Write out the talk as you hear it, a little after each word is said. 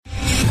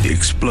The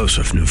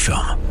explosive new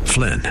film,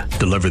 Flynn,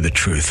 deliver the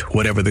truth,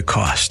 whatever the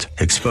cost,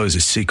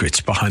 exposes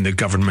secrets behind the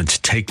government's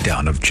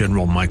takedown of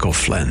General Michael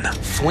Flynn.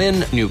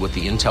 Flynn knew what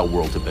the intel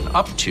world had been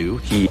up to.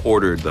 He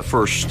ordered the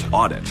first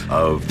audit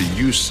of the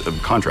use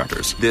of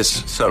contractors.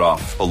 This set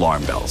off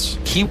alarm bells.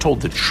 He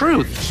told the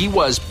truth. He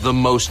was the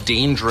most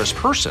dangerous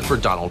person for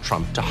Donald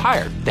Trump to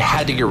hire. They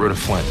had to get rid of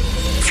Flynn.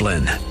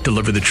 Flynn,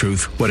 deliver the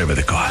truth, whatever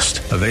the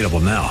cost. Available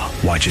now.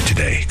 Watch it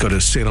today. Go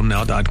to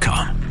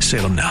salemnow.com.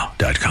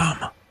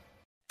 salemnow.com.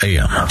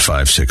 AM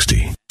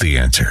 560, The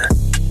Answer.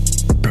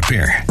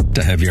 Prepare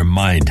to have your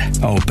mind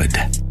opened.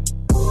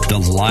 The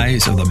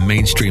lies of the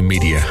mainstream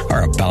media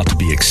are about to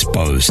be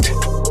exposed,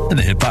 and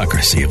the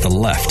hypocrisy of the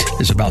left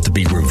is about to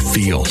be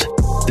revealed.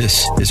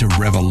 This is a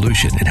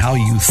revolution in how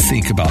you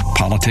think about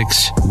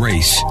politics,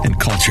 race, and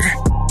culture.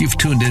 You've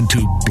tuned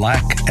into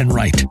Black and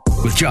Right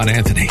with John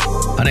Anthony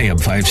on AM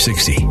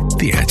 560,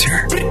 The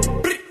Answer.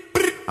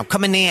 I'm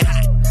coming in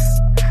hot.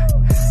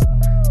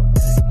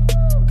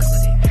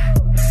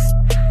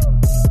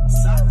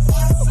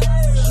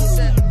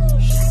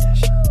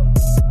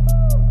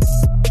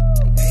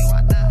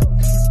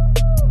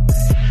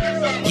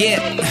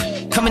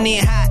 Yeah, coming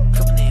in hot,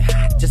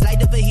 just like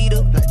the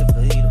fajita.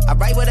 I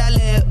write what I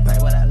live,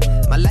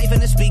 my life in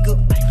the speaker.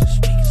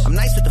 I'm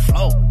nice with the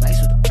flow,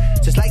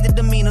 just like the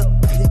demeanor.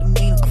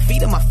 I'm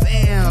feeding my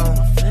fam,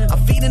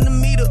 I'm feeding the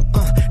meter.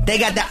 They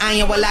got the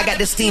iron while I got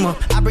the steamer.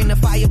 I bring the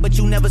fire, but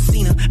you never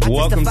seen her.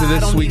 Welcome to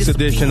this week's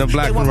edition of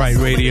Black and Right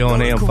Radio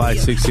on AM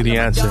 560, The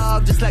Answer.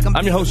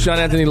 I'm your host, John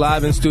Anthony,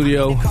 live in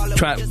studio,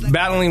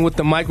 battling with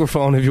the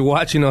microphone if you're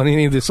watching on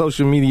any of the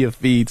social media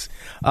feeds.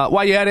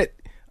 While you're at it,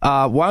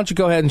 why don't you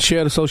go ahead and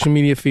share the social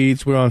media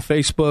feeds? We're on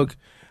Facebook.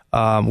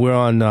 We're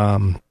on,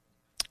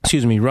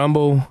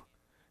 Rumble,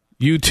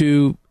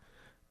 YouTube,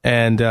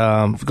 and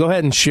go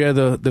ahead and share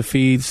the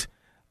feeds.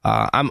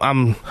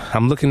 I'm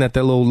looking at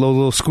that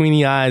little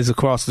squeamy eyes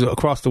across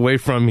the way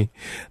from me.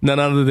 None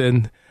other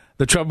than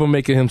the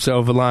troublemaker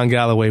himself, Alon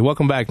Galloway.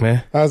 Welcome back,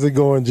 man. How's it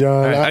going,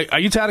 John? Are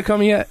you tired of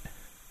coming yet?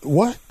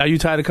 What? Are you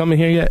tired of coming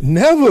here yet?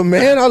 Never,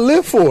 man. I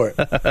live for it.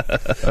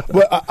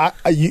 But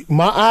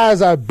my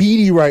eyes are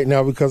beady right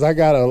now because I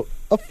got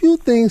a few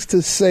things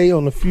to say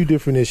on a few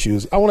different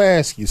issues. I want to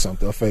ask you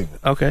something, a favor.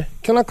 Okay.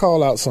 Can I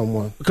call out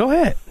someone? Go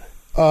ahead.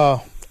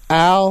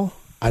 Al,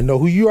 I know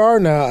who you are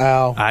now,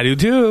 Al. I do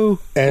too.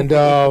 And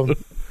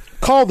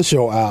call the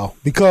show, Al,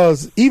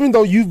 because even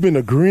though you've been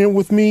agreeing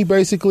with me,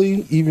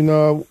 basically, even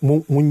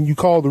when you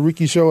call the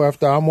Ricky show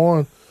after I'm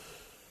on,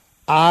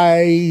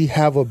 I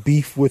have a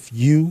beef with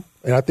you,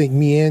 and I think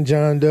me and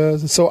John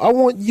does. So I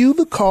want you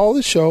to call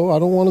the show. I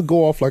don't want to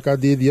go off like I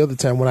did the other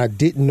time when I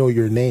didn't know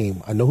your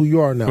name. I know who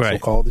you are now,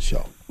 right. So call the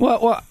show.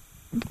 Well,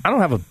 I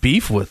don't have a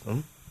beef with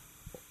him.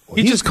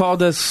 He just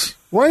called us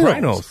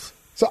rhinos.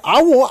 So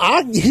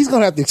he's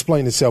going to have to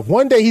explain himself.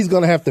 One day he's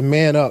going to have to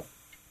man up,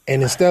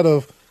 and instead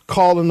of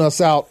calling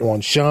us out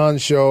on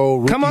Sean's show,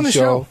 Ricky's come on the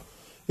show.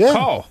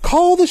 Yeah,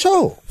 call the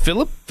show.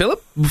 Philip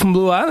from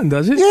Blue Island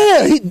does it?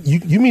 Yeah,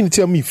 you mean to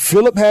tell me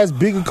Philip has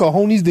bigger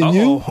cojones than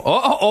you?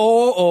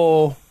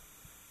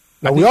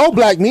 Now we all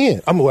black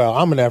men. I'm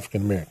an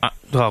African American.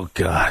 Oh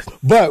God!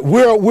 But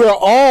we're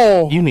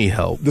all you need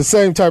help. The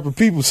same type of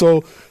people.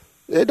 So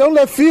don't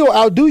let Phil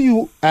outdo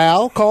you.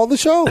 Al, call the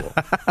show.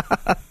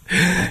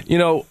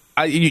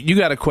 You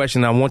got a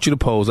question I want you to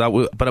pose.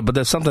 But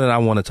there's something that I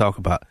want to talk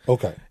about.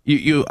 Okay.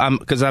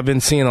 Because I've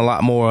been seeing a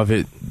lot more of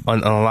it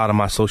on a lot of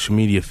my social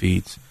media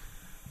feeds.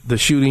 The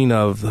shooting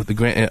of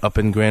up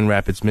in Grand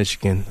Rapids,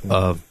 Michigan,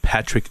 of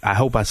Patrick. I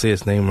hope I say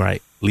his name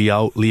right.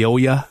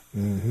 Lyoya.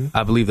 Mm-hmm.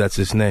 I believe that's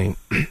his name.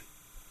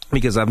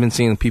 Because I've been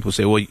seeing people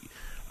say, "Well,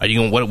 are you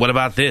going? What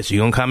about this? You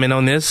going to comment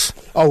on this?"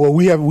 Oh well,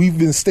 we've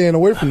been staying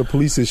away from the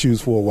police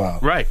issues for a while.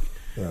 Right.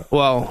 Yeah.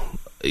 Well,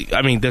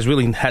 I mean, there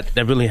really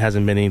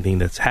hasn't been anything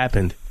that's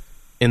happened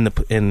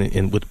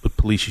with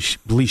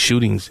police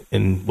shootings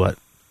in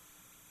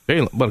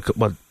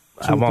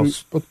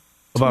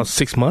about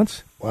 6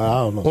 months. Well, I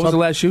don't know. What was the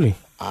last shooting?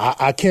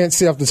 I can't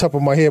say off the top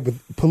of my head, but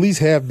police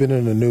have been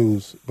in the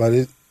news, but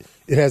it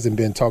hasn't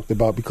been talked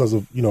about because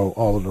of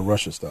all of the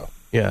Russia stuff.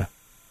 Yeah,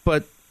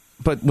 but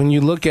when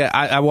you look at,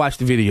 I watched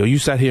the video. You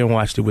sat here and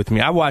watched it with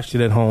me. I watched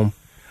it at home.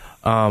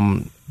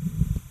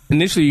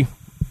 Initially,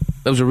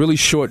 there was a really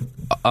short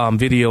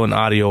video and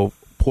audio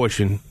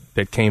portion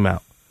that came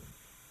out.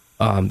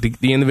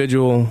 The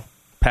individual,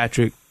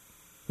 Patrick,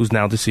 who's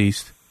now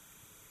deceased,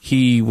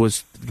 the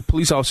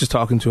police officer's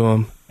talking to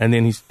him, and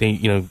then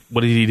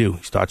what did he do?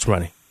 He starts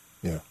running.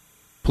 Yeah.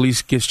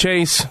 Police gives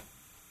chase,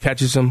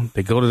 catches him.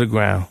 They go to the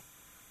ground.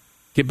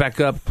 Get back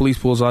up. Police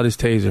pulls out his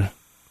taser.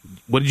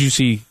 What did you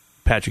see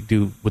Patrick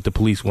do with the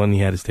police when he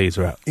had his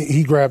taser out?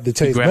 He grabbed the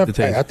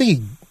taser. I think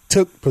he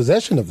took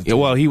possession of the taser. Yeah,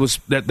 well,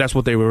 that's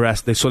what they were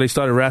wrestling. So they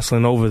started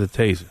wrestling over the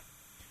taser.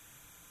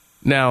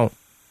 Now,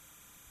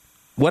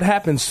 what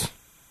happens?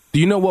 Do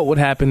you know what would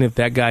happen if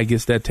that guy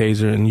gets that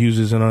taser and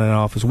uses it on an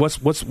officer?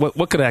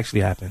 What could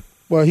actually happen?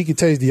 Well, he could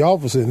tase the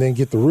officer and then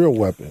get the real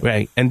weapon.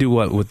 Right, and do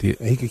what with and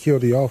he could kill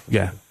the officer.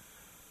 Yeah.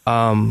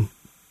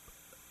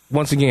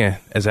 once again,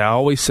 as I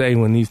always say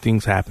when these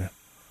things happen,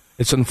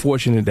 it's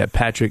unfortunate that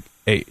Patrick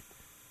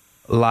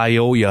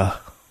Lyoya,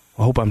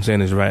 I hope I'm saying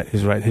his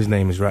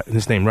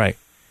name right.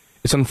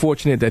 It's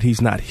unfortunate that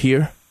he's not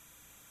here.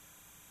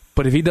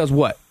 But if he does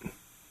what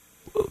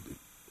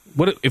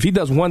if he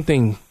does one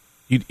thing,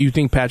 you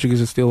think Patrick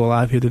is still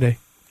alive here today?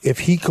 If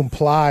he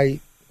complied,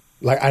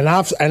 and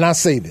I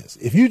say this,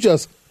 if you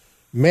just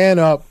man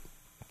up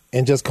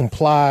and just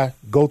comply,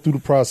 go through the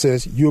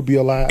process, you'll be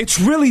alive. It's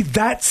really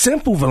that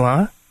simple,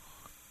 Valon.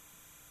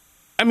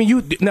 I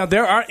mean, now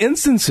there are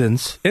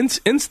instances. I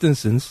can't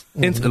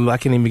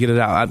even get it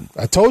out.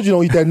 I told you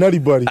don't eat that Nutty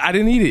Buddy. I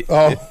didn't eat it.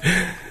 Oh,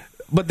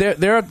 but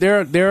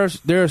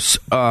there's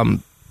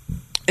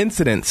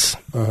incidents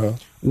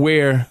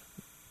where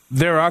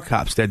there are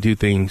cops that do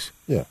things.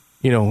 Yeah.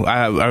 You know,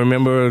 I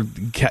remember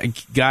a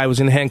guy was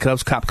in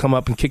handcuffs. Cop come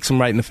up and kicks him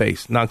right in the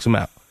face, knocks him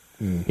out.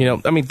 You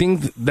know, I mean,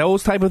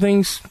 those type of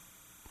things.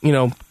 You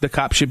know, the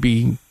cop should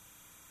be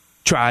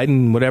tried,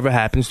 and whatever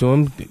happens to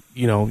him,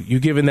 you know,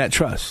 you're given that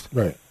trust.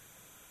 Right.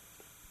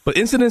 But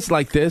incidents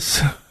like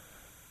this,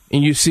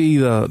 and you see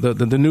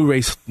the new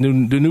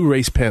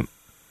race pimp,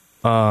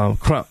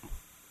 Crump.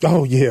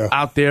 Oh yeah.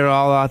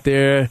 All out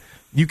there.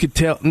 You could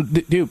tell,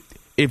 dude.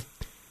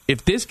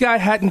 If this guy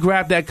hadn't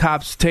grabbed that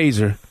cop's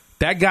taser,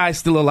 that guy's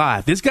still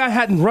alive. This guy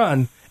hadn't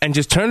run and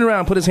just turned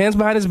around, put his hands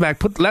behind his back,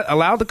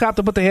 allowed the cop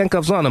to put the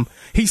handcuffs on him.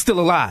 He's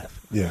still alive.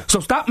 Yeah. So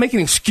stop making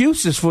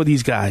excuses for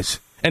these guys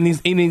and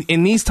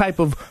in these type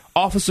of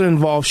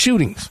officer-involved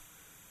shootings.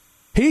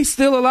 He's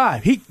still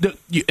alive.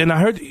 And I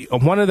heard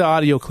one of the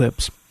audio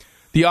clips.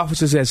 The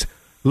officer says,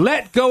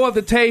 "Let go of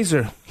the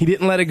taser." He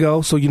didn't let it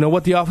go. So you know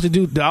what the officer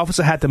do? The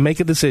officer had to make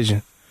a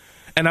decision.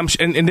 And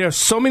and there are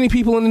so many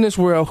people in this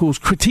world who's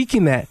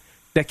critiquing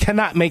that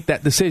cannot make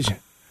that decision.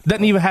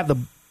 Doesn't even have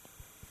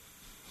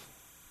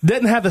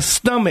the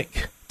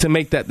stomach to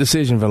make that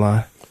decision,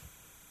 Valon.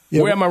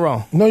 Yeah, Where am I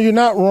wrong? No, you're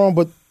not wrong,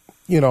 but,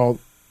 you know,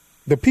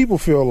 the people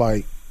feel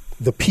like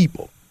the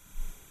people.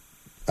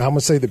 I'm going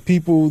to say the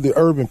people, the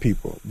urban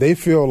people, they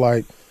feel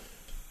like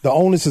the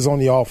onus is on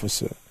the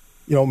officer.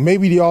 You know,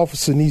 maybe the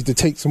officer needs to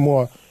take some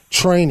more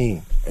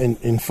training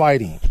in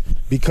fighting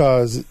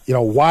because, you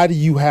know, why do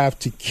you have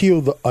to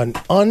kill an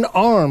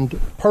unarmed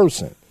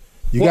person?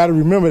 You got to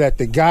remember that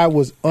the guy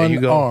was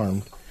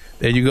unarmed.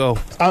 There you go.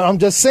 I'm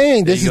just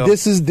saying this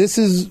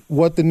is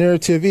what the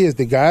narrative is.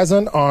 The guy's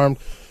unarmed.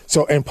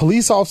 So, and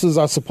police officers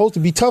are supposed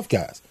to be tough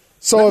guys.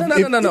 So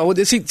no.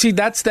 See,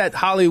 that's that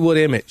Hollywood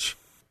image.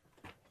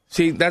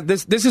 See, that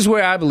this is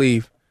where I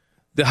believe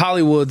the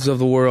Hollywoods of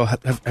the world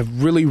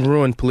have really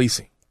ruined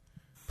policing.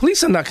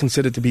 Police are not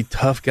considered to be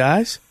tough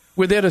guys.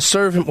 We're there to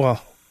serve.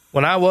 Well,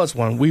 when I was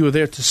one, we were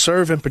there to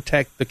serve and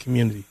protect the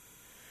community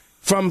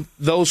from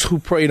those who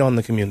preyed on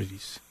the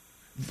communities,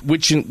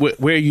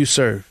 where you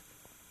serve.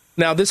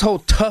 Now, this whole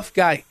tough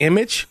guy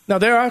image. Now,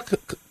 there are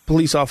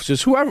police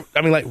officers who are,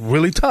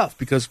 really tough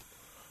because,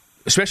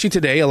 especially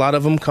today, a lot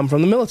of them come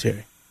from the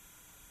military.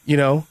 You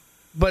know,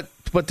 but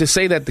to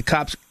say that the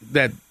cops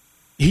that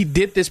he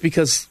did this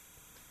because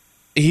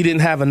he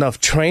didn't have enough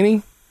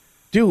training,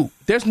 dude,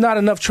 there's not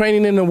enough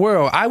training in the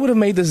world. I would have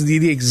made this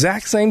the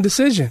exact same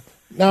decision.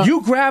 Now,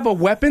 you grab a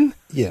weapon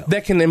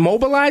that can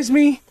immobilize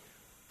me,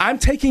 I'm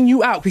taking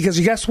you out because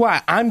guess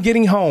what? I'm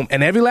getting home.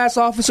 And every last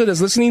officer that's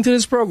listening to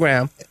this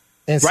program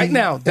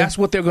now, that's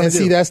what they're going to do.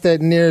 And see, that's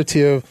that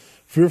narrative,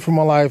 fear for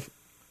my life,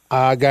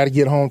 I got to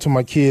get home to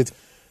my kids.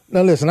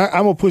 Now, listen,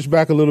 I'm going to push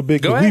back a little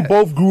bit because we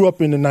both grew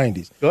up in the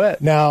 90s. Go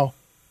ahead. Now,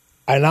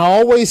 and I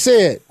always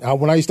said,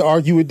 when I used to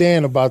argue with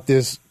Dan about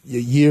this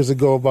years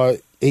ago, about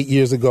 8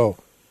 years ago,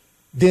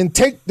 then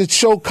take the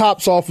show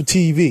Cops off of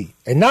TV.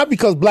 And not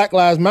because Black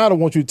Lives Matter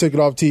wants you to take it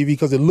off TV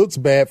because it looks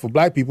bad for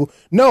black people.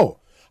 No.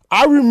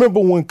 I remember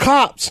when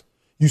cops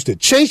used to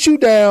chase you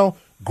down,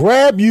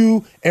 grab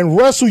you, and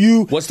wrestle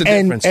you. What's the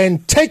difference?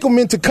 And take them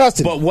into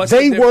custody. But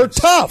they were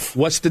tough.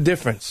 What's the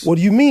difference? What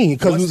do you mean?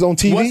 Because it was on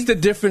TV? What's the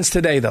difference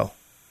today, though?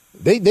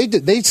 The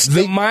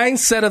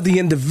mindset of the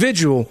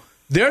individual,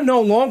 they're no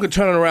longer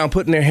turning around,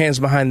 putting their hands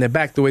behind their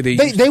back the way they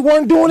used to. They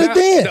weren't doing it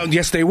then. No,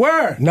 yes, they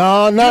were.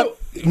 No, not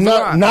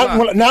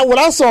what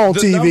I saw on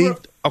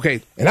TV.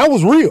 Okay. And that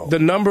was real. The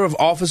number of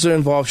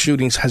officer-involved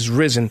shootings has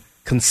risen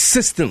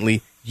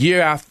consistently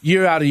year out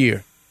of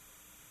year.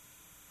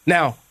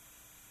 Now,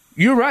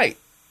 you're right.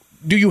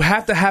 Do you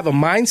have to have a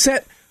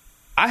mindset?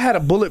 I had a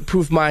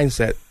bulletproof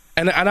mindset.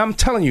 And I'm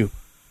telling you,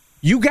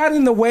 you got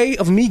in the way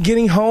of me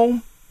getting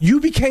home, you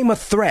became a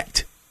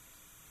threat.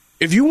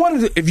 If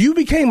you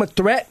became a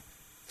threat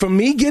for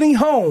me getting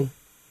home,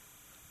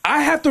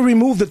 I have to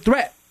remove the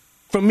threat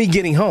from me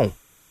getting home.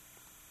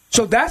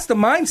 So that's the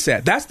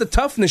mindset. That's the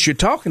toughness you're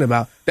talking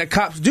about that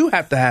cops do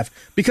have to have.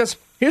 Because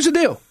here's the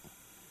deal.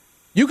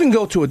 You can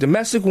go to a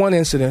domestic one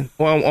incident.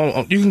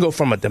 You can go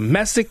from a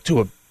domestic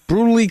to a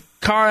brutally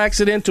car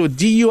accident to a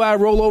DUI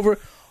rollover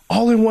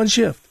all in one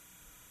shift.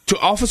 To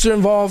officer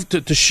involved,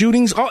 to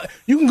shootings.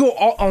 You can go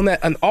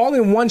all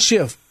in one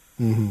shift.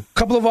 Mm-hmm.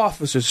 Couple of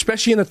officers,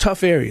 especially in the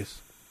tough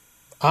areas.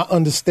 I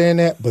understand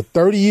that. But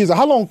 30 years,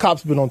 how long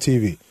cops been on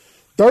TV?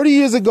 30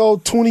 years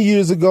ago, 20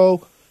 years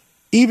ago,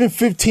 even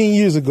 15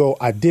 years ago,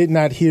 I did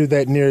not hear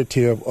that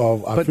narrative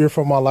of I fear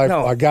for my life.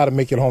 No. I got to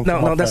make it home.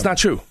 No, that's not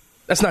true.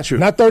 That's not true.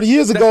 Not 30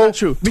 years ago.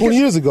 That's not true. 20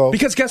 years ago.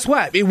 Because guess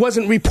what? It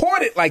wasn't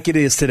reported like it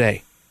is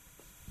today.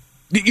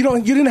 You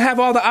didn't have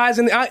all the eyes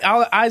and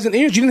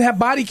ears. You didn't have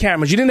body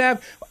cameras. You didn't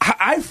have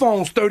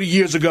iPhones 30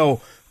 years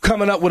ago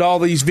coming up with all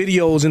these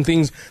videos and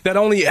things that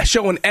only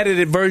show an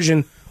edited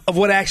version of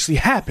what actually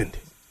happened.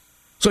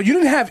 So you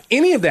didn't have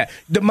any of that.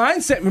 The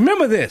mindset,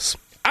 remember this.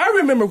 I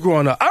remember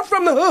growing up. I'm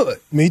from the hood.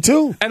 Me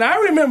too. And I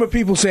remember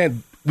people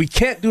saying, we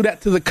can't do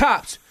that to the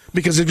cops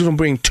because it's going to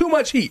bring too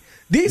much heat.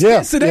 These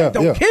kids today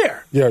don't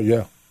care.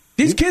 Yeah.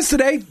 These kids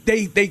today,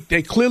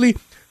 they clearly,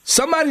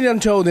 somebody done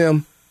told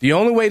them the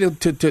only way to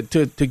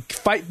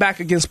fight back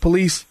against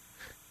police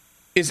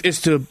is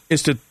to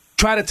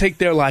try to take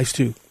their lives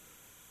too.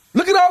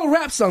 Look at all the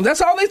rap songs. That's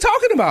all they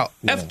talking about.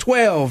 Yeah.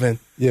 F-12 and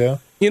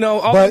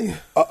but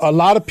a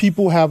lot of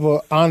people have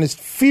an honest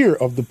fear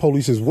of the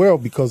police as well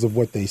because of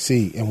what they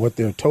see and what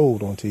they're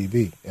told on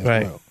TV as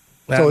well.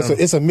 So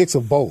it's a mix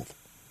of both.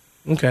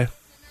 Okay.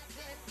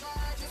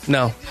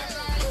 No.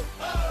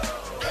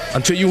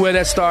 Until you wear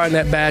that star and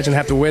that badge and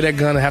have to wear that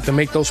gun and have to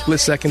make those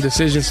split-second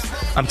decisions,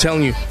 I'm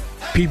telling you,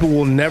 people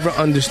will never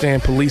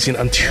understand policing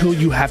until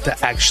you have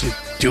to actually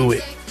do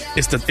it.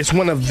 It's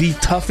one of the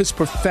toughest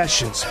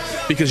professions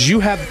because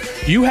you have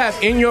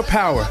in your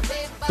power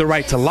the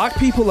right to lock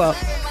people up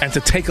and to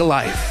take a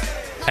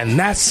life. And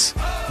that's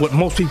what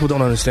most people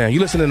don't understand. You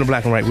listen to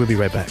Black and Right. We'll be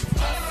right back.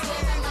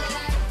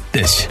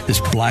 This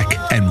is Black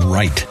and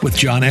Right with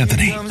John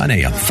Anthony on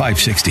AM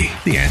 560.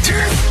 The Answer.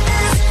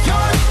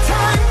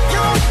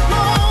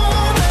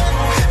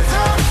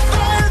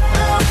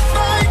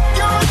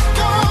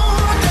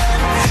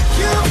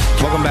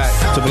 Welcome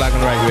back to Black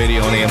and Right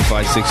Radio on AM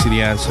 560,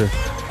 The Answer.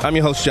 I'm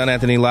your host, John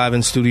Anthony, live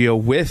in studio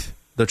with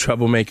the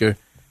troublemaker,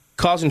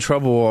 causing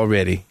trouble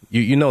already.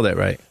 You know that,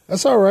 right?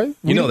 That's all right.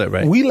 You know that,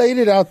 right? We laid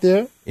it out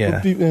there for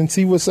people and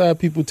see what side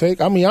people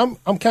take. I mean,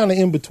 I'm kind of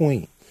in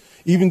between.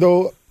 Even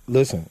though,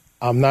 listen,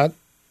 I'm not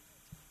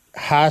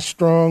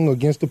high-strung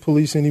against the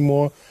police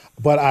anymore,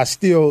 but I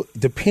still,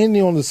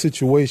 depending on the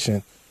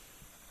situation,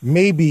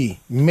 maybe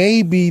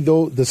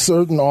though the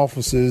certain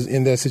officers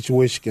in that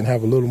situation can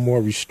have a little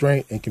more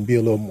restraint and can be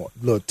a little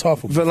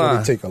tougher before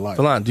they take a life.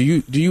 Valon, do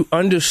you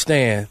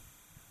understand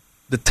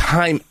the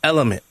time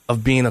element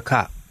of being a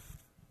cop?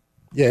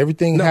 Yeah,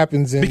 everything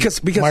happens in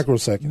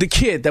microseconds. The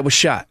kid that was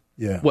shot.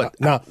 Yeah. What?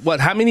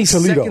 How many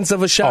Toledo. seconds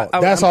of a shot?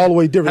 That's all the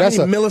way different.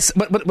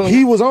 But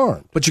he was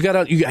armed. But you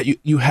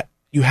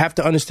have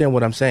to understand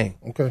what I'm saying.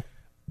 Okay.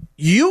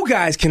 You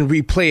guys can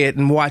replay it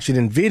and watch it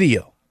in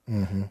video.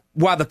 Mm-hmm.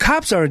 While the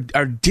cops are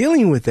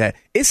dealing with that,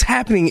 it's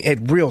happening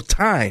at real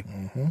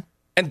time.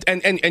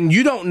 Mm-hmm. And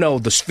you don't know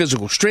the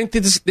physical strength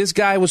that this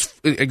guy was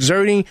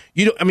exerting.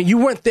 You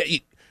weren't there.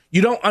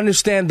 You don't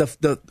understand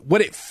the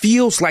what it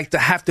feels like to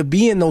have to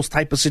be in those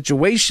type of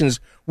situations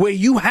where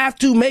you have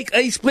to make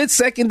a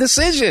split-second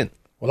decision.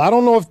 Well, I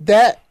don't know if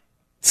that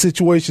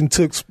situation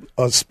took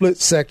a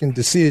split-second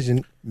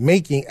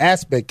decision-making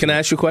aspect. Can I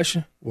ask you a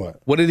question? What?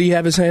 What did he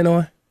have his hand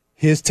on?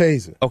 His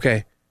taser.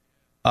 Okay.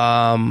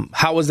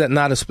 How was that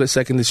not a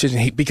split-second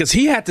decision? Because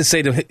he had to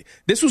say to him,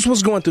 this was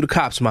what's going through the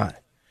cop's mind.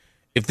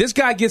 If this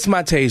guy gets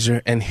my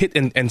taser and hit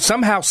and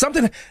somehow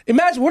something,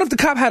 imagine what if the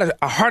cop had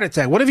a heart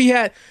attack? What if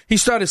he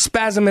started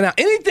spasming out?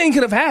 Anything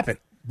could have happened.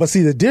 But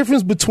see, the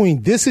difference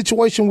between this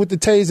situation with the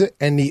taser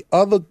and the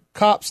other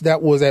cops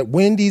that was at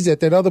Wendy's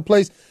at that other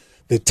place,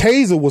 the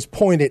taser was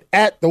pointed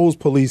at those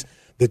police.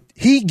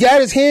 He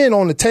got his hand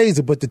on the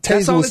taser, but the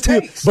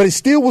taser it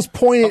still was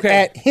pointed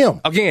at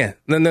him. Again,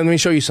 let me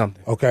show you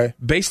something. Okay.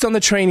 Based on the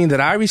training that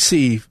I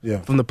received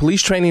from the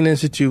Police Training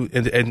Institute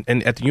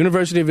and at the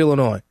University of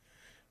Illinois,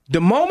 the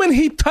moment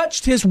he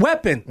touched his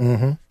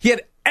weapon, he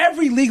had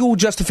every legal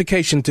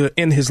justification to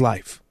end his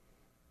life.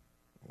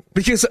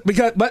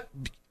 But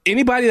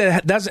anybody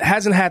that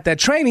hasn't had that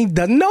training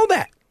doesn't know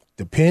that.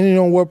 Depending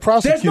on what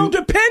prosecutor. There's no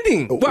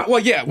depending.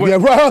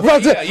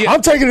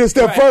 I'm taking it a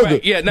step further.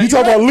 Right. Yeah, you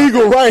talk about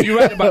legal right. You're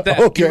right about that.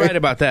 Okay. You're right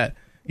about that.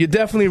 You're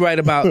definitely right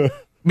about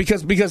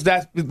because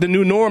that's the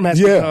new norm has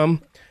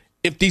become.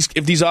 If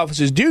these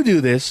officers do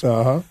this,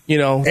 and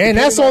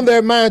that's on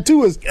their mind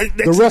too. Is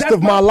the rest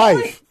of my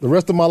life? The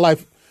rest of my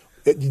life.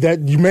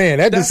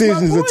 That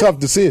decision is a tough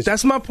decision.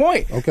 That's my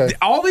point. Okay,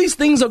 all these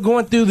things are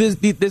going through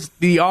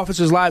the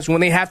officers' lives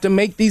when they have to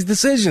make these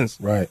decisions.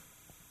 Right.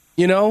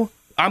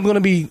 I'm going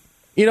to be,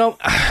 and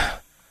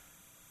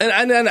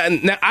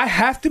now I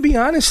have to be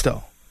honest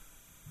though.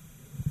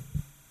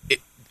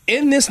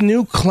 In this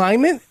new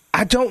climate,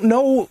 I don't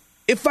know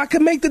if I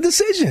can make the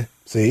decision.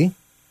 See.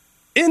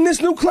 In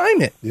this new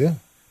climate. Yeah.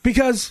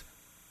 Because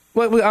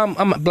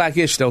I'm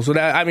blackish, though. So,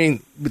 the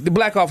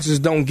black officers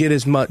don't get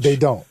as much. They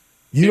don't.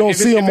 You don't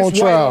see them on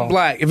trial.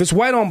 If it's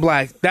white on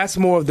black, that's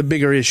more of the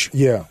bigger issue.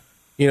 Yeah.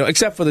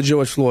 Except for the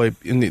George Floyd.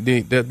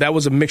 That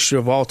was a mixture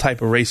of all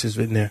type of races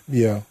in there.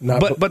 Yeah.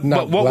 But what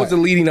was the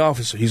leading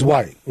officer? He's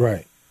white.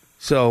 Right.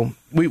 So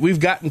we've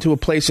gotten to a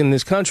place in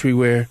this country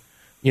where,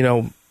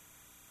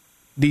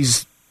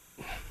 these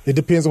It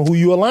depends on who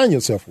you align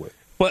yourself with.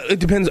 But it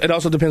depends. It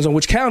also depends on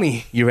which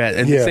county you're at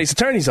and the state's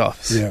attorney's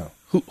office. Yeah.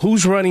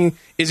 Who's running?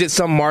 Is it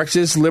some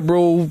Marxist,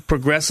 liberal,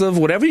 progressive,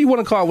 whatever you want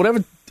to call it,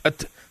 whatever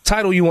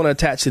title you want to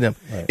attach to them?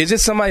 Right. Is it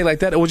somebody like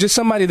that, or just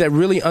somebody that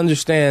really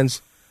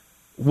understands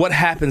what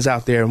happens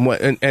out there and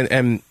what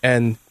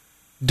and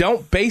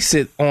don't base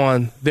it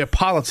on their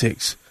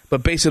politics,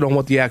 but base it on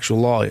what the actual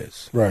law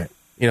is? Right.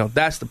 You know,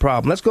 that's the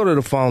problem. Let's go to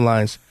the phone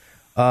lines.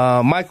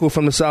 Michael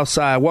from the South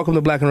Side. Welcome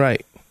to Black and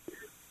Right.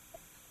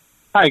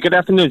 Hi, good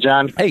afternoon,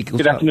 John. Hey,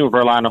 good afternoon,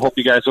 Verlon. I hope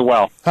you guys are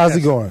well. How's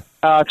it going?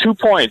 2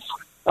 points.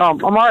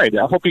 I'm all right.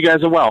 I hope you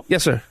guys are well.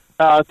 Yes, sir.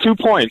 2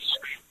 points.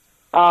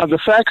 The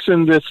facts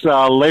in this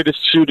latest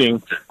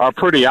shooting are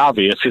pretty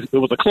obvious. It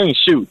was a clean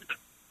shoot.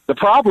 The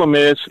problem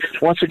is,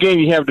 once again,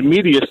 you have the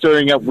media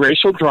stirring up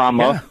racial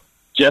drama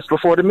just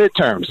before the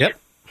midterms. Yep.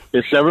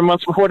 It's 7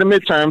 months before the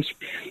midterms.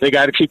 They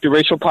got to keep the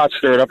racial pot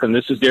stirred up, and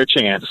this is their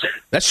chance.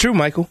 That's true,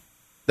 Michael.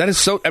 That is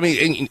so. I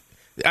mean,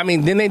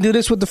 didn't they do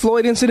this with the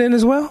Floyd incident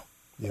as well?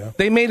 Yeah.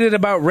 They made it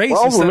about race.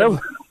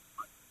 Well,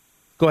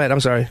 Go ahead. I'm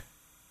sorry.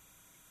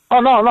 Oh,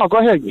 no. Go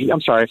ahead.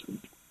 I'm sorry.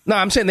 No,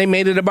 I'm saying they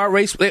made it about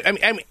race. I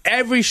mean,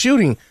 every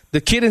shooting,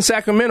 the kid in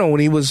Sacramento, when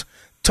he was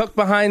tucked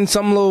behind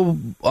some little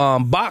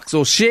box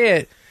or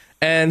shed,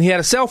 and he had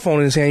a cell phone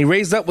in his hand, he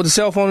raised up with a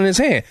cell phone in his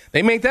hand.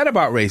 They made that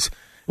about race.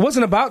 It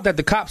wasn't about that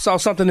the cop saw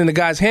something in the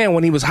guy's hand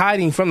when he was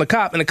hiding from the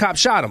cop, and the cop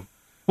shot him. It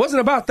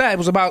wasn't about that. It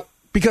was about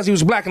because he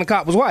was black and the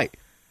cop was white.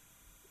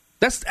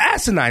 That's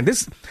asinine.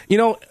 This, you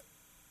know,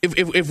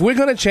 if we're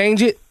gonna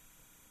change it,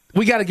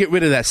 we got to get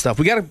rid of that stuff.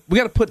 We got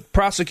to put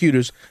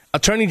prosecutors,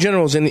 attorney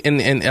generals,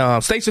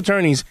 and states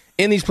attorneys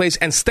in these places,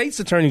 and states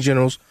attorney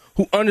generals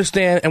who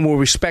understand and will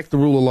respect the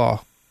rule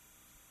of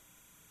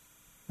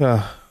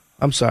law.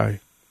 I'm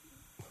sorry.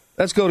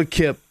 Let's go to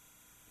Kip.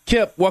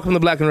 Kip, welcome to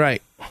Black and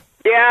Right.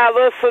 Yeah,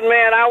 listen,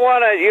 man, I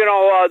want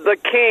to, the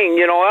king,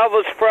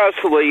 Elvis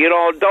Presley,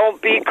 don't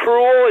be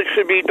cruel. It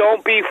should be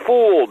don't be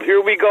fooled.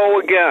 Here we go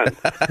again.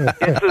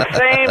 It's the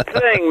same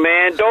thing,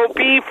 man. Don't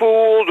be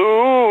fooled.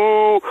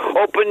 Ooh,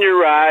 open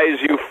your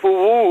eyes, you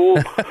fool.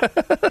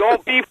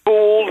 Don't be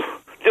fooled.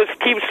 Just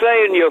keep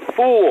saying you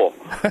fool.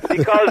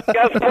 Because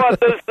guess what?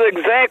 This is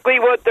exactly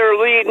what they're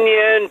leading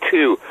you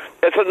into.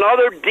 It's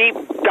another deep,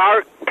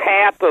 dark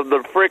path of the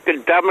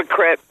frickin'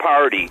 Democrat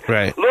Party.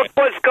 Right. Look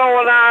what's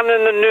going on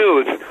in the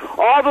news.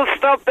 All the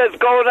stuff that's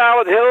going on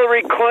with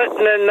Hillary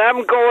Clinton and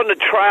them going to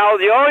trial.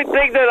 The only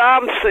thing that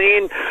I'm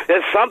seeing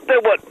is something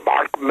what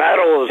Mark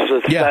Meadows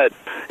has said.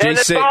 And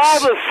it's all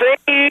the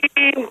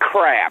same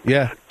crap.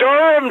 Yeah.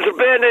 Durham's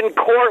been in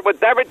court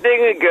with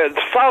everything against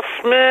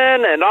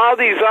Sussman and all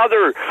these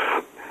other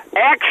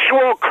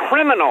actual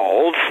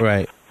criminals.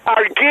 Right.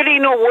 Are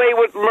getting away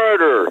with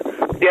murder.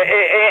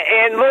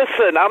 And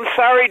listen, I'm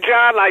sorry,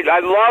 John, I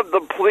love the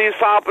police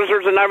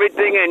officers and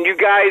everything, and you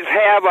guys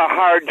have a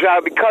hard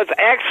job, because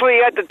actually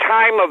at the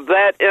time of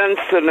that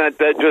incident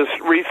that just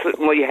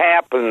recently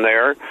happened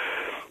there,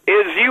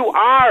 is you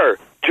are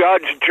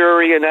judge,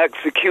 jury, and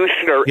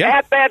executioner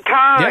at that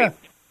time. Yeah.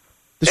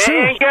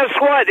 And guess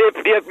what?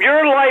 If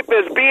your life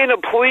as being a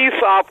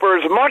police officer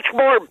is much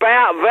more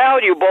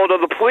valuable to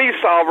the police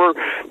officer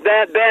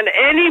than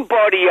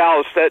anybody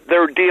else that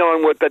they're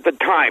dealing with at the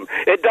time,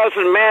 it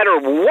doesn't matter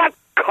what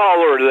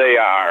color they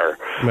are.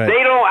 Right.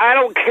 I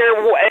don't care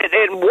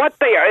what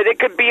they are. It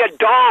could be a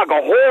dog,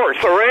 a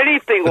horse, or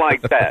anything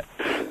like that.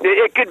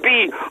 It could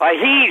be a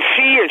he,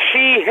 she, a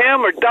she,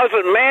 him, or it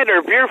doesn't matter.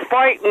 If you're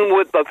fighting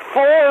with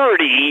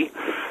authority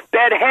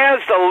that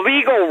has the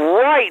legal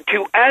right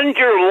to end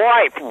your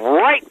life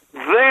right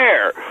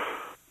there,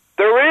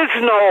 there is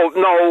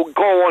no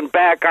going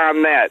back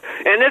on that.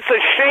 And it's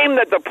a shame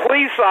that the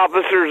police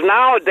officers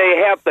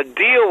nowadays have to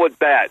deal with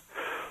that.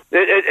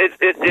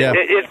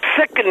 It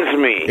sickens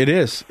me. It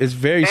is. It's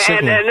very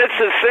sickening. And it's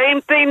the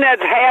same thing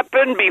that's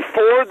happened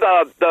before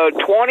the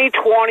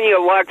 2020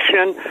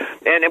 election,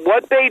 and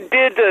what they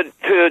did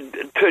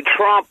to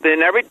Trump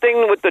and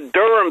everything with the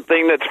Durham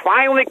thing that's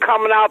finally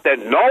coming out that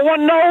no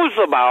one knows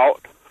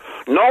about,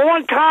 no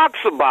one talks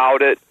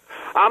about it.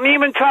 I'm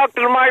even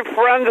talking to my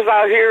friends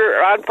out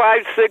here on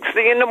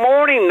 560 in the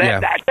morning.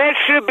 That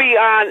should be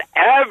on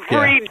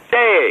every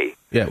day.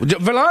 Yeah,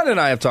 Verlon and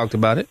I have talked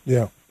about it.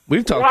 Yeah.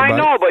 We've talked about it. I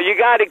know, but you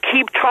got to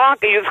keep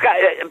talking.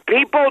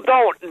 People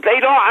don't.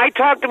 I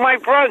talk to my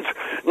friends.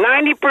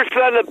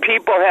 90% of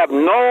people have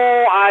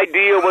no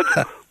idea what.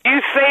 You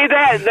say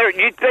that,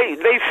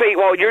 they say,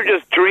 "Well, you're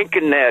just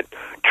drinking that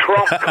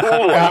Trump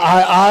Kool-Aid."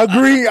 I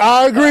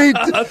agree.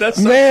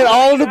 Man,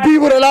 all the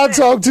people that I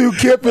talk to,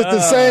 Kip, is the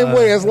same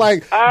way. It's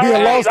like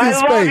being lost in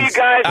space. I love you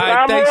guys.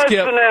 I'm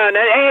listening.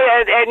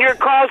 And your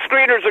call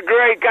screener's a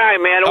great guy,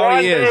 man.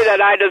 One day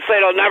that I just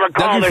said I'll never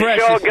call the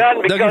show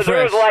again because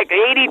there was like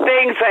 80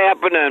 things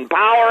happening,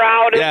 power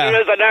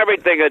outages and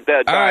everything at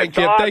that time. All right,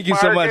 Kip. Thank you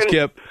so much,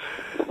 Kip.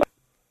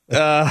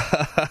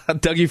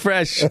 Dougie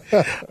Fresh.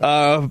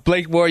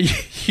 Blake Moore,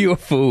 you a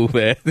fool,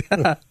 man.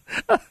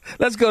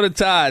 Let's go to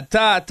Todd.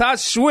 Todd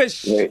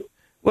Swish. Hey.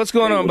 What's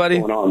going on, buddy?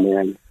 What's going on,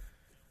 man?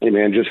 Hey,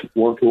 man, just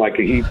working like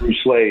a Hebrew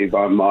slave.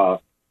 I'm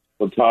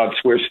Well, Todd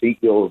Swearsteak,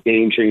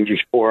 Game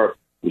Changers Corps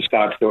in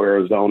Scottsdale,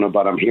 Arizona,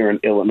 but I'm here in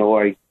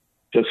Illinois,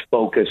 just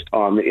focused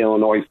on the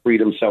Illinois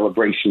Freedom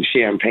Celebration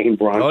Champagne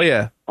Brunch. Oh,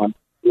 yeah. On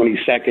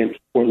 22nd.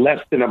 We're less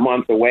than a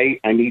month away.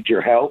 I need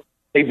your help.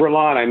 Hey,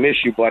 Verlon, I miss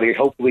you, buddy.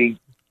 Hopefully,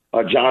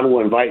 John will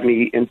invite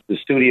me into the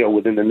studio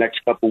within the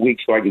next couple of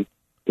weeks so I can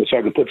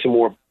put some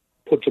more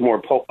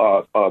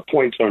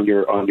points on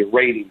your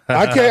rating.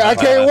 I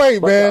can't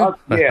wait, man.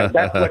 Yeah,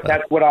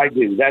 that's what I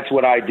do. That's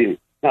what I do.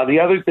 Now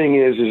the other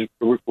thing is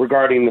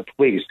regarding the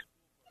police.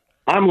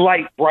 I'm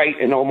light,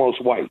 bright, and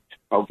almost white.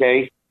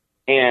 Okay,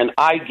 and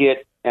I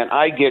get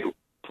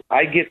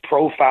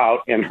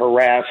profiled and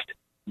harassed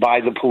by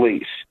the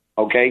police.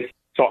 Okay,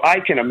 so I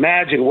can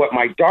imagine what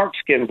my dark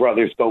skinned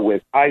brothers go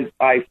with.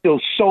 I feel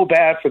so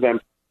bad for them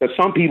that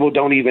some people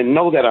don't even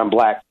know that I'm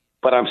black,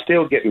 but I'm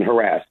still getting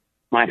harassed.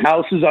 My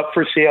house is up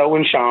for sale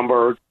in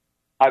Schaumburg.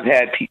 I've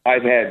had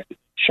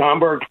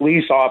Schaumburg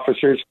police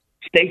officers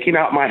staking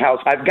out my house.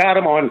 I've got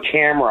them on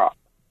camera.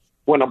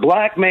 When a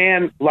black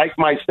man like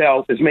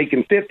myself is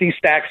making 50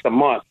 stacks a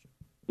month,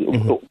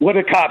 what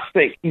do cops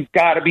think? He's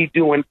got to be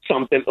doing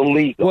something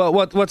illegal. Well,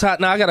 what's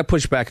hot now? I got to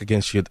push back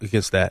against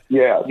that.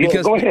 Yeah,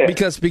 go ahead.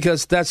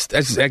 Because that's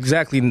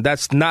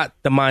not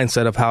the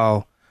mindset of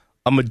how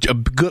a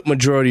good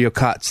majority of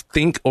cops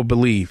think or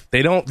believe.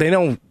 They don't.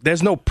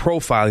 There's no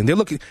profiling. They're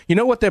looking. You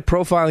know what? They're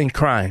profiling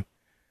crime.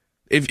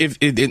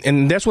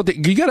 And that's what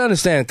you got to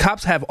understand.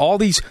 Cops have all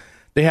these.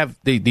 They have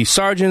these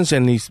sergeants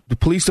and the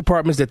police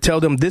departments that tell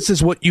them this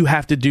is what you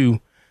have to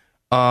do.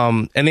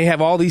 And they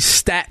have all these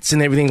stats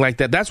and everything like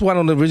that. That's one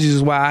of the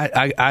reasons why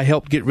I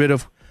helped get rid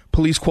of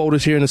police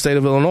quotas here in the state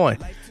of Illinois,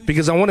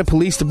 because I wanted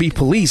police to be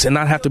police and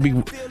not have to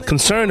be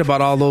concerned about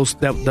all those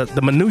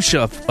the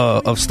minutia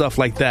of stuff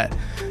like that.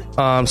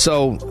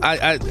 So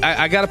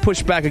I got to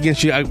push back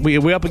against you.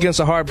 We're up against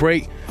a hard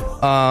break.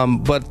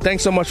 But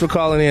thanks so much for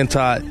calling in,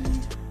 Todd.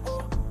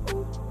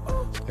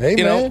 Hey,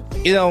 man.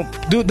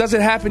 Dude, does it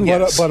happen?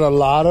 Yes. But a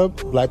lot of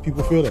black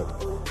people feel that.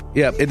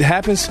 Yeah, it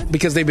happens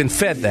because they've been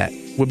fed that.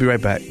 We'll be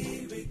right back.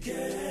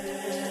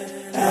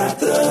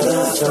 After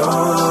the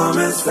storm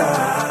is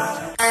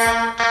out.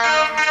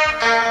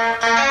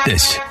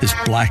 This is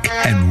Black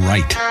and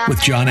Right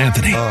with John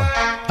Anthony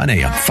on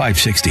AM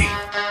 560.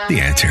 The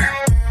Answer.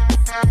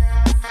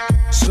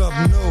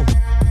 Something new.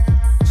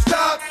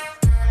 Stop.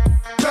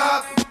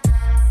 Drop.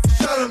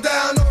 Shut them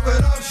down.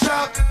 Open up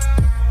shop.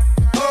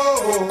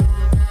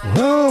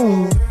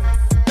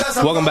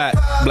 Welcome back.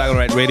 Black and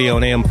Right Radio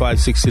on AM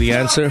 560 The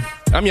Answer.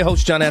 I'm your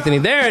host, John Anthony.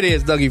 There it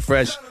is, Dougie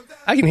Fresh.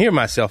 I can hear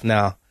myself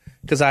now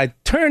because I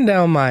didn't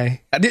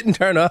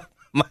turn up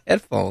my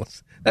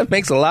headphones. That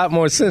makes a lot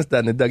more sense,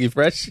 doesn't it, Dougie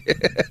Fresh?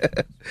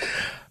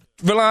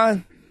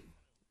 Verlon,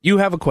 you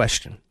have a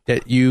question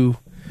that you've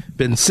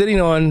been sitting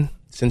on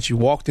since you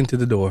walked into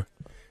the door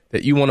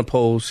that you want to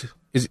pose.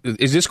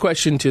 Is this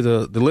question to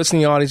the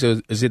listening audience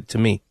or is it to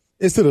me?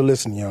 It's to the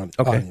listening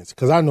audience,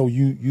 because I know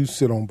you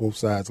sit on both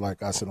sides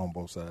like I sit on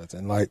both sides.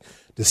 And like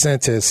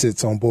DeSantis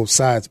sits on both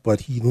sides,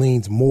 but he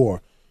leans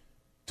more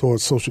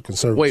towards social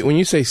conservatism. Wait, when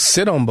you say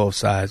sit on both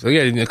sides,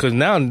 because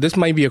now this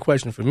might be a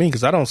question for me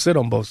because I don't sit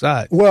on both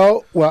sides.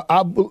 Well,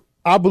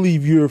 I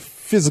believe you're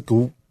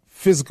physical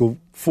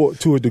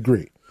to a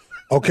degree.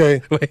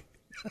 Okay? Wait.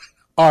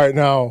 All right,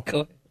 now.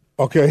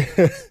 Okay.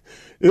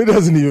 It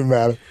doesn't even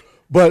matter.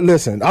 But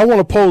listen, I want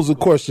to pose a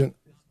question.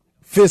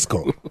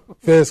 Fiscal.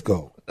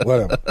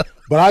 Whatever.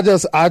 But I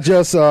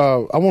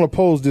want to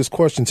pose this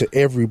question to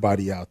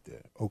everybody out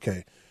there,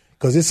 okay?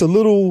 Because I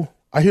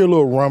hear a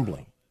little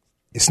rumbling.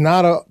 It's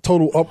not a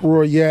total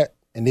uproar yet,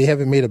 and they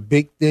haven't made a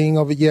big thing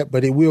of it yet,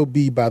 but it will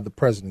be by the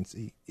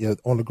presidency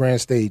on the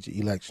grand stage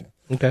election.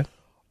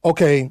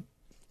 Okay.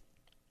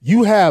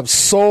 You have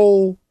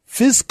sole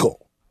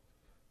fiscal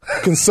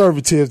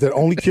conservatives that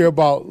only care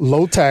about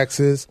low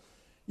taxes,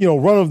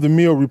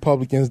 run-of-the-mill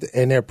Republicans,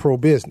 and they're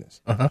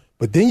pro-business.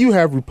 But then you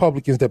have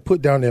Republicans that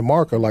put down their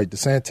marker like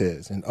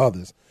DeSantis and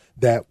others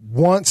that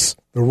once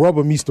the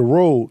rubber meets the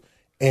road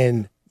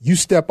and you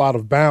step out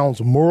of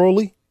bounds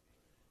morally,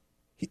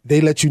 they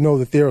let you know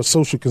that they're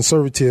social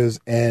conservatives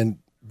and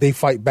they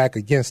fight back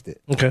against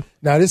it. Okay.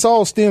 Now, this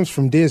all stems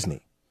from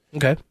Disney.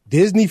 Okay.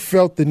 Disney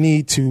felt the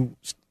need to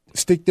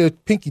stick their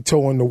pinky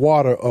toe in the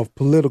water of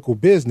political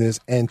business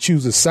and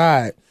choose a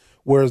side,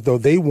 whereas though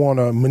they want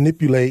to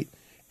manipulate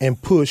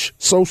and push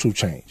social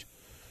change.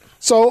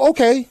 So,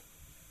 okay,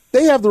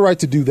 they have the right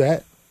to do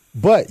that,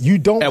 but you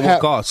don't have... At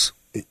what cost?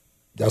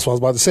 That's what I was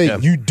about to say. Yeah.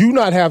 You do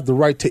not have the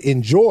right to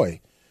enjoy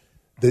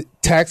the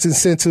tax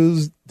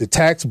incentives, the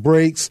tax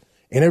breaks,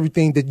 and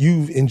everything that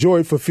you've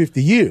enjoyed for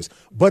 50 years.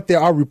 But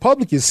there are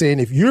Republicans saying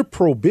if you're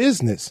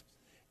pro-business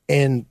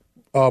and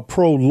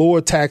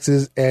pro-lower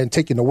taxes and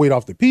taking the weight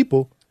off the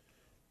people,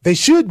 they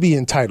should be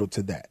entitled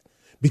to that.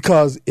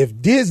 Because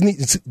if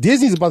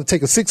Disney's about to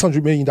take a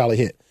 $600 million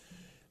hit,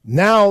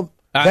 now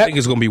I think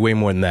it's going to be way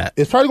more than that.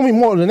 It's probably going to be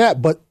more than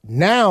that, but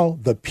now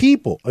the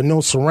people in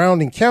those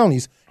surrounding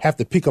counties have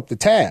to pick up the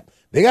tab.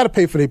 They got to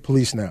pay for their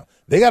police now.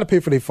 They got to pay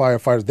for their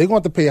firefighters. They're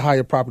going to have to pay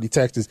higher property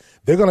taxes.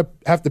 They're going to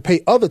have to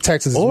pay other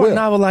taxes as Or well. a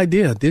novel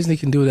idea. Disney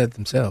can do that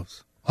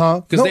themselves.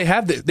 Huh? Because No, they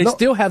have they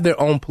still have their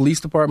own police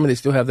department. They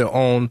still have their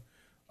own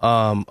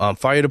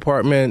fire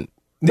department.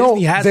 No,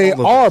 Disney has they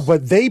all of are, this.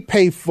 but they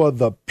pay for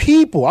the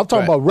people. I'm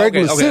talking Right. about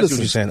regular Okay, that's what citizens.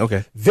 you're saying.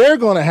 Okay. They're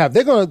going to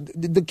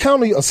the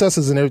county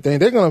assessors and everything.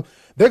 They're going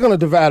to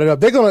divide it up.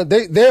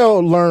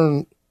 They'll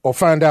learn or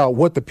find out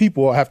what the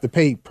people have to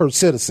pay per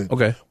citizen.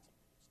 Okay.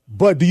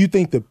 But do you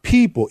think the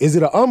people, is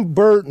it a undue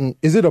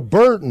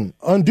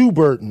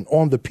burden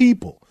on the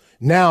people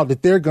now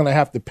that they're going to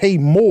have to pay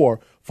more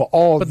for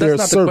all But their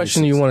that's services? not the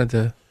question you wanted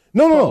to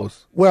No.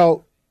 pose.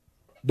 Well,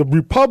 the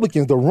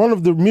Republicans, the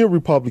run-of-the-mill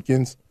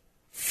Republicans,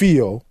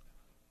 feel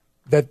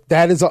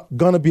that is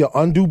going to be an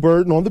undue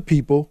burden on the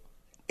people.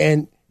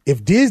 And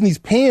if Disney's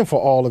paying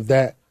for all of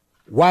that,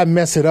 why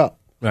mess it up?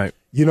 Right.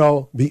 You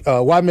know,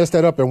 why mess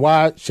that up, and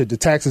why should the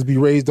taxes be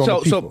raised on the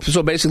people?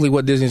 So basically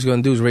what Disney's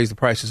going to do is raise the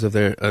prices of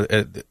their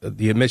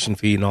the admission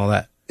fee and all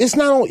that. It's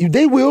not on.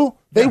 They will,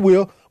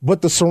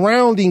 but the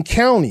surrounding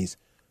counties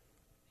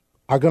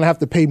are going to have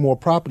to pay more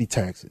property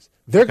taxes.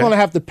 They're going to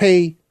have to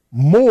pay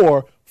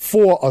more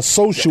for a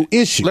social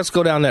issue. Let's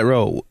go down that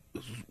road.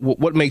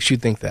 What makes you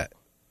think that?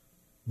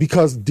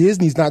 Because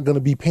Disney's not going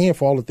to be paying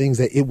for all the things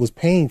that it was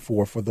paying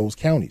for those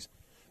counties.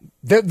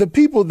 The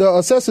people, the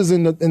assessors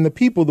and the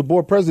people, the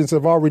board presidents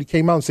have already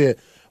came out and said,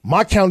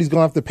 my county's going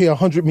to have to pay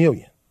 $100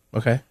 million.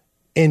 Okay.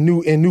 In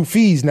new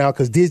fees now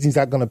because Disney's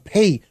not going to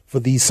pay for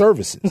these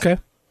services. Okay.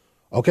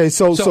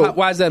 So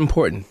why is that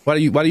important? Why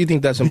do you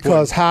think that's important?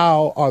 Because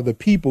how are the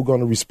people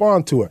going to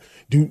respond to it?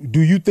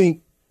 Do you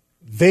think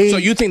they? So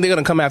you think they're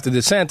going to come after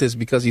DeSantis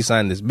because he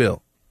signed this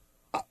bill?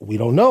 We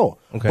don't know.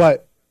 Okay.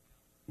 But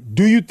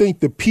do you think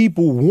the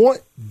people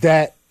want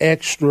that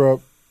extra?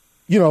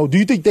 You know, do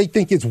you think they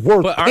think it's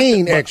worth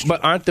paying extra?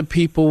 But aren't the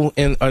people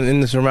in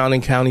the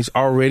surrounding counties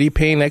already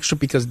paying extra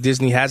because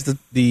Disney has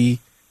the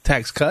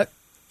tax cut?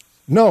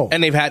 No,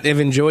 and they've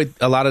enjoyed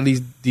a lot of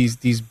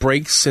these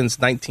breaks since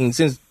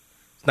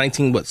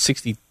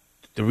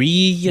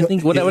 1963, I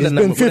think. Whatever it's the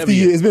been number. 50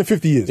 years. It's been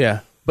 50 years.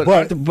 Yeah, but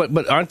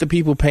aren't the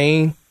people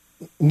paying?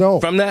 No,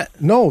 from that?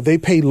 No, they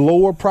pay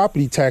lower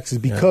property taxes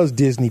because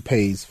Disney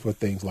pays for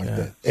things like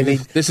that. And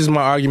this is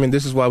my argument.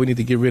 This is why we need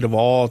to get rid of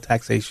all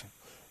taxation.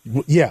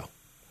 Yeah,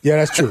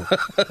 that's true.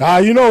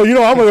 I'm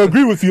going to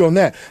agree with you on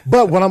that.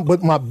 But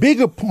my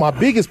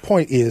biggest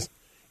point is,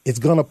 it's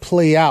going to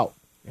play out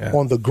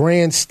on the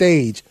grand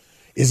stage.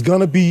 It's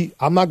going to be.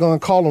 I'm not going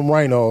to call them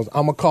rhinos.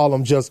 I'm going to call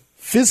them just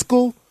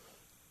fiscal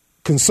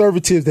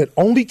conservatives that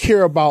only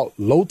care about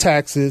low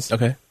taxes.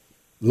 Okay.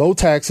 Low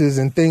taxes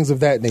and things of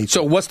that nature.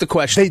 So what's the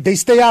question? They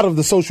stay out of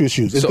the social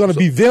issues. It's going to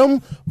be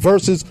them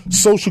versus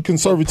social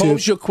conservatives. So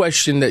pose your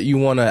question that you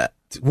want to.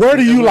 Where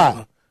do you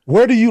lie?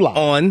 Where do you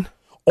lie?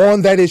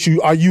 On that issue,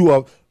 are you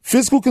a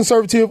fiscal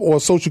conservative or a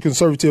social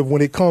conservative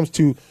when it comes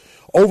to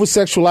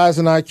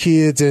over-sexualizing our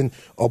kids and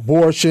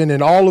abortion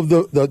and all of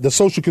the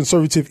social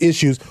conservative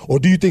issues? Or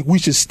do you think we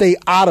should stay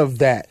out of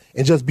that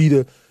and just be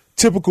the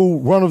typical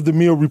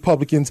run-of-the-mill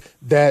Republicans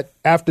that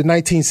after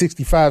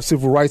 1965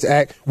 Civil Rights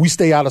Act, we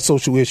stay out of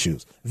social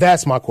issues?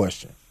 That's my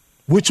question.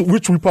 Which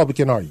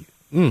Republican are you?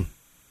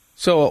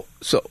 So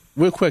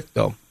real quick,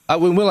 though.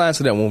 We'll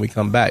answer that when we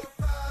come back.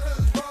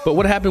 But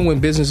what happened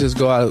when businesses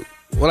go out?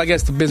 Well, I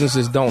guess the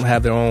businesses don't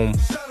have their own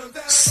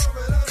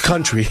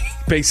country,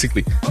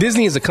 basically.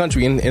 Disney is a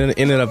country in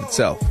and of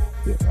itself.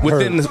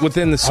 Within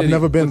the city. I've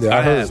never been there.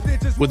 I heard.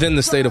 Within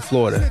the state of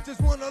Florida.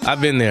 I've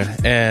been there,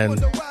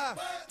 and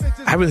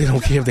I really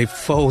don't care if they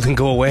fold and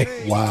go away.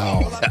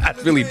 Wow. I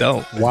really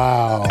don't.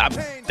 Wow.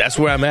 That's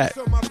where I'm at.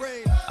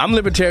 I'm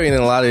libertarian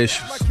in a lot of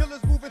issues.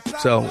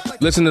 So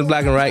listen to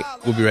Black and Right.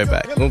 We'll be right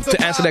back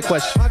to answer that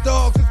question.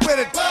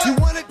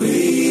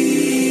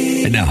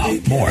 And now,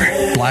 more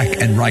Black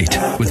and Right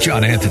with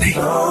John Anthony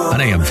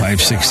on AM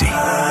 560.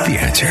 The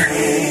Answer.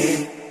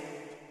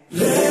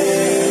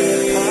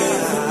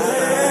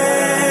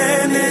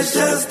 It's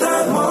just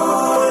a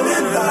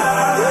morning vibe.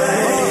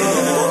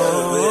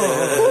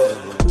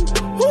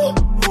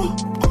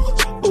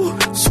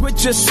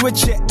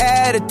 Switch your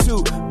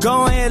attitude.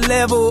 Go ahead,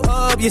 level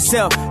up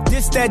yourself.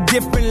 This that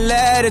different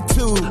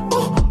latitude.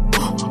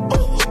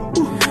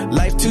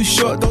 Life too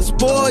short, don't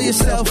spoil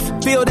yourself.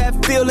 Feel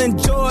that feel,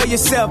 enjoy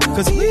yourself.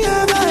 Cause we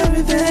have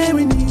everything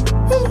we need.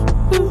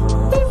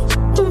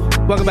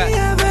 Welcome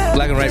back.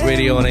 Black and Right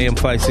Radio on AM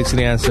 560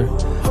 The Answer.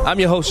 I'm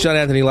your host, John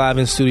Anthony, live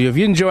in studio. If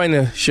you're enjoying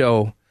the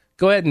show,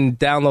 go ahead and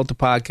download the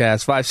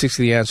podcast,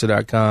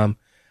 560theanswer.com.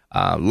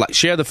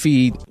 Share the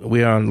feed.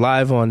 We are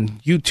live on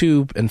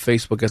YouTube and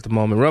Facebook at the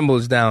moment. Rumble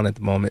is down at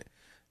the moment.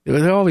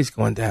 They're always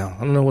going down. I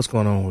don't know what's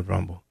going on with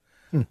Rumble.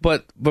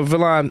 But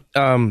Villan,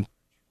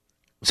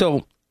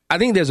 so I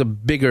think there's a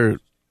bigger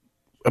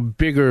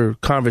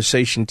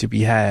conversation to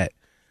be had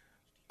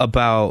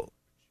about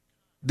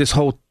this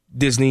whole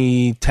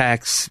Disney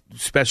tax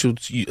special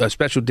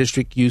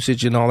district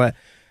usage and all that.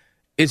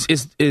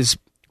 Is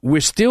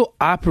we're still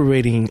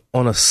operating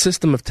on a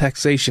system of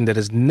taxation that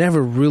has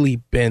never really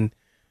been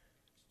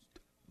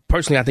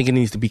personally, I think it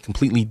needs to be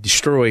completely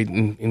destroyed,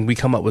 and we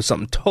come up with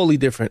something totally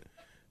different.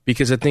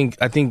 Because I think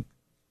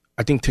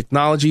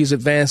technology is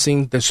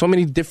advancing. There's so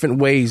many different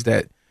ways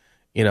that,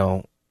 you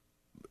know,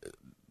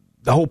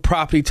 the whole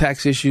property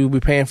tax issue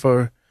we're paying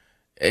for,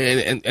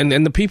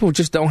 and the people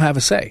just don't have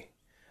a say.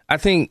 I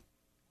think.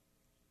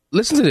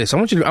 Listen to this. I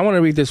want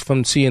to read this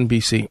from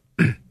CNBC.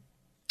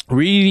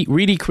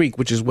 Reedy Creek,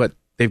 which is what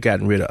they've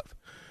gotten rid of,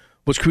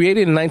 was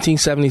created in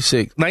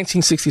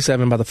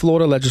 1967 by the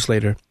Florida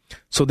legislature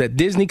so that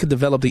Disney could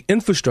develop the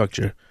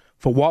infrastructure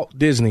for Walt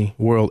Disney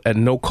World at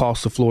no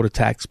cost to Florida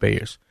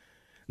taxpayers.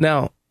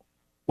 Now,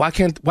 why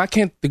can't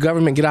the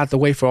government get out the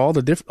way for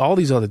all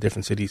these other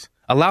different cities?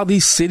 Allow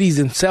these cities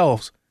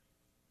themselves.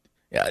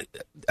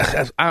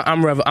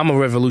 I'm a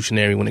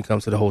revolutionary when it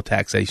comes to the whole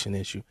taxation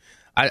issue.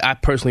 I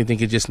personally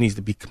think it just needs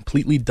to be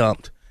completely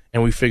dumped,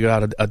 and we figure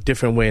out a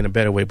different way and a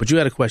better way. But you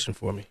had a question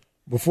for me.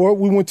 Before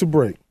we went to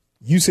break,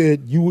 you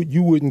said you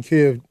wouldn't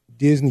care if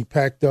Disney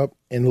packed up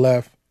and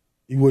left.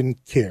 You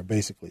wouldn't care,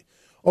 basically.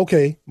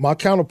 Okay, my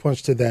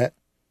counterpunch to that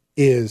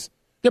is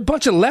they're a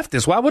bunch of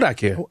leftists. Why would I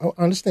care? I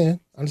understand.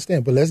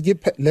 But let's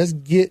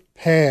get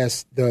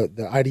past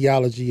the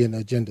ideology and the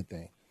agenda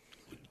thing.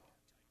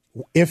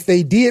 If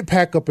they did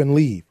pack up and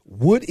leave,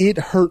 would it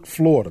hurt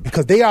Florida?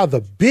 Because they are the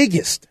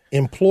biggest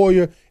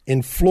employer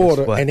in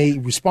Florida, and they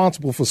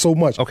responsible for so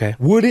much. Okay.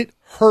 Would it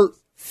hurt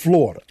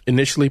Florida?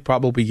 Initially,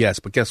 probably yes.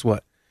 But guess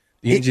what?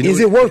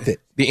 Is it worth it?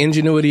 The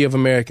ingenuity of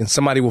Americans.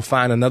 Somebody will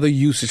find another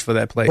usage for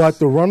that place. But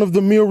the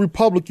run-of-the-mill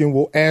Republican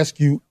will ask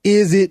you,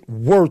 is it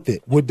worth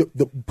it? With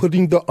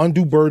putting the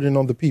undue burden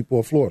on the people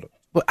of Florida?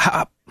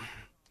 But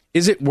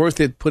is it worth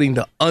it putting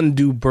the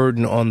undue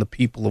burden on the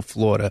people of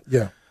Florida?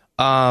 Yeah.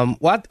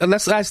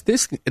 Let's ask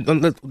this.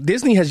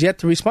 Disney has yet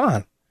to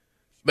respond.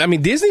 I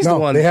mean, Disney's the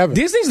one. They haven't.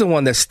 Disney's the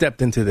one that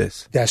stepped into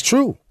this. That's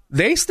true.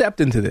 They stepped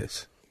into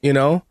this. You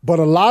know. But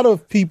a lot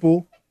of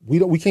people,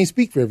 we can't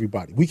speak for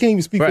everybody. We can't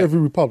even speak for every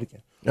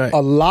Republican. Right.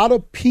 A lot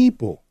of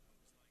people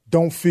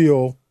don't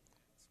feel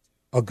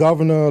a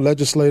governor,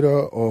 legislator,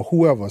 or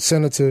whoever,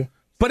 senator,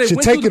 but it should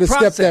went take through it the a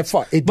step that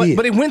far. It did.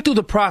 But it went through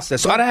the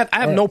process, so I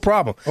have no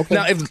problem. Okay.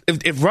 Now,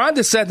 if Ron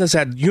DeSantis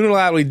had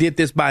unilaterally did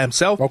this by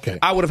himself,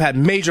 I would have had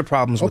major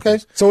problems with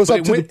this. So it's But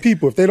up to the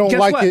people. If they don't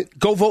like what? it,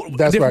 go vote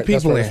that's different right.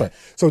 people That's in. right.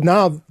 So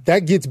now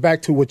that gets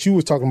back to what you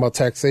were talking about,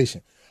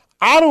 taxation.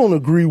 I don't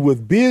agree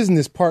with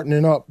business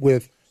partnering up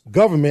with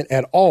government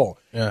at all.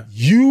 Yeah.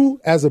 You,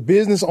 as a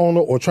business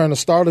owner or trying to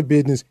start a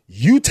business,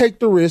 you take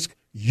the risk,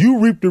 you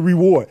reap the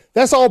reward.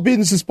 That's all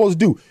business is supposed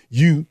to do.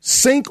 You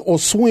sink or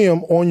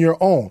swim on your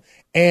own.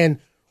 And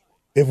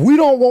if we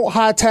don't want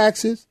high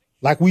taxes,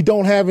 like we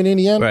don't have in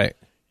Indiana,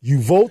 you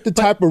vote the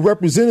type of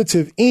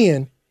representative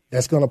in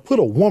that's going to put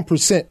a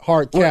 1%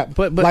 hard cap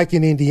like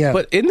in Indiana.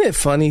 But isn't it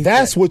funny?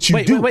 That's what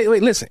you do. Wait,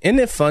 listen. Isn't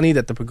it funny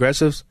that the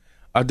progressives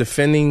are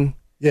defending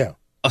a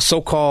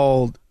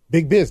so-called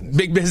big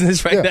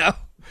business right now?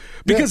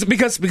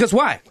 Because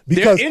why?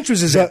 Their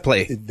interest is at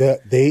play.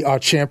 They are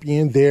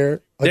championing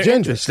their agenda.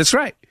 Interest. That's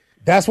right.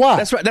 That's why.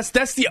 That's right. That's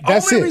the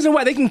only reason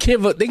why they can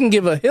give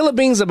a hill of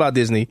beans about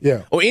Disney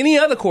or any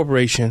other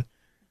corporation,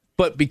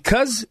 but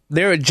because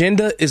their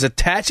agenda is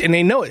attached and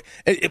they know it.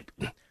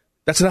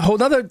 That's a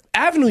whole other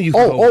avenue you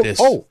can go with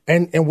this.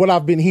 And what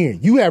I've been hearing,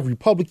 you have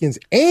Republicans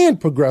and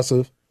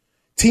progressive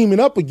teaming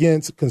up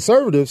against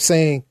conservatives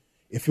saying,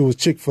 if it was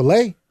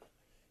Chick-fil-A,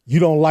 you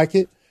don't like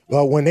it.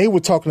 When they were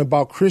talking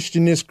about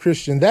Christian this,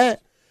 Christian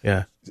that,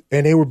 and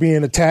they were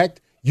being attacked,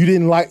 you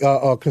didn't like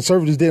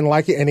conservatives didn't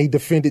like it, and they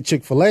defended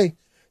Chick-fil-A.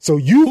 So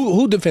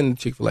who defended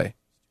Chick-fil-A?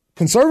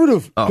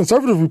 Conservative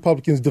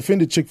Republicans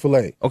defended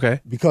Chick-fil-A.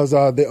 Okay, because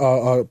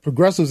the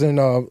progressives and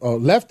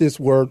leftists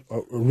were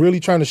really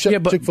trying to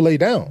shut Chick-fil-A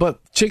down. But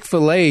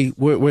Chick-fil-A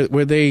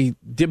were they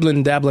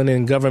dibbling dabbling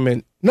in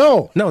government?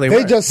 No, they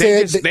weren't. Just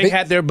said they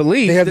had their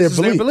beliefs. They had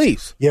their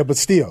beliefs. Yeah, but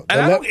still,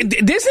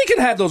 Disney can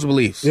have those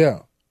beliefs. Yeah,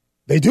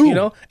 they do. You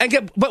know,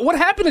 but what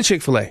happened to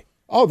Chick-fil-A?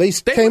 Oh, they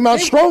came out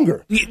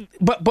stronger.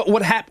 But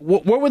what happened?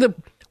 What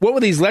were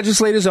these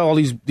legislators? All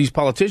these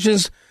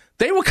politicians?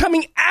 They were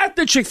coming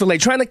after Chick-fil-A,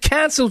 trying to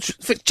cancel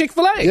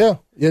Chick-fil-A. Yeah,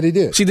 they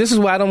did. See, this is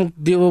why I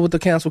don't deal with the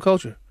cancel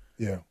culture.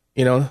 Yeah,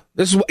 you know,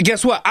 this is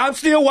guess what? I'm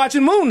still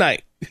watching Moon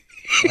Knight.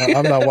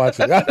 I'm not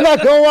watching. I'm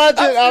not going to watch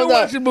it. I'm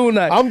watching Moon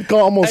Knight. I'm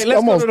almost. Hey,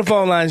 let's go to the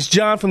phone lines.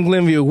 John from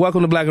Glenview.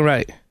 Welcome to Black and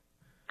Right.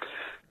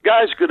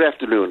 Guys, good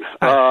afternoon.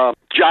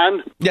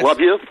 John, love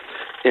you.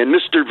 And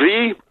Mr.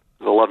 V,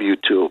 I love you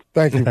too.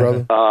 Thank you, brother.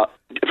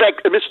 In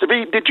fact, Mr.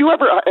 V, did you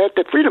ever, at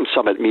the Freedom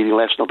Summit meeting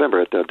last November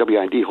at the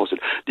WIND hosted,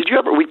 did you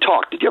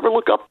ever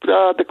look up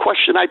the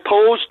question I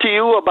posed to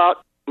you about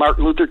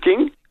Martin Luther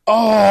King?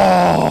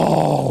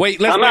 Oh.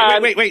 Wait.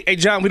 Hey,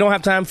 John, we don't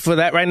have time for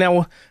that right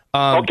now.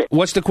 Okay.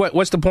 What's the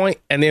point?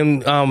 And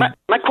then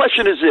my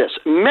question is this: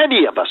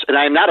 many of us, and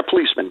I'm not a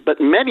policeman,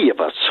 but many of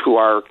us who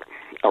are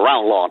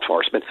around law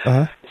enforcement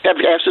have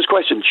asked this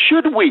question: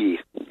 should we,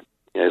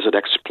 as an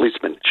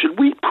ex-policeman, should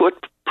we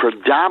put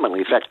predominantly,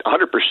 in fact,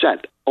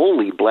 100%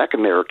 only Black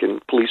American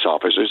police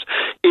officers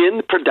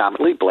in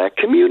predominantly Black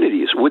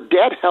communities? Would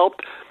that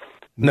help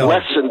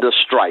lessen the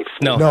strife.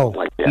 No.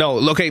 Like that. No.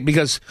 Okay,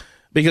 because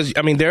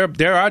I mean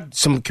there are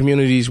some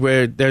communities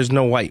where there's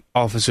no white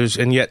officers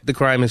and yet the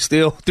crime is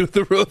still through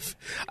the roof.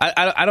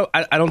 I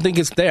don't think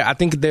it's there. I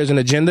think there's an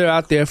agenda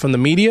out there from the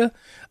media.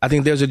 I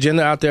think there's an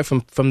agenda out there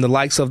from the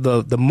likes of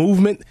the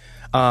movement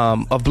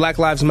of Black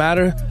Lives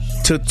Matter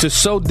to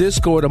sow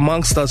discord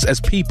amongst us as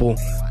people,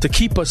 to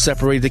keep us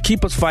separated, to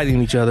keep us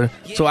fighting each other.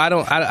 So I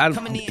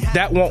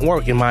that won't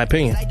work in my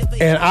opinion.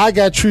 And I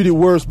got treated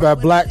worse by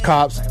black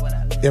cops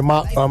in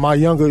my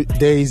younger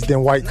days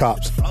than white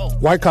cops.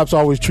 White cops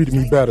always treated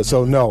me better,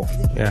 so no.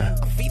 Yeah.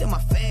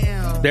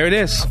 There it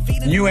is.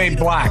 You ain't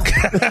black.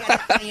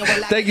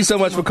 Thank you so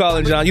much for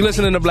calling, John. You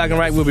listening to Black and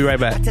Right. We'll be right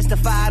back. I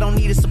testify, I don't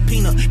need a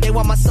subpoena. They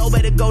want my soul,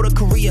 better go to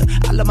Korea.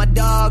 I love my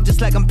dog just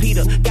like I'm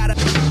Peter.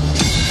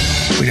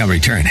 We now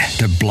return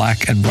to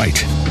Black and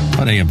White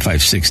on AM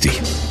 560.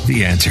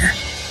 The Answer.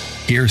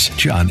 Here's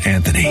John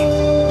Anthony.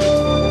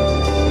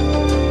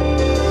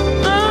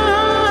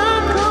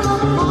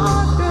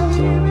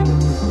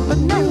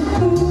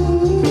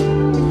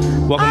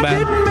 Welcome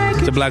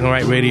back to Black and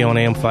White Radio on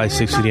AM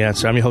 560, The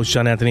Answer. I'm your host,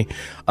 John Anthony.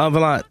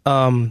 Valant,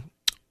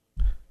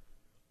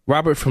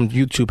 Robert from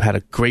YouTube had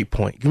a great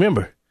point.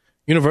 Remember,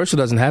 Universal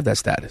doesn't have that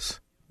status.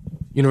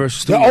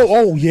 Universal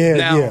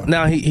Studios.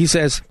 Now he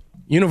says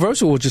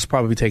Universal will just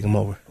probably take them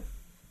over.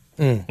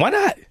 Why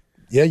not?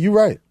 Yeah, you're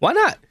right. Why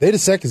not? They're the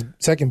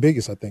second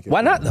biggest, I think.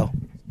 Why not, though?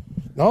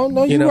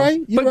 No, you're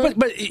right.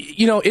 But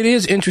you know, it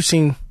is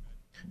interesting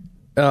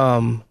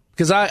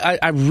because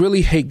I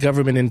really hate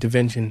government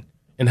intervention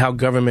and how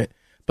government,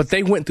 but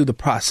they went through the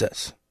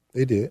process.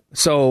 They did.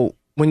 So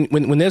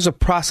when there's a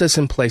process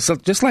in place, so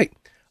just like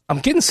I'm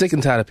getting sick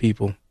and tired of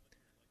people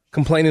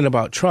complaining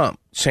about Trump,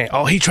 saying,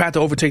 "Oh, he tried to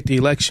overtake the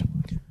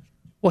election."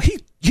 Well, he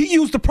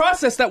used the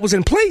process that was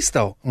in place,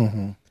 though.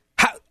 Mm-hmm.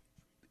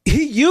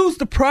 He used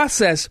the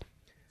process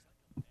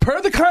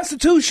per the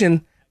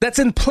Constitution that's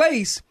in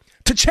place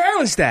to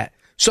challenge that.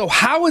 So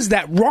how is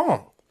that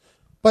wrong?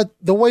 But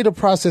the way the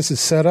process is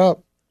set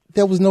up,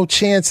 there was no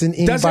chance in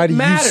anybody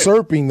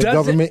usurping the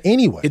government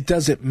anyway. It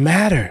doesn't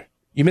matter.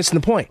 You're missing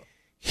the point.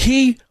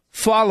 He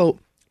followed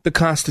the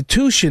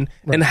Constitution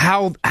and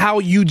how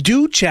you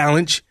do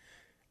challenge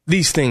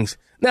these things.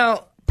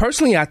 Now,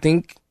 personally, I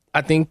think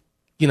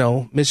you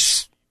know, I'm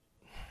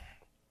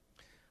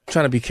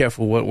trying to be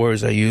careful what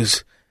words I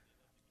use.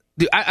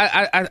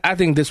 I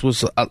think this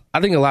was. I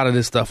think a lot of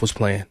this stuff was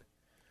planned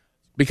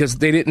because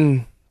they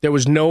didn't. There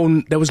was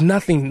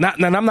nothing.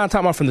 Not. And I'm not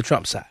talking about from the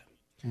Trump side.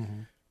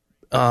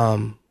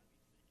 Mm-hmm.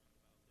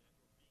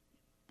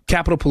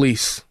 Capitol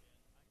Police.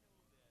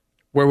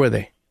 Where were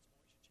they?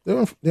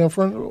 They're in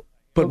front of.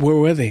 But where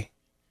were they?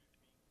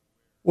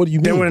 What do you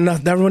mean? There were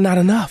not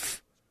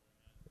enough.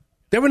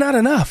 There were not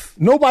enough.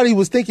 Nobody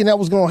was thinking that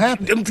was going to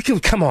happen.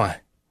 Come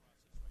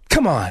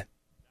on.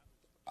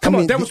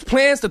 There was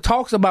plans to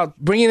talks about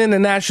bringing in the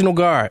National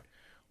Guard.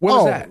 Where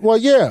was that? Well,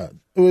 yeah.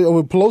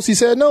 Pelosi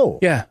said no.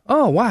 Yeah.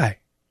 Oh, why?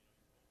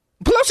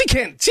 Pelosi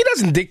can't. She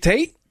doesn't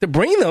dictate to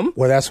bring them.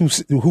 Well, that's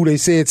who they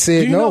said Do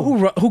you no.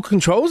 know who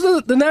controls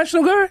the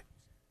National Guard?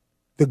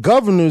 The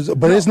governors,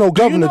 but there's no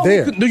governor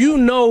there. Do you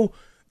know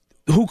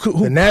who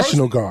the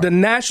National Guard?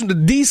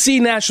 The D.C.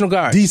 National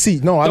Guard.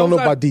 D.C. No, I don't know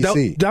about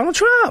D.C. Donald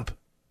Trump.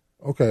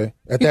 Okay,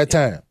 at that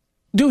time.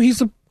 Dude, he's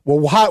the.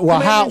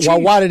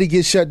 Why did he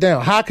get shut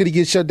down? How could he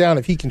get shut down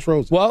if he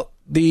controls it? Well,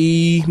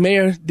 the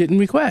mayor didn't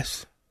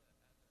request.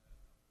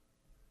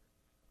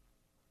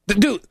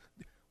 Dude,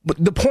 but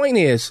the point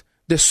is,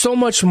 there's so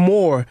much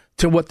more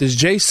to what this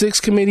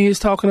J6 committee is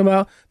talking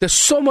about. There's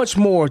so much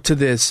more to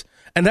this,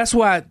 and that's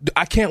why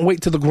I can't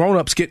wait till the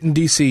grown-ups get in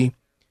D.C.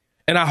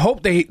 And I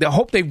hope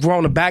they've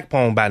grown a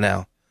backbone by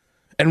now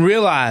and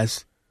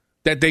realize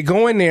that they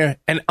go in there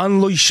and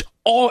unleash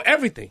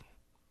everything.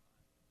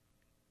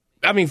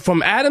 I mean,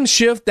 from Adam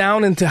Schiff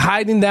down into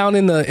hiding down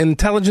in the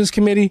Intelligence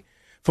Committee,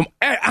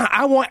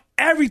 I want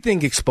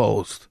everything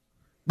exposed.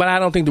 But I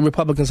don't think the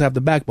Republicans have the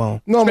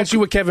backbone, especially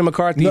with Kevin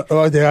McCarthy. No,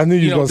 I knew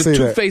you were going to say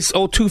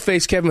that.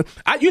 Two-faced Kevin.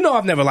 You know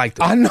I've never liked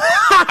him. I know.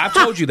 I've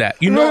told you that.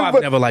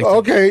 I've never liked him.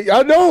 Okay,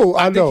 I know.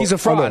 I think he's a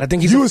fraud. I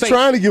think he's you a was fake.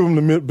 trying to give him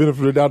the benefit of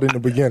the doubt in the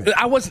beginning.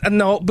 I was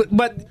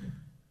but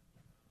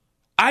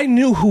I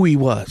knew who he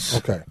was.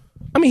 Okay.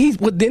 I mean,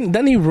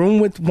 doesn't he room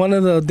with one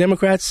of the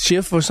Democrats,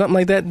 Schiff or something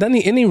like that? Doesn't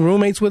he? Any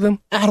roommates with him?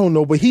 I don't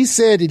know, but he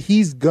said that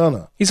he's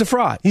gonna. He's a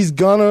fraud. He's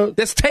gonna.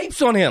 There's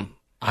tapes on him.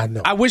 I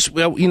know. I wish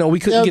we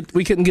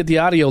couldn't get the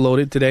audio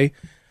loaded today,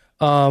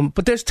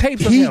 but there's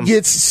tapes of him. He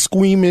gets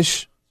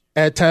squeamish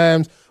at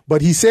times,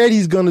 but he said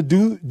he's gonna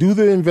do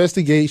the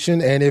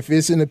investigation, and if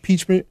it's an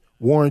impeachment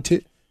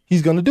warranted,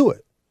 he's gonna do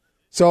it.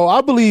 So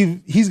I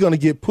believe he's gonna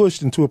get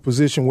pushed into a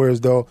position where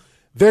as though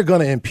they're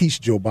gonna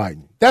impeach Joe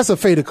Biden. That's a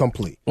fait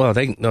accompli. Well,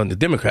 the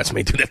Democrats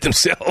may do that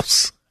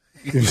themselves.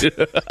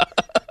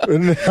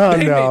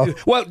 No.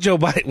 Well, Joe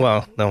Biden.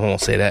 Well, no, I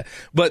won't say that.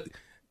 But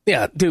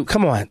yeah, dude,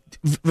 come on,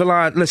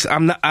 Villan.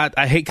 Listen,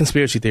 I hate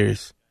conspiracy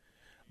theories,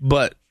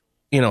 but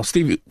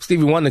Stevie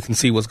Wonder can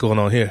see what's going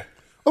on here.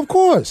 Of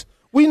course,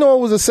 we know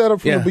it was a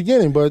setup from the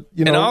beginning, but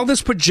and all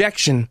this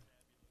projection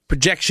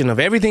projection of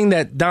everything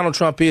that Donald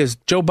Trump is,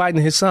 Joe Biden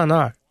and his son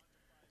are.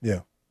 Yeah.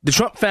 The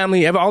Trump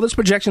family, all this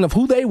projection of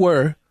who they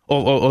were,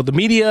 or the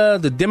media,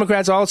 the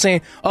Democrats all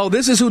saying, oh,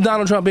 this is who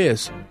Donald Trump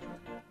is.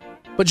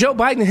 But Joe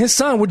Biden and his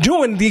son were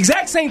doing the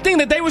exact same thing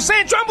that they were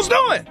saying Trump was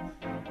doing.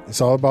 It's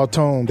all about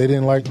tone. They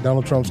didn't like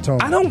Donald Trump's tone.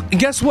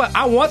 Guess what?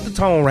 I want the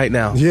tone right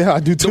now. Yeah, I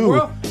do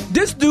too.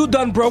 This dude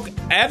done broke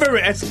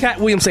as Cat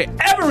Williams say,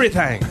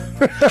 everything.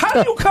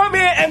 How do you come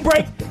in and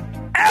break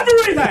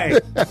everything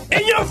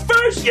in your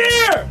first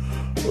year?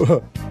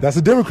 That's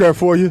a Democrat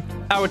for you.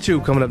 Hour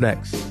 2 coming up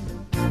next.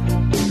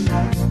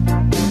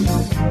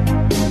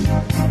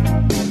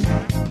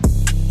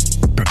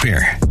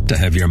 Prepare to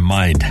have your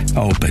mind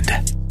opened.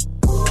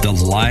 The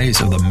lies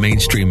of the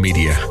mainstream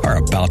media are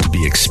about to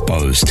be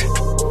exposed,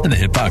 and the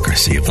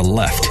hypocrisy of the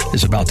left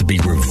is about to be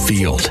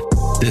revealed.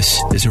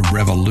 This is a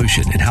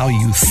revolution in how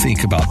you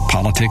think about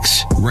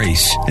politics,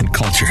 race, and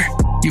culture.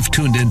 You've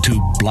tuned into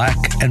Black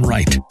and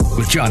Right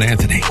with John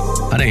Anthony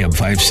on AM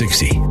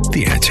 560.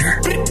 The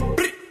Answer.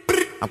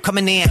 I'm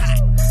coming in hot.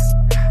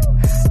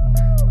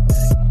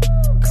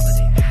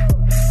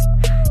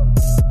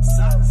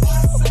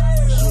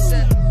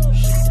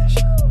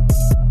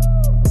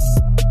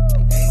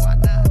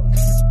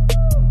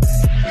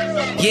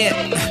 Yeah,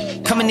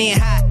 coming in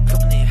hot.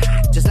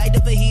 Just like the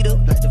fajita.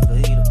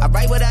 I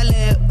write what I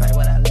live.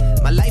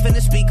 My life in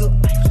the speaker.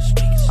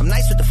 I'm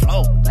nice with the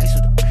flow.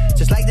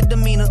 Just like the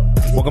demeanor.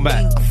 Welcome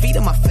back. I'm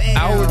feeding my fans.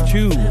 Hour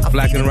 2,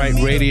 Black and Right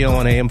Radio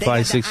on AM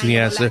 560 The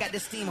Answer.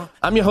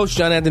 I'm your host,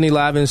 John Anthony,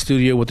 live in the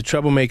studio with the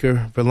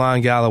troublemaker,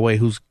 Verlon Galloway,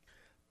 who's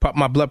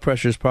my blood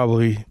pressure is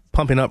probably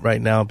pumping up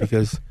right now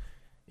because,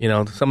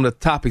 some of the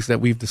topics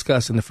that we've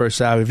discussed in the first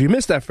hour. If you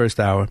missed that first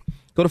hour,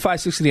 go to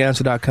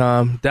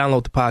 560theanswer.com,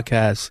 download the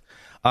podcast.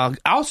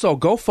 Also,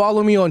 go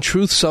follow me on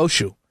Truth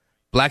Social.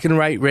 Black and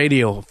Right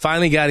Radio.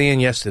 Finally got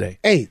in yesterday.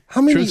 Hey,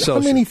 how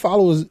many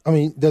followers,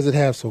 does it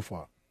have so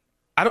far?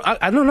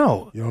 I don't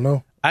know. You don't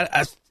know?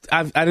 I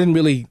didn't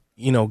really,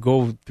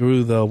 go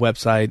through the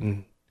website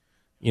and,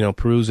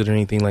 peruse it or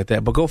anything like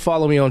that. But go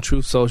follow me on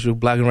Truth Social,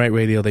 Black and Right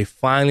Radio. They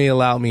finally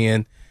allowed me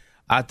in.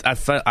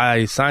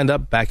 I signed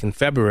up back in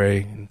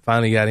February and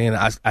finally got in.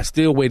 I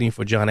still waiting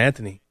for John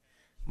Anthony.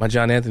 My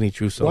John Anthony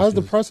Truth Social. Why is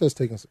the process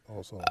taking so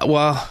long?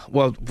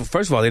 Well,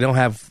 first of all, they don't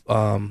have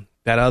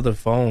that other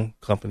phone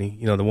company,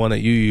 the one that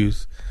you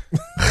use.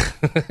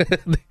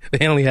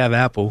 They only have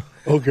Apple.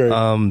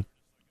 Okay.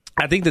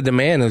 I think the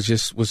demand was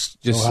just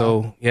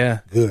so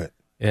good.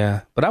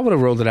 Yeah, but I would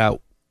have rolled it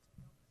out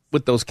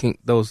with those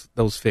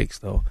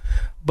fixed though.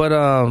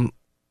 But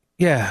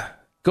yeah,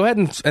 go ahead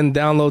and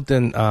download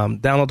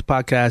the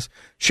podcast.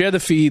 Share the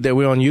feed that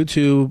we're on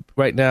YouTube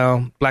right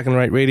now, Black and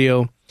Right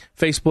Radio.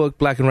 Facebook,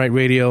 Black and Right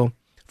Radio.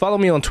 Follow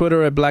me on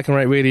Twitter at Black and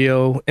Right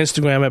Radio.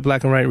 Instagram at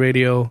Black and Right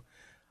Radio.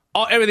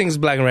 Everything's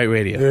Black and Right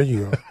Radio. There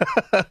you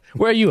go.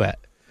 Where are you at?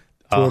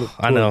 Twitter.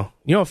 I know.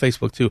 You're on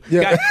Facebook, too.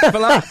 Yeah.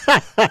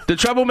 The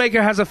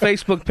Troublemaker has a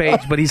Facebook page,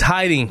 but he's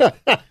hiding.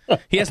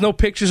 He has no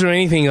pictures or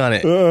anything on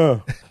it.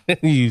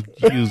 You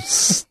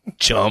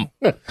chump.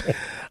 All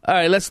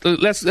right, let's go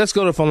to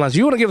the phone lines.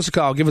 You want to give us a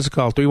call? Give us a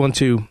call.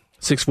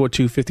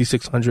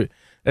 312-642-5600.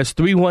 That's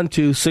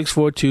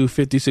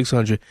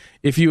 312-642-5600.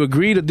 If you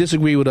agree to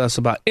disagree with us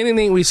about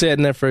anything we said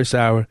in that first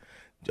hour,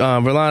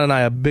 Verlon and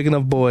I are big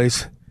enough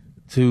boys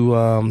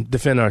to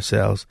defend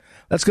ourselves.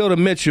 Let's go to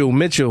Mitchell.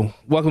 Mitchell,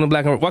 welcome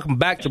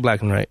back to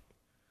Black and Right.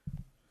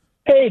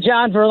 Hey,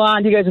 John,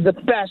 Verlon, you guys are the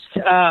best.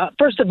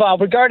 First of all,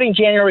 regarding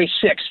January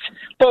 6th,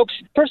 folks,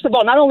 first of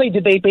all, not only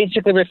did they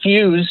basically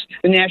refuse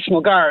the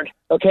National Guard,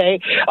 okay,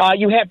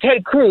 you have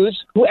Ted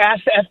Cruz, who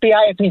asked the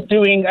FBI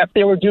if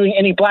they were doing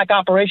any black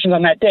operations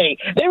on that day.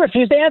 They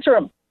refused to answer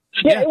him.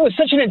 Yeah, it was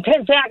such an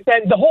intense act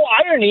that the whole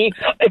irony,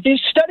 if you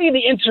study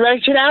the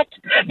Insurrection Act,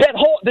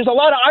 there's a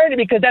lot of irony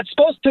because that's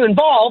supposed to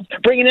involve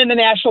bringing in the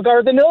National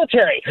Guard, the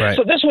military. Right.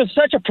 So this was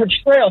such a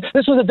portrayal.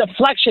 This was a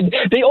deflection.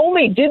 They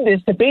only did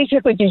this to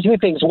basically do two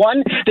things.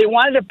 One, they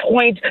wanted to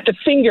point the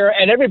finger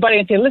at everybody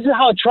and say, listen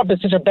how Trump is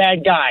such a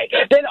bad guy.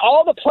 Then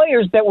all the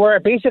players that were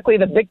basically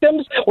the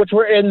victims, which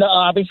were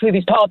obviously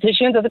these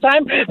politicians at the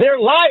time, they're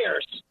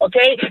liars,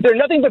 okay? They're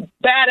nothing but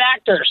bad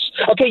actors.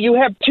 Okay, you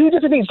have two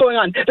different things going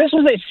on. This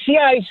was a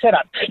CIA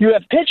setup. You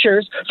have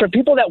pictures for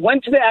people that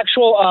went to the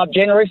actual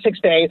January 6th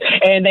day,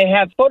 and they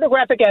have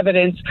photographic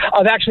evidence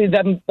of actually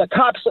the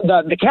cops,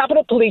 the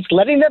Capitol Police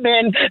letting them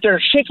in. They're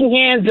shaking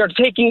hands. They're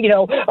taking,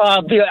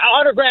 the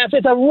autographs.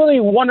 It's a really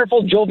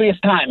wonderful, jovious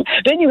time.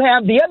 Then you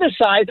have the other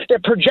side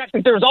that projects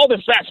that there's all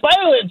this mass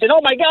violence, and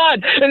oh my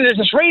God, and there's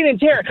this rain and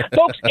tear.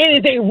 Folks,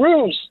 it is a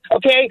ruse,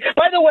 okay?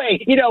 By the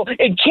way,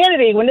 in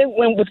Kennedy, when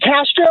with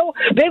Castro,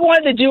 they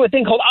wanted to do a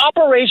thing called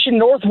Operation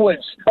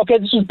Northwoods. Okay,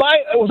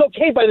 it was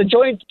okay by the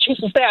Joint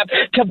Chiefs of Staff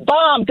to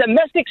bomb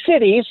domestic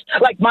cities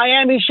like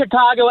Miami,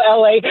 Chicago,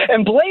 LA,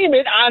 and blame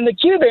it on the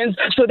Cubans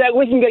so that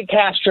we can get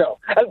Castro.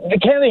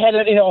 Kennedy had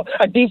a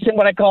decent,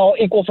 what I call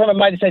equal friend of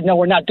mine, said, no,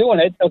 we're not doing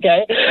it.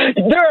 Okay,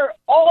 there are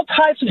all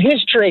types of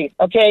history,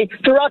 okay,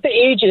 throughout the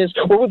ages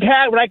where we've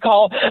had what I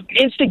call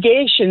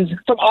instigations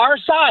from our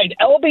side.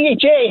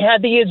 LBJ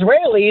had the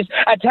Israelis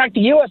attack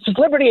the U.S.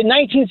 liberty in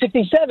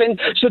 1967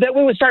 so that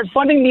we would start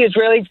funding the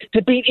Israelis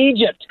to beat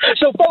Egypt.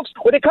 So, folks,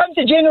 when it comes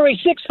to January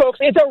 6th, folks,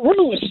 it's a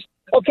ruse.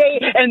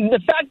 Okay, and the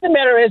fact of the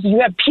matter is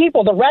you have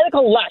people, the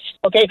radical left,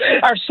 okay,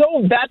 are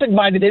so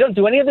vapid-minded, they don't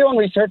do any of their own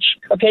research,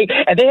 okay,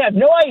 and they have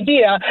no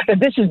idea that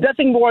this is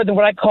nothing more than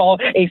what I call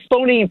a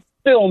phony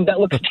film that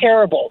looks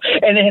terrible.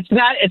 And it's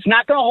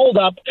not going to hold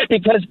up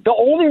because the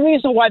only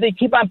reason why they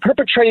keep on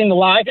perpetrating the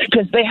lie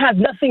because they have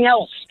nothing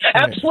else.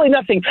 Right. Absolutely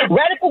nothing.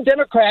 Radical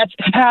Democrats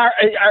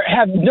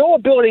have no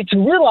ability to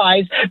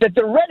realize that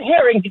the red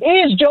herring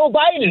is Joe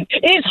Biden,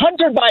 is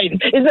Hunter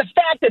Biden, is the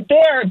fact that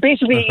they're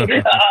basically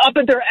up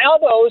at their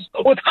elbows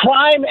with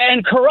crime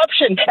and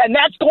corruption, and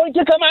that's going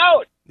to come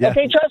out. Yeah.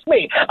 Okay, trust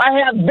me. I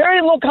have very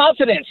little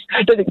confidence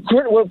that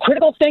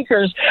critical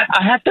thinkers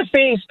have to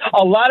face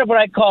a lot of what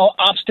I call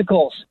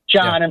obstacles,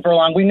 John and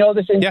Verlon. We know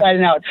this inside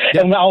and out.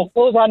 And I'll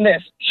close on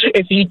this.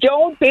 If you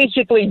don't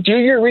basically do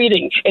your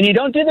reading and you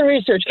don't do the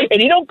research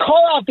and you don't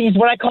call out these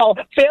what I call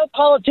failed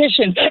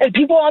politicians and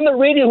people on the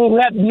radio who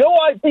have no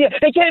idea,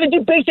 they can't even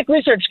do basic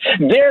research,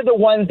 they're the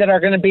ones that are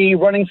going to be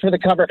running for the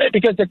cover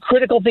because the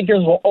critical thinkers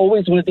will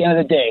always win at the end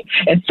of the day.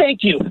 And thank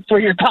you for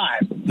your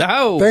time.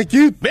 No. Thank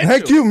you. Mitchell.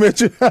 Thank you,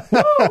 Mitchell.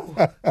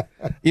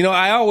 You know,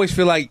 I always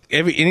feel like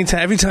every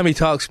time he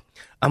talks,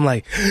 I'm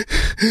like,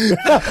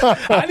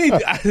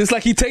 it's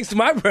like he takes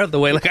my breath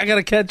away. Like I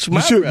gotta catch my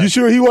breath. You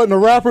sure he wasn't a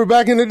rapper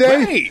back in the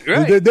day?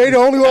 Right. They the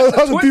only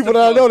other people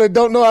that I know that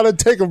don't know how to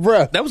take a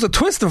breath. That was a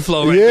twister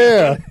flow, right?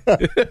 Yeah.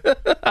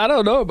 I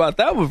don't know about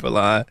that one,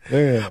 Verlon.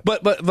 Yeah.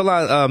 But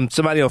Verlon,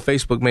 somebody on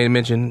Facebook made a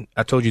mention.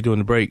 I told you during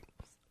the break,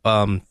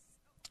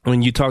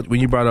 when you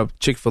brought up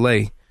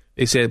Chick-fil-A,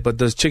 they said, but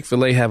does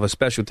Chick-fil-A have a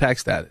special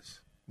tax status?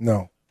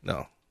 No.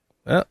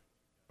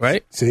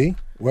 Right? See?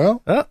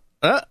 Well.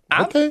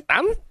 Okay.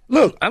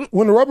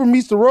 When the rubber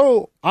meets the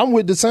road, I'm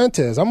with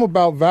DeSantis. I'm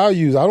about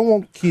values. I don't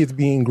want kids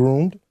being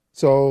groomed.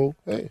 So,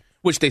 hey.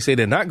 Which they say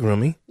they're not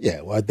grooming.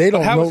 Yeah, well, they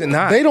don't know. How is it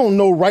not? They don't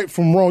know right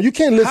from wrong. You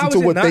can't listen to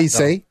what they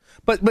say.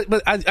 But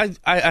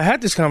I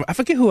had this I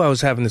forget who I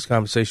was having this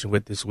conversation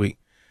with this week.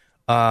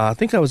 I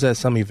think I was at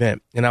some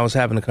event and I was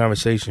having a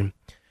conversation.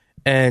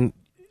 And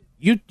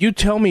you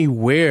tell me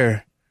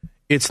where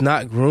it's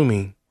not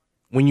grooming.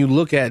 When you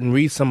look at and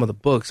read some of the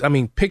books, I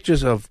mean,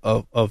 pictures of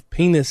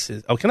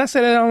penises. Oh, can I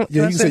say that?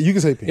 You can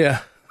say penis. Yeah,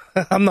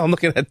 I'm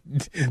looking at.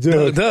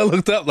 Doug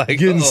looked up like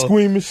getting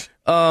squeamish.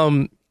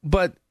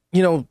 But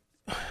you know,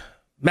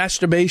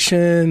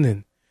 masturbation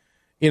and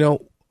you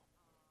know,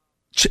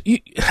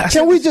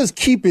 can we just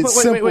keep it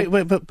simple?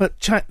 Wait. But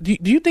China, do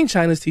you think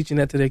China's teaching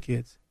that to their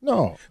kids?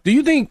 No. Do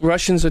you think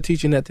Russians are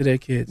teaching that to their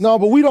kids? No,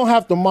 but we don't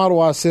have to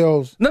model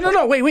ourselves.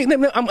 No. Wait.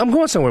 I'm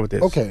going somewhere with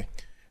this. Okay.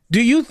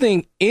 Do you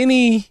think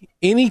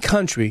any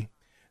country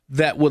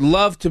that would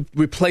love to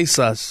replace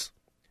us,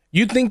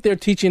 you think they're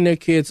teaching their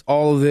kids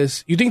all of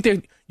this? You think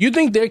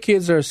their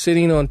kids are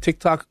sitting on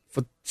TikTok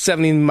for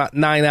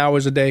 79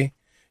 hours a day?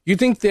 You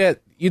think that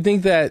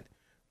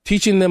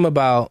teaching them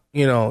about,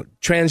 you know,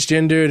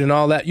 transgendered and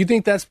all that, you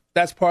think that's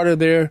part of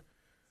their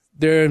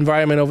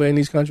environment over in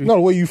these countries? No,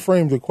 the way you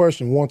framed the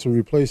question, want to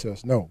replace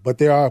us, no. But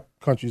there are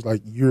countries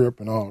like Europe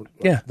and all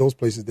those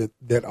places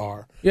that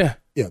are. Yeah.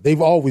 Yeah,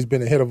 they've always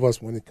been ahead of us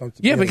when it comes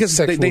to being because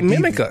sexual they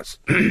mimic deviant. us.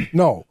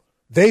 No,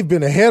 they've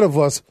been ahead of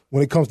us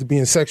when it comes to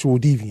being sexual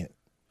deviant.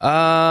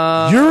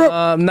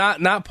 Europe,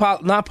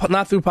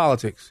 not through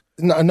politics.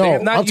 No,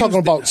 I'm talking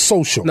about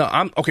social. No,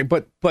 I'm okay,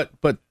 but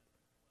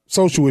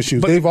social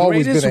issues. They've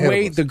always been ahead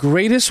of us. The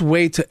greatest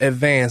way to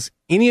advance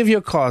any of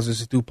your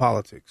causes is through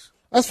politics.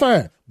 That's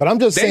fine, but I'm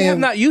just saying they have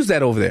not used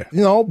that over there.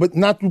 You know, but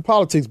not through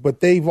politics.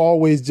 But they've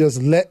always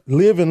just let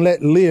live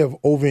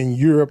over in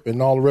Europe and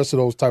all the rest of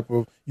those type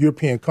of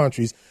European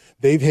countries.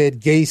 They've had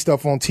gay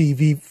stuff on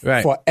TV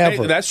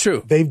forever. That's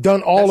true. They've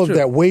done all of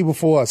that way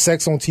before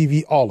sex on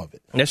TV. All of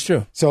it. That's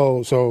true.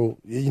 So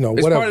you know,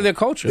 it's whatever. part of their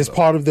culture. It's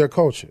part of their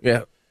culture.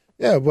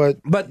 Yeah, but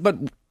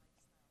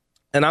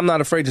and I'm not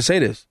afraid to say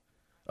this.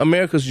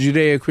 America's a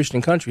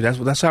Judeo-Christian country.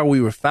 That's how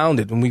we were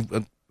founded. And we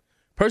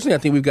personally, I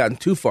think we've gotten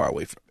too far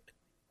away from it.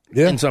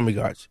 Yeah. In some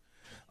regards.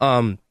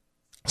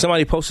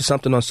 Somebody posted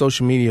something on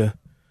social media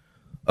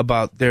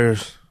about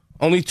there's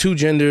only two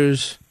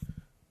genders,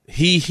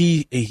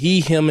 he,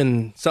 him,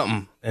 and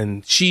something,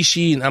 and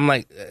she, and I'm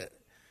like,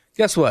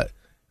 guess what?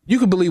 You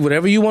can believe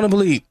whatever you want to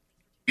believe.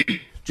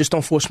 Just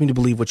don't force me to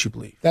believe what you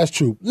believe. That's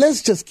true.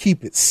 Let's just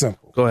keep it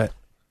simple. Go ahead.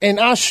 In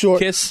our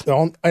short kiss.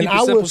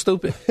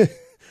 Stupid.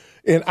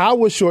 In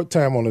our short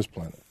time on this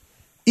planet,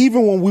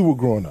 even when we were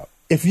growing up,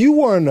 if you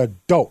were an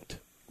adult,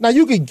 now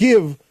you could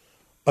give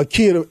a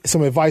kid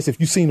some advice if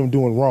you seen them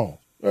doing wrong.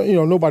 You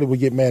know, nobody would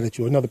get mad at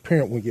you. Another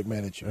parent would get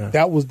mad at you. Yeah.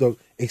 That was the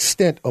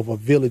extent of a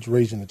village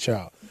raising a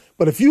child.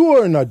 But if you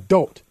were an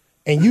adult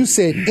and you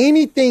said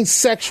anything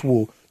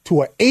sexual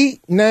to an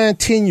 8, 9,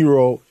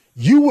 10-year-old,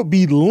 you would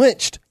be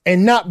lynched,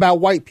 and not by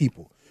white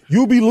people. You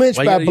would be lynched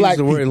by black people. Why you use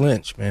the word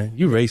lynch, man?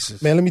 You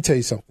racist. Man, let me tell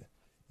you something.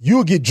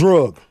 You'll get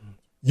drugged.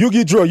 You'll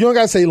get drugged. You don't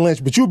got to say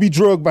lynched, but you'll be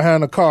drugged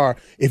behind a car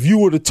if you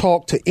were to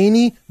talk to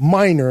any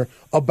minor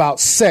about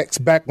sex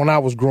back when I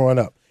was growing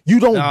up. You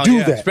don't do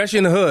that. Especially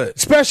in the hood.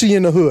 Especially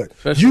in the hood.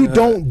 You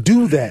don't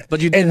do that.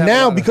 But you and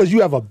now because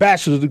you have a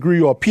bachelor's degree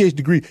or a PhD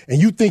degree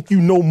and you think you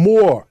know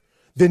more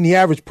than the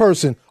average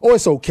person,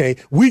 it's okay.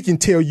 We can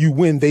tell you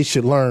when they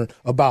should learn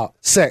about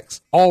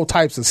sex, all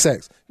types of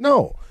sex.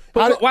 No.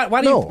 But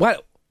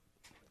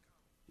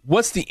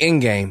what's the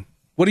end game?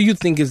 What do you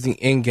think is the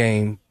end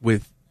game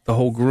with the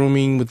whole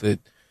grooming, with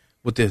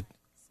the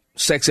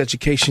sex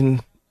education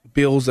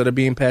bills that are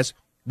being passed?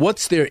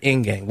 What's their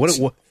end game?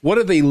 What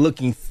are they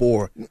looking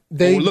for?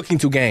 Looking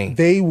to gain?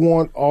 They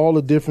want all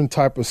the different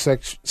type of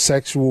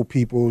sexual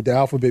people, the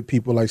alphabet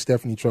people, like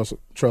Stephanie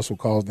Trussell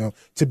calls them,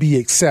 to be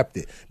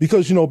accepted.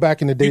 Because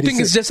back in the day, you think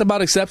it's just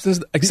about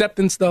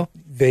acceptance, though?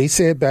 They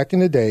said back in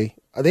the day,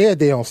 they had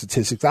their own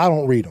statistics. I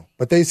don't read them,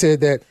 but they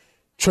said that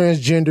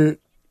transgendered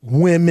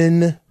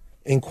women,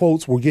 in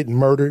quotes, were getting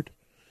murdered.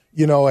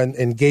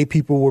 And gay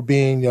people were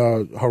being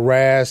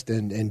harassed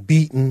and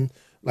beaten.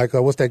 Like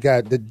what's that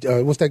guy?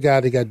 What's that guy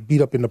that got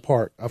beat up in the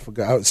park? I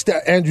forgot.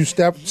 Andrew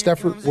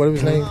Stafford, whatever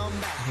his name.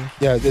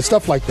 Yeah, there's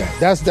stuff like that.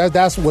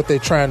 That's what they're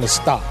trying to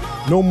stop.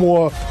 No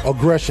more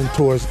aggression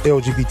towards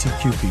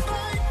LGBTQ people.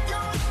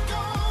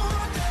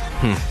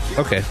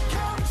 Okay.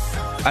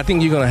 I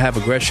think you're going to have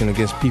aggression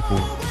against people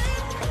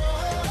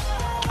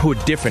who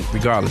are different,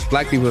 regardless.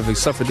 Black people have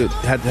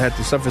had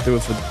to suffer through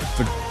it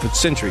for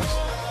centuries.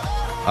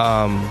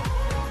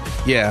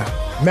 Yeah.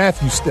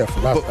 Matthew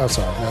Stafford. I'm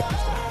sorry, Matthew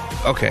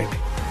Stafford. Okay.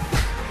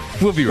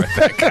 We'll be right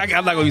back.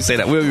 I'm not going to say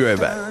that. We'll be right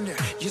back.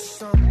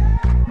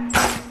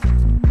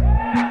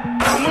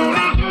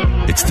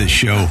 It's the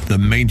show the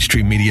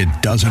mainstream media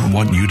doesn't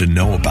want you to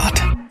know about.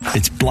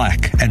 It's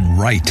Black and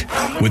Right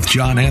with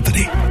John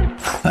Anthony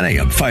on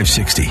AM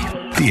 560.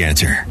 The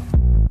Answer.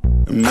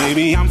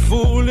 Maybe I'm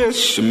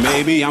foolish,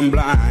 maybe I'm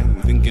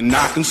blind, thinking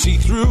I can see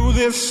through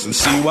this and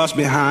see what's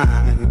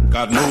behind.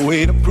 Got no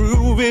way to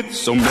prove it,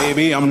 so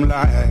maybe I'm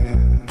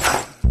lying.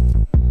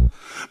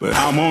 But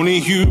I'm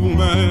only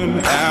human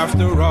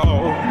after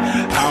all.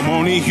 I'm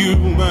only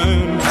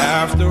human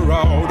after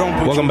all. Don't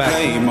put Welcome your back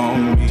blame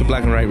on me. to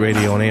Black and Right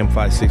Radio on AM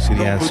 560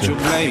 The Answer.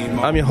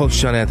 I'm your host,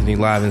 John Anthony,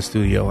 live in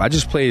studio. I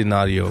just played an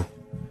audio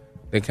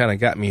that kind of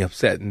got me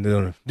upset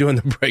during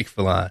the break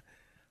for line.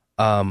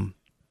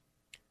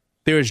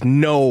 There is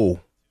no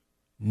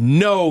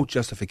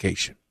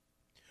justification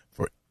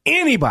for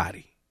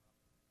anybody.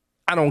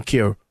 I don't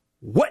care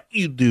what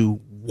you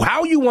do,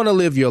 how you want to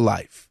live your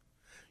life.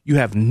 You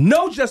have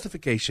no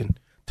justification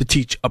to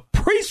teach a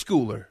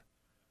preschooler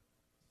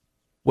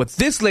what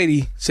this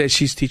lady says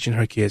she's teaching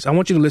her kids. I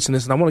want you to listen to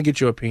this, and I want to get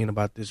your opinion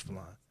about this,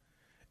 Valon.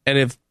 And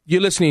if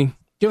you're listening,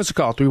 give us a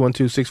call,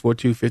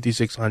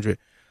 312-642-5600.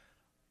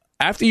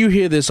 After you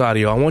hear this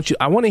audio, I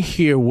want to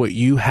hear what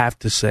you have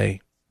to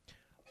say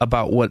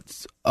about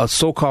what a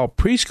so-called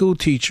preschool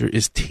teacher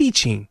is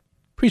teaching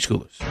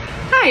preschoolers.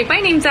 Hi, my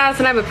name's Az,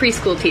 and I'm a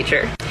preschool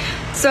teacher.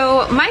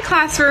 So my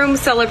classroom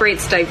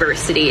celebrates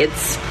diversity.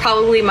 It's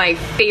probably my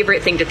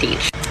favorite thing to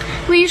teach.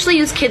 We usually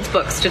use kids'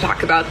 books to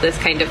talk about this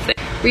kind of thing.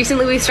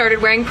 Recently, we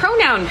started wearing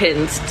pronoun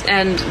pins,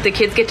 and the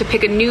kids get to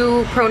pick a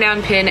new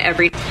pronoun pin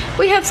every day.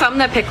 We have some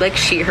that pick like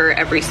she, her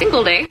every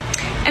single day,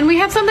 and we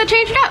have some that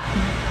change it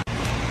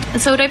up.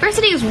 So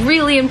diversity is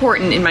really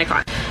important in my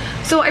class.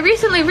 So I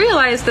recently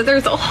realized that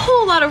there's a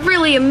whole lot of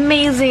really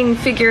amazing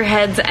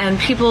figureheads and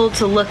people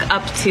to look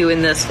up to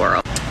in this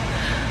world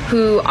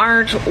who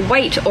aren't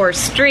white or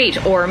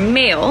straight or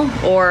male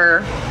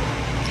or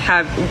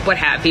what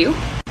have you,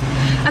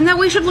 and that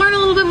we should learn a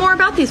little bit more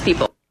about these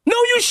people. No,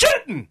 you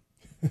shouldn't.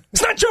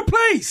 It's not your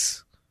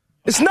place.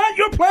 It's not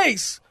your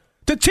place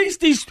to teach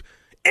these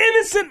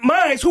innocent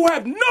minds who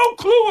have no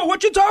clue of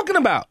what you're talking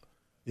about.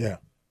 Yeah.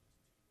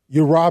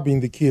 You're robbing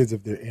the kids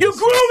of their innocence. You're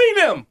grooming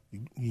them.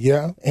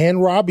 Yeah,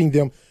 and robbing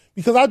them.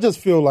 Because I just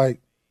feel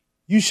like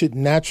you should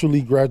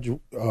naturally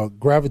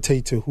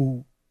gravitate to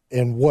who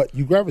and what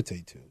you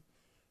gravitate to.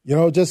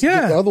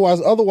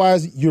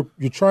 Otherwise you're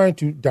trying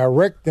to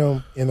direct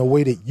them in a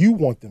way that you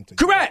want them to.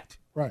 Correct.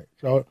 Right.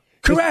 So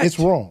correct. It's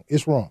wrong.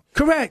 It's wrong.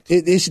 Correct.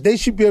 They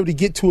should be able to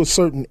get to a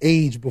certain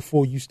age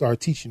before you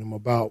start teaching them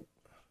about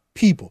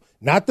people,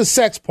 not the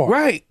sex part.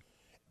 Right.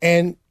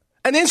 And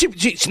then she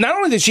not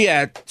only did she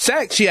add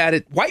sex, she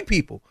added white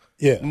people.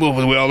 Yeah.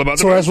 We're all about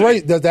so that's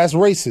racist. That's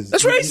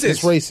racist.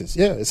 It's racist.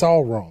 Yeah, it's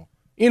all wrong.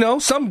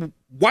 Some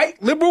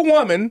white liberal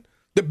woman,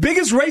 the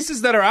biggest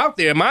racists that are out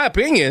there, in my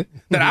opinion,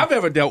 that I've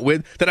ever dealt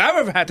with, that I've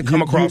ever had to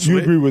come across you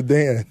with. You agree with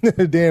Dan.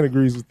 Dan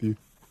agrees with you.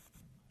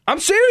 I'm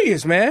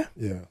serious, man.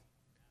 Yeah.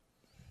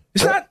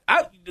 It's not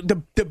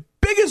the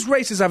biggest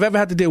racists I've ever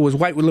had to deal with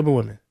white liberal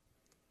women.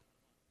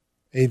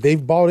 Hey,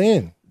 they've bought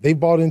in. They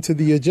bought into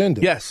the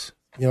agenda. Yes.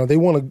 They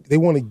want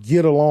to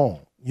get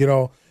along.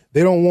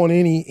 They don't want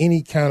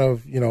any kind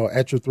of,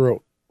 at your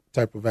throat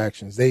type of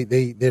actions.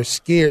 They're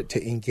scared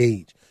to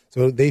engage.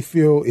 So they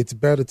feel it's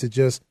better to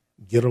just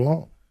get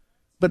along.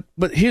 But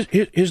here's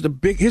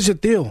the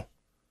deal.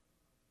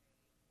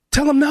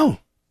 Tell them no.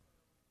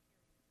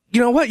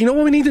 You know what? You know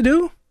what we need to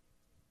do?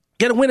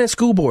 Got to win at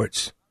school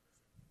boards.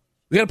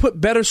 We got to put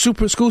better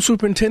school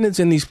superintendents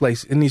in these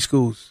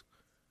schools.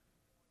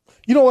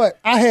 You know what?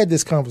 I had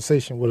this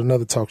conversation with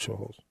another talk show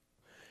host,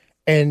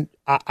 and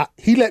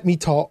he let me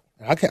talk.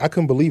 I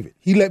couldn't believe it.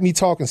 He let me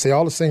talk and say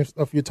all the same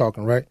stuff you're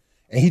talking, right?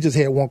 And he just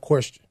had one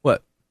question.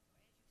 What?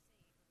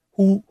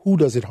 Who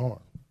does it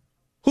harm?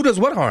 Who does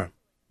what harm?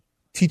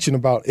 Teaching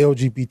about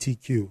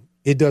LGBTQ.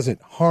 It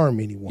doesn't harm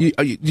anyone.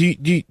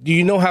 Do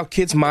you know how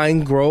kids'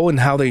 mind grow and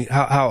how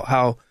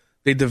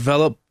they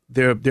develop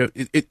their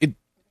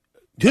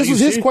This was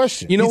his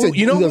question. You know He said,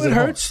 who does it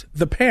harm? hurts?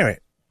 The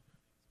parent.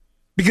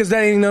 Because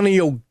that ain't none of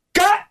your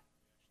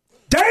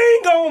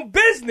dang on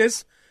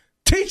business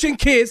teaching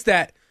kids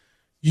that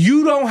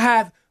you don't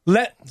have.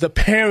 Let the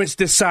parents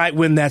decide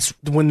when that's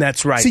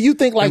right. See, you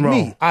think like and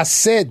me. wrong. I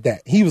said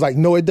that. He was like,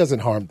 no, it doesn't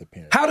harm the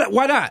parents.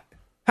 Why not?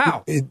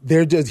 How?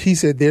 He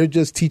said they're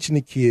just teaching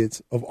the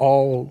kids of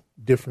all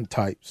different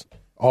types,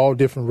 all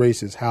different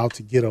races, how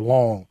to get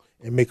along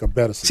and make a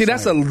better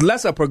society. See,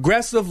 that's a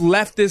progressive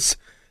leftist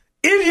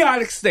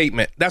idiotic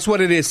statement. That's what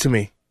it is to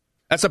me.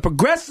 That's a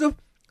progressive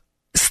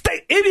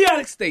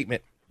idiotic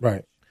statement.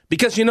 Right.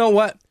 Because you know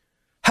what?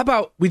 How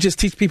about we just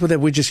teach people that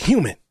we're just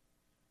human?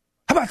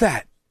 How about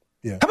that?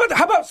 Yeah.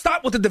 How about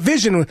stop with the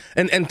division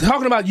and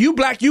talking about you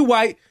black, you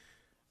white?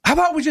 How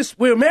about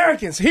we're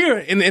Americans here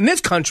in this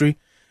country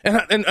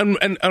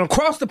and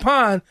across the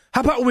pond?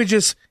 How about we're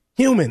just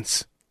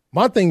humans?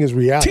 My thing is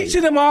reality.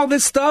 Teaching them all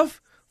this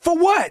stuff for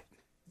what?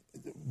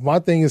 My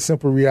thing is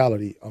simple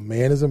reality. A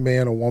man is a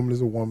man, a woman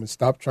is a woman.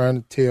 Stop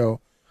trying to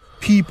tell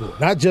people,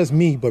 not just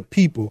me, but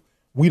people,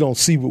 we don't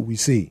see what we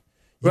see.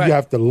 You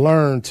have to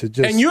learn to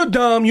just... And you're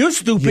dumb, you're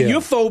stupid, you're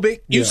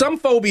phobic, you some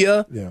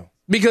phobia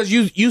because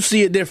you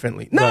see it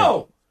differently.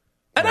 No!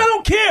 Right. And I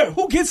don't care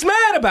who gets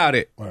mad about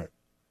it. Right.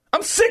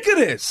 I'm sick of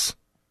this.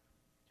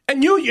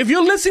 And if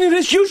you're listening to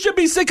this, you should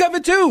be sick of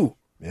it too.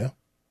 Yeah.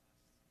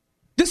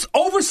 This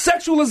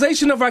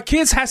over-sexualization of our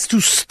kids has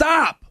to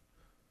stop.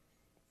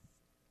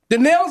 The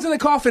nail's in the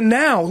coffin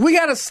now. We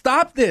got to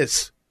stop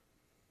this.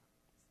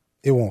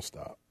 It won't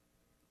stop.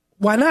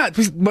 Why not?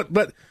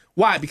 But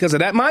why? Because of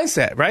that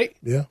mindset, right?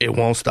 Yeah. It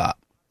won't stop.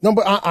 No,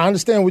 but I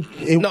understand what...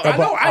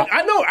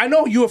 I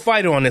know you're a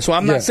fighter on this, so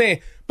I'm not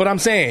saying... But I'm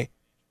saying,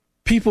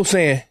 people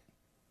saying,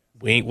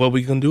 we ain't what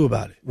we gonna do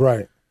about it.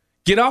 Right.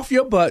 Get off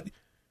your butt.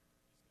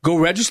 Go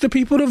register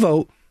people to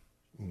vote.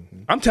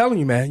 Mm-hmm. I'm telling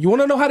you, man. You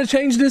want to know how to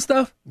change this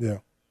stuff? Yeah.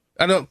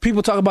 I know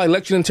people talk about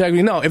election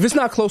integrity. No, if it's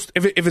not close,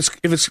 if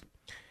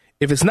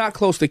it's not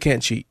close, they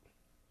can't cheat.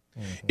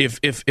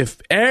 Mm-hmm.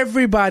 If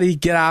everybody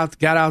got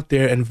out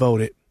there and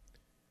voted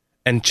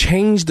and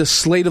changed the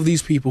slate of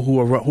these people who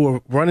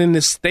are running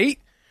this state,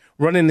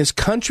 running this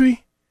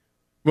country,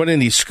 running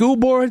these school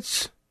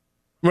boards,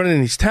 running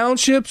these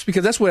townships,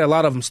 because that's where a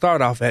lot of them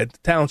start off at, the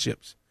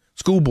townships,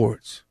 school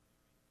boards.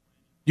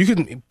 You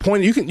can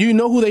point. You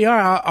know who they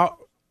are.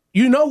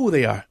 You know who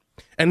they are,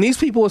 and these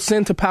people are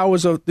sent to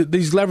powers of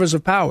these levers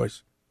of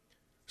powers.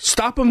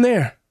 Stop them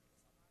there.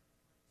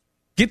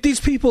 Get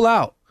these people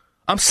out.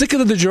 I'm sick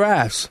of the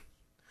giraffes.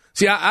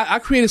 See, I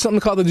created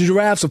something called the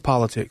giraffes of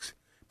politics.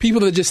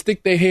 People that just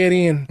stick their head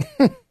in.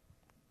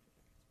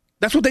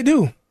 That's what they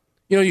do.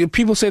 You know,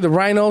 people say the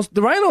rhinos.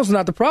 The rhinos are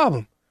not the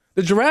problem.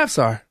 The giraffes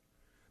are.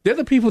 They're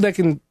the people that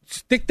can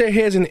stick their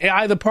heads in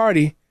either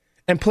party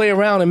and play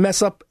around and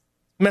mess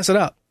it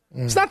up.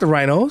 It's not the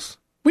rhinos.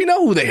 We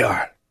know who they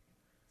are.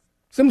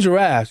 Some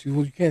giraffes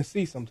you can't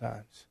see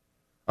sometimes.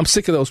 I'm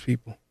sick of those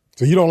people.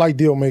 So you don't like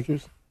deal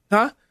makers?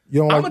 Huh?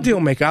 I'm a deal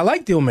maker. I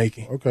like deal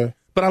making. Okay.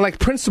 But I like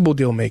principle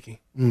deal making.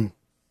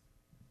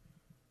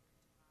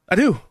 I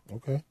do.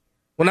 Okay.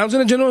 When I was in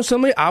the General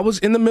Assembly, I was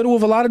in the middle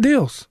of a lot of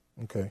deals.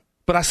 Okay.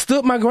 But I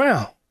stood my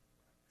ground.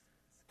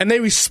 And they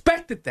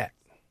respected that.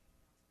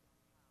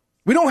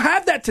 We don't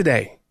have that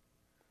today.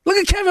 Look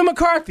at Kevin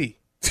McCarthy.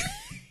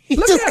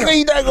 Look at him.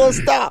 He's not going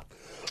to stop.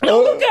 No,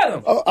 look at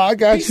him. I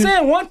got He's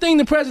saying one thing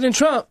to President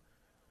Trump.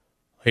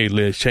 Hey,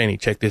 Liz Cheney,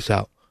 check this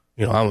out.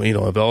 If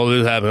all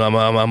this happens, I'm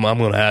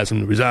going to ask him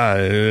to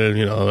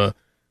resign.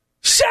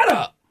 Shut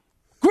up.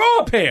 Grow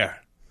a pair.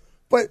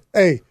 But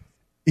hey,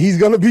 he's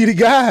going to be the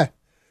guy.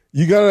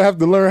 You got to have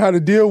to learn how to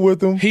deal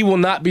with him. He will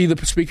not be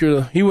the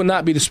speaker. He will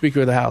not be the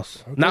Speaker of the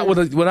House. Okay. Not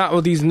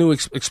with these new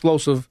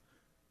explosive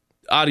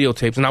audio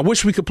tapes. And I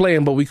wish we could play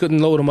them, but we couldn't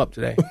load them up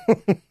today.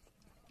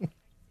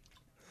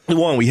 The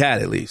one we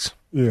had, at least.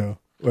 Yeah.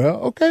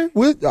 Well, okay.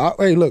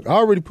 Hey, look, I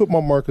already put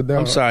my marker down.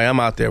 I'm sorry. I'm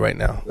out there right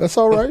now. That's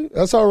all right.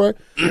 That's all right.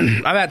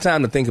 I've had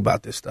time to think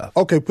about this stuff.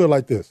 Okay, put it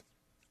like this.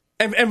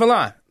 And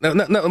Valon,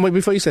 no,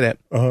 before you say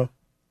that,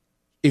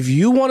 if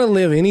you want to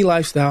live any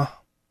lifestyle,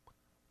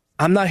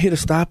 I'm not here to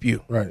stop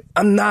you. Right.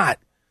 I'm not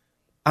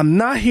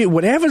here.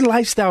 Whatever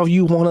lifestyle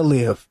you want to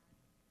live,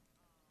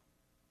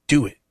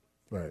 do it.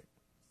 Right.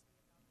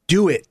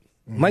 Do it.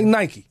 Like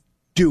Nike,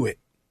 do it.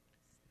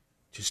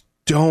 Just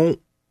don't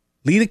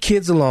leave the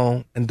kids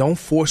alone and don't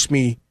force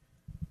me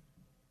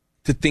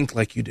to think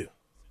like you do.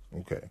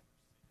 Okay.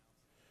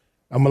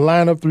 I'm going to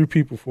line up 3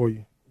 people for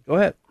you. Go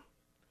ahead.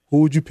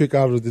 Who would you pick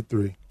out of the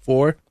 3?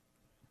 4.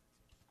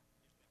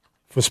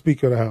 for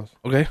Speaker of the House.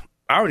 Okay.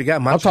 I already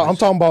got my I'm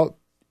talking about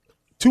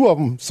 2 of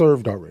them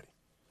served already.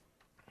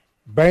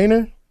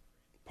 Boehner,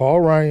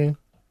 Paul Ryan,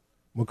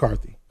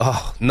 McCarthy.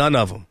 Oh, none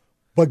of them.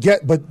 But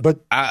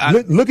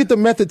look at the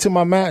method to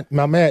my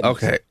madness.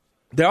 Okay.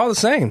 They're all the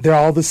same. They're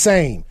all the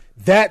same.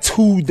 That's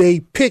who they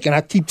pick. And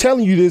I keep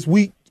telling you this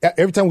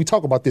every time we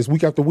talk about this,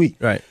 week after week.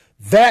 Right.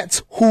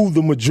 That's who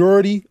the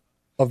majority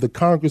of the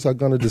Congress are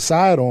going to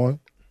decide on,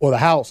 or the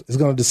House is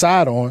going to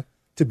decide on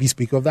to be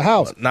Speaker of the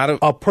House. Not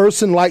a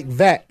person like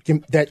that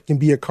can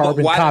be a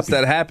carbon why copy.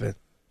 Does that happen?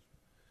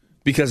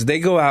 Because they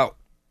go out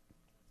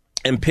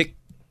and pick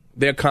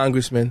their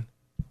congressmen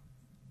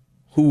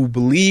who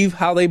believe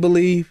how they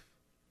believe,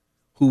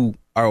 who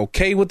are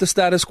okay with the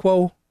status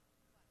quo.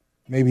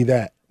 Maybe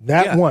that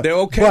Yeah, one. they're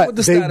okay but with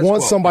the they status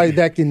want quo. somebody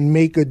that can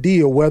make a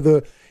deal,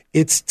 whether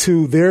it's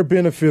to their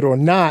benefit or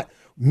not.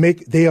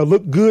 They'll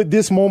look good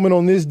this moment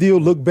on this deal,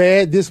 look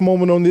bad this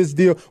moment on this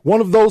deal.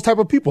 One of those type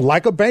of people,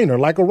 like a Boehner,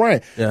 like a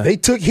Ryan. Yeah. They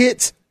took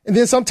hits, and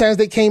then sometimes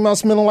they came out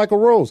smelling like a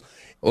rose.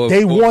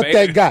 They want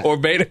Boehner, that guy. Or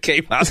Boehner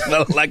came out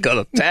smelling like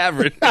a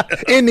tavern.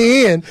 In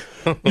the end,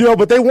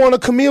 but they want a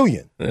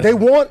chameleon. Yeah. They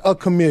want a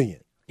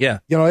chameleon. Yeah.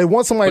 They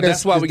want somebody But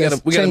that's why we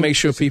got to make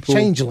sure people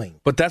changeling.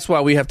 But that's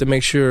why we have to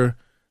make sure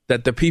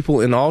that the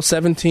people in all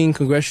 17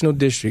 congressional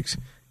districts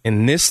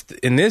in this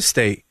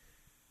state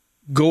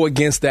go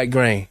against that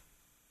grain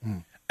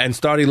and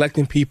start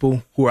electing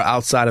people who are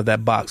outside of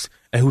that box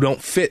and who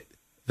don't fit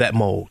that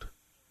mold.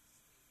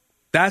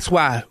 That's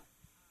why.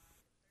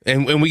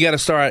 And we got to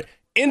start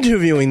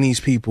interviewing these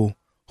people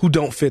who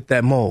don't fit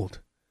that mold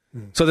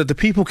so that the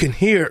people can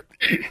hear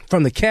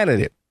from the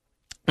candidate,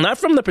 not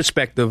from the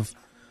perspective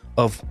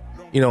of,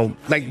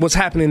 like what's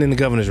happening in the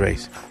governor's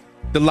race,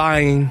 the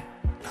lying.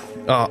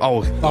 We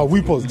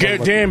supposed to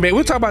Darren Bailey.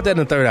 We'll talk about that in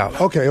the third hour.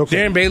 Okay.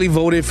 Darren Bailey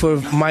voted for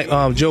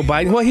Joe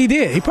Biden. Well, he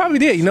did. He probably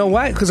did. You know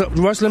why? Because of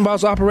Rush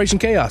Limbaugh's Operation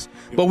Chaos.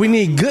 But we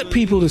need good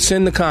people to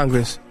send to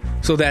Congress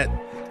so that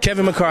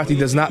Kevin McCarthy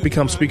does not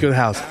become Speaker of the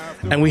House.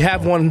 And we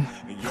have one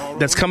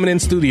that's coming in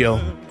studio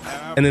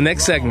in the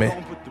next segment.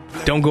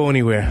 Don't go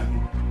anywhere.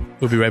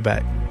 We'll be right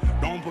back.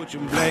 Don't put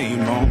your blame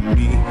on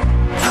me.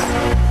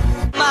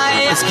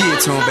 Let's get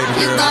it to him, baby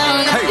girl.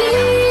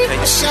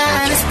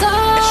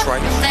 That's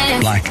right.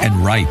 Black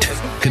and Right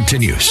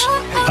continues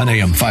on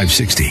AM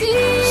 560.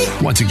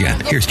 Once again,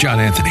 here's John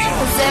Anthony.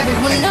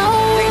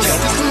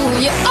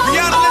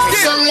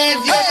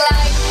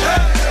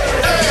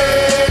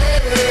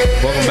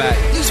 Welcome back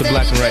to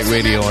Black and Right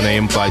Radio on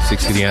AM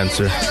 560 The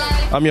Answer.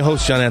 I'm your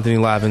host, John Anthony,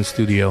 live in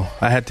studio.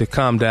 I had to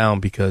calm down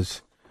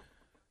because,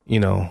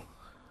 I'm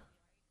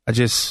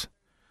just,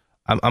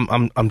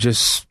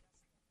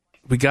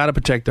 we got to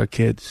protect our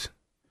kids.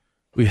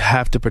 We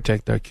have to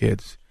protect our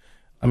kids.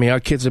 I mean,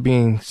 our kids are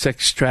being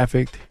sex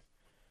trafficked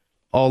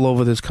all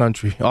over this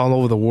country, all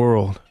over the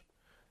world.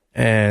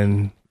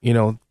 And,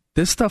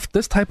 this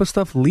type of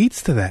stuff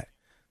leads to that.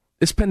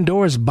 It's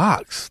Pandora's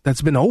box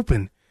that's been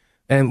opened.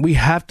 And we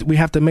have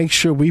to make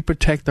sure we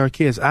protect our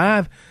kids.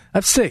 I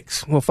have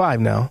 5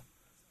 now.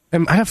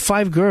 And I have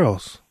 5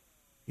 girls,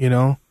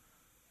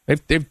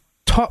 They've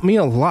taught me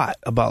a lot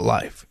about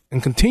life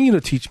and continue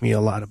to teach me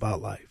a lot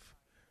about life.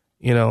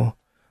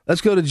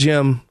 Let's go to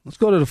Jim. Let's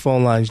go to the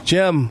phone lines.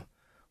 Jim,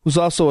 who's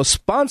also a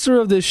sponsor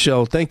of this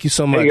show. Thank you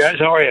so much. Hey, guys.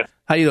 How are you?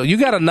 How you doing? You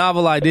got a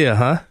novel idea,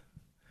 huh?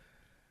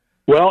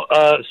 Well,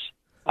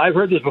 I've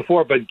heard this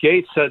before, but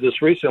Gates said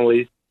this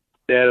recently,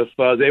 that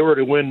if they were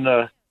to win,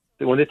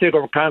 when they take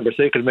over Congress,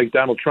 they could make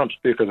Donald Trump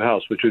Speaker of the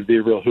House, which would be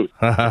a real hoot.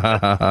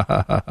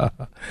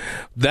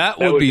 That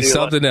would be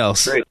something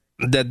else. Great.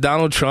 That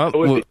Donald Trump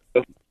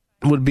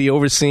would be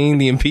overseeing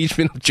the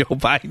impeachment of Joe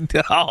Biden.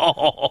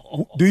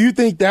 Do you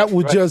think that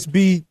would just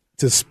be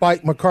to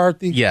spite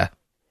McCarthy? Yeah.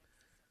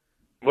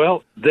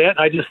 Well, that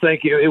I just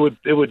think it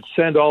would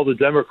send all the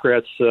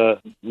Democrats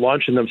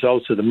launching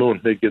themselves to the moon.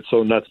 They'd get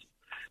so nuts.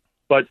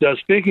 But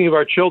speaking of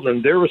our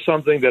children, there was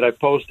something that I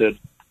posted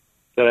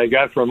that I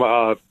got from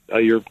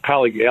your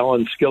colleague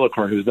Alan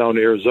Skillicorn, who's down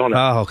in Arizona.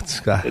 Oh,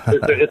 Scott.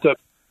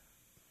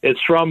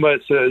 It's from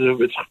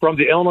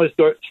the Illinois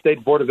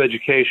State Board of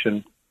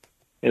Education,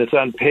 and it's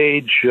on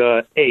page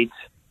 8.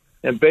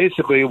 And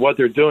basically, what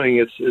they're doing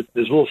is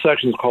there's little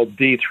sections called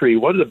D3.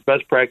 What are the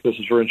best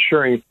practices for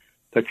ensuring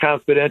the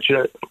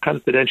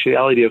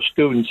confidentiality of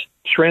students'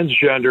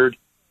 transgendered,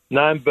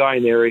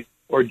 non-binary,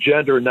 or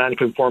gender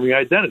non-conforming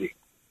identity?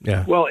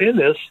 Yeah. Well, in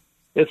this,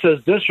 it says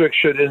districts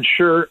should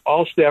ensure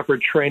all staff are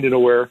trained and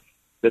aware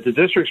that the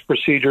district's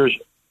procedures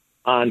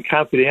on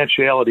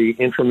confidentiality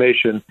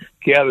information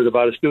gathered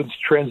about a student's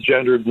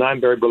transgendered,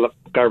 non-binary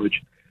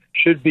garbage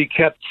should be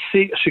kept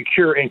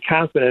secure and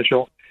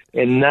confidential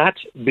and not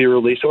be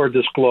released or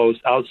disclosed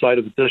outside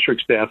of the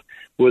district staff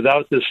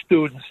without the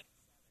student's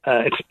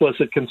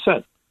explicit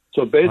consent.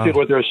 So basically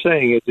what they're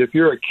saying is if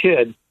you're a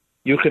kid,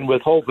 you can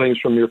withhold things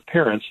from your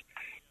parents.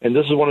 And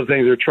this is one of the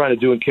things they're trying to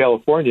do in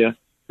California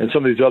and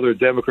some of these other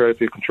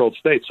democratically controlled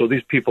states. So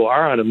these people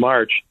are on a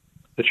march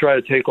to try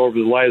to take over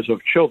the lives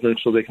of children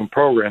so they can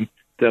program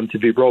them to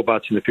be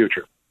robots in the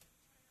future.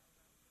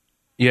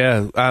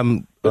 Yeah,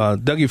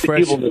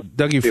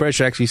 Dougie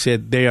Fresh actually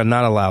said they are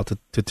not allowed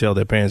to tell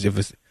their parents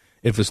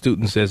if a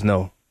student says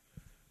no.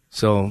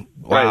 So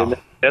wow. Right, and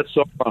that's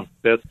so wrong.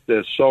 That's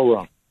so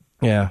wrong.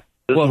 Yeah.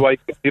 This is why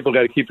people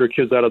got to keep their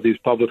kids out of these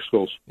public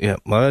schools. Yeah,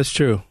 well, that's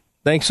true.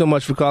 Thanks so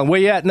much for calling. Where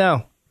you at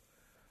now?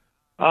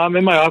 I'm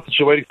in my office.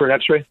 You're waiting for an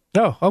X-ray.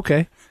 Oh,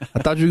 okay. I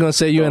thought you were going to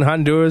say you're in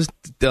Honduras,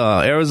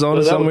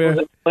 Arizona, somewhere.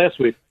 Last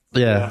week.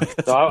 Yeah.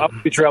 So I'll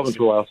be traveling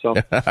for a while. So.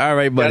 All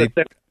right, buddy.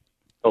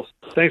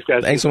 Thanks,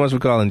 guys. Thanks so much for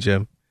calling,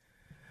 Jim.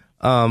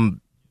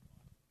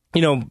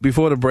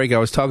 Before the break, I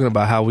was talking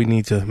about how we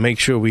need to make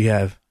sure we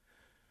have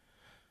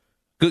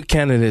good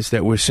candidates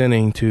that we're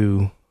sending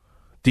to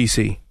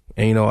D.C.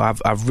 And,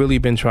 I've really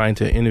been trying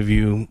to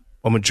interview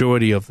a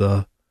majority of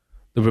the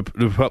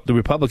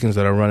Republicans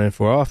that are running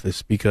for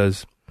office,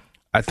 because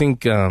I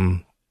think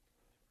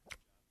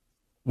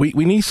we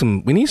need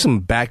some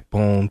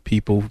backbone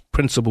people,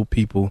 principled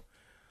people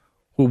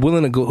who are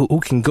willing to go, who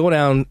can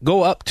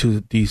go up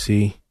to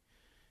DC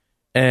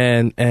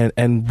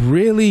and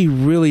really,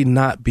 really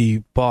not be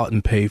bought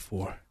and paid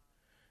for.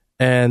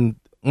 And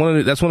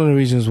that's one of the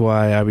reasons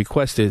why I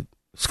requested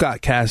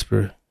Scott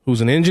Casper,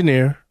 who's an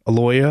engineer, a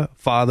lawyer,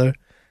 father,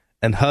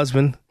 and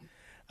husband.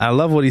 I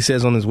love what he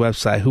says on his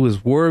website, who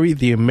is worried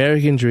the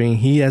American dream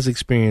he has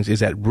experienced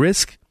is at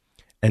risk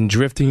and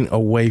drifting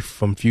away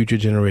from future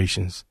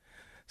generations.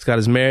 Scott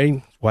is married,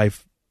 his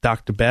wife,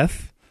 Dr.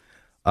 Beth.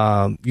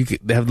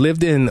 They have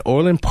lived in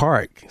Orland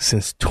Park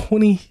since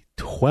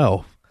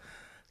 2012.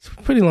 It's a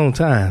pretty long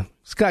time.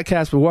 Scott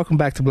Casper, welcome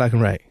back to Black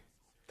and Right.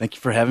 Thank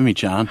you for having me,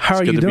 John. How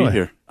are you doing? It's good to be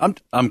here.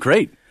 I'm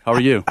great. How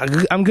are you?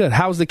 I'm good.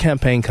 How's the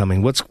campaign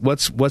coming? What's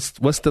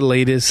the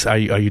latest? Are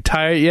you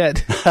tired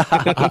yet?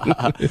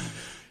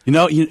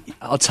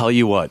 I'll tell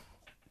you what.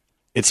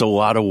 It's a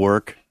lot of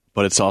work,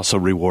 but it's also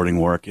rewarding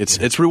work.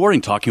 It's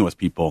rewarding talking with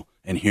people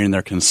and hearing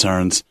their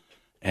concerns,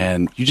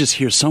 and you just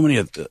hear so many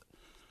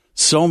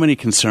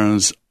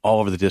concerns all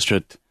over the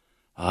district,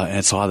 and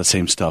it's a lot of the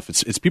same stuff.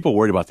 It's people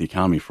worried about the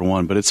economy for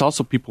one, but it's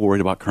also people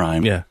worried about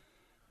crime. Yeah,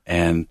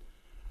 and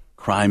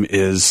crime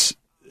is.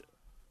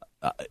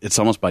 It's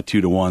almost by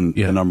 2 to 1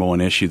 the number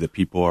one issue that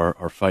people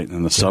are fighting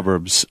in the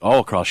suburbs all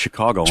across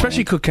Chicago,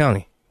 especially Cook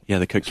County. Yeah,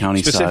 the Cook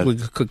County specifically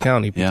side. Cook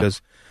County,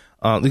 because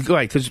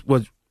because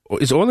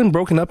is Orland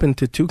broken up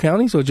into 2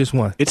 counties or just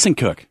one? It's in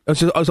Cook.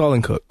 It's all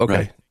in Cook. Okay,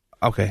 right.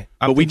 Okay.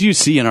 But we do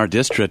see in our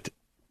district,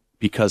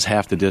 because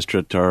half the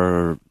district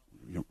are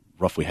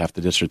roughly half the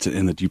district's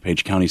in the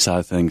DuPage County side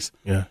of things.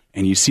 Yeah,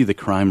 and you see the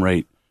crime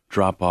rate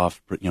drop off,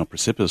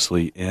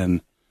 precipitously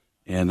in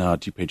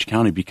DuPage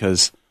County,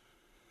 because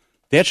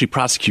they actually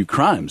prosecute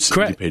crimes in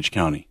DuPage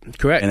County.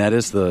 Correct. And that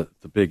is the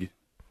big...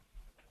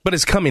 But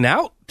it's coming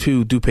out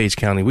to DuPage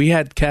County. We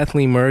had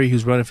Kathleen Murray,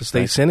 who's running for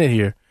state senate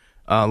here.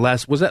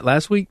 Was that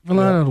last week,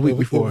 Verlon, or the week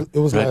before? It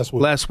was last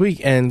week. Last week.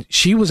 And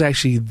she was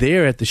actually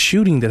there at the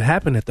shooting that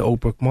happened at the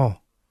Oak Brook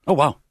Mall. Oh,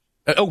 wow.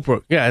 At Oak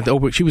Brook. Yeah, at the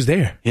Oak Brook. She was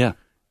there. Yeah.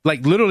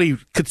 Like, literally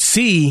could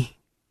see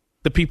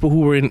the people who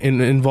were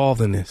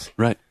involved in this.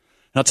 Right.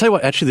 And I'll tell you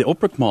what, actually, the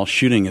Oak Brook Mall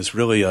shooting is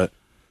really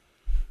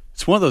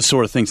it's one of those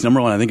sort of things.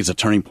 Number one, I think it's a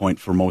turning point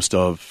for most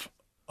of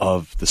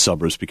the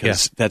suburbs,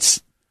 because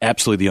that's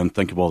absolutely the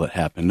unthinkable that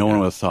happened. No one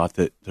would have thought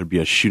that there'd be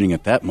a shooting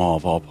at that mall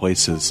of all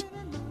places.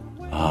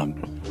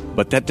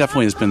 But that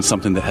definitely has been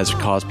something that has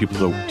caused people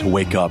to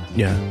wake up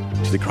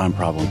to the crime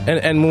problem.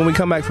 And when we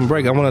come back from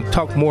break, I want to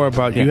talk more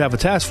about you have a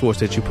task force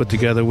that you put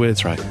together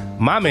with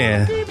my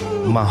man,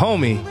 my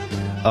homie,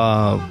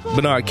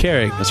 Bernard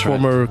Kerik,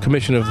 former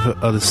commissioner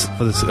for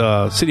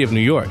the city of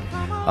New York.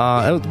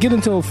 I'll get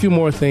into a few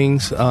more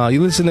things.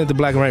 You listen to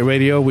Black and Right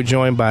Radio. We're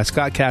joined by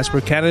Scott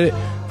Casper, candidate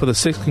for the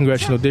 6th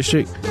Congressional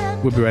District.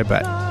 We'll be right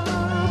back.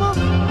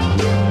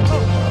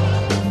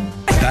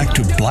 Back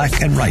to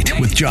Black and Right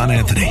with John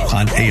Anthony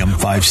on AM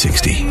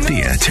 560.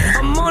 The Answer.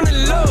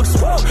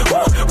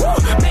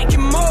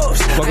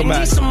 Welcome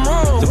back to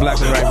Black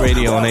and Right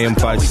Radio on AM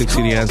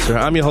 560. The Answer.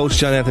 I'm your host,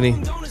 John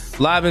Anthony,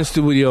 live in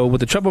studio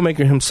with the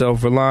troublemaker himself,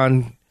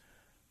 Verlon.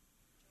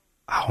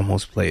 I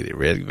almost played it,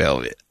 Red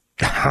Velvet.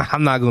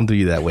 I'm not going to do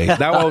you that way.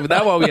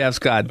 That why we have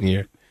Scott in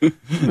here.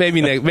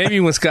 Maybe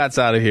when Scott's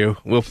out of here,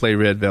 we'll play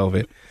Red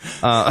Velvet.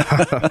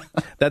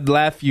 That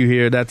laugh you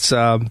hear, that's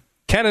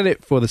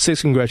candidate for the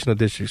 6th Congressional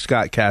District,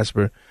 Scott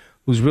Casper,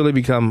 who's really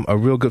become a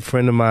real good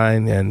friend of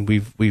mine, and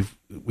we've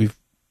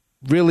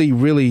really,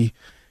 really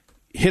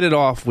hit it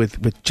off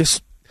with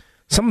just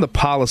some of the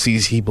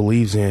policies he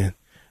believes in.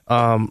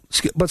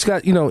 But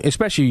Scott,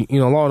 especially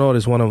law and order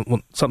is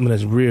something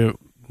that's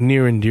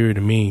near and dear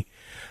to me.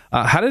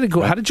 How did it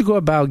go? How did you go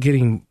about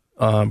getting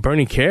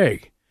Bernie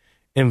Kerik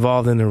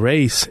involved in the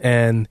race?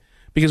 And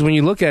because when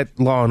you look at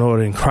law and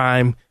order and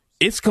crime,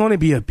 it's going to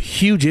be a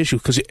huge issue.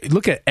 Because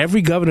look at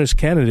every governor's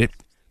candidate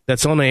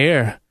that's on the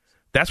air.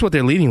 That's what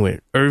they're leading with.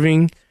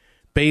 Irving,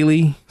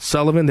 Bailey,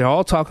 Sullivan, they're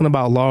all talking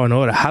about law and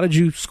order. How did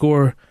you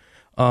score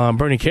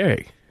Bernie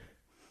Kerik?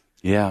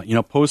 Yeah,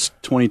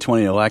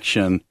 post-2020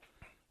 election,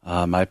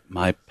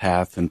 my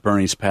path and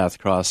Bernie's path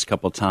crossed a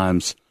couple of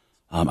times.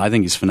 I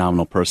think he's a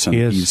phenomenal person.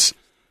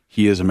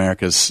 He is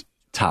America's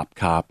top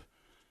cop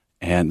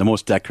and the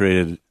most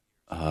decorated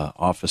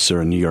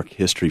officer in New York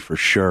history for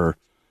sure,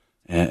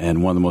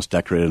 and one of the most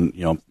decorated,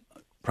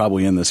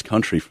 probably in this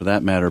country for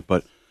that matter.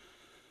 But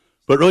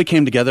it really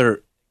came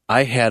together.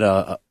 I had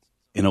an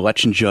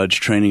election judge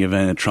training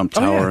event at Trump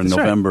Tower in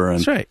November, Right.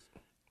 That's right.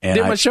 And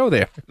Did my show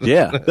there.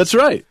 Yeah, that's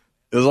right.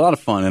 It was a lot of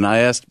fun, and I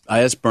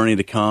asked Bernie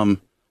to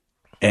come,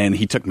 and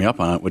he took me up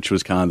on it, which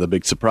was kind of the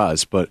big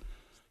surprise. But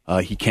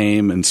he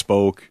came and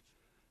spoke,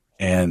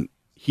 and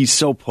he's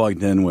so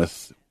plugged in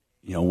with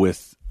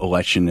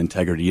election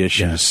integrity issues.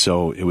 Yeah.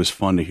 So it was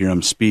fun to hear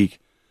him speak.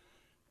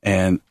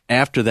 And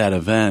after that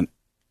event,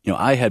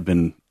 I had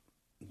been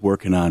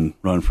working on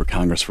running for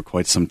Congress for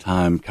quite some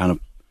time, kind of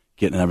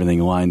getting everything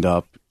lined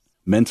up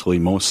mentally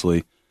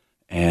mostly,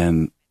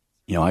 and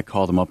I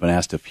called him up and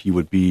asked if he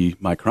would be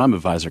my crime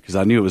advisor because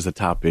I knew it was the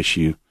top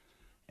issue,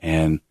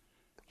 and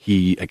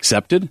he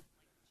accepted,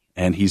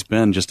 and he's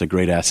been just a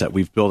great asset.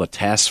 We've built a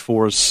task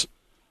force,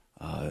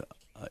 a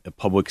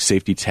public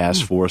safety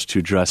task force to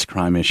address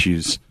crime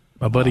issues.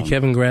 My buddy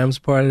Kevin Graham's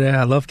part of that.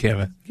 I love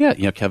Kevin.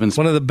 Yeah, Kevin's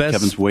one of the best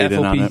Kevin's weighed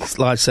in on it. FOP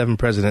Lodge 7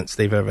 presidents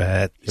they've ever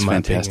had. It's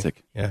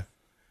fantastic. Opinion.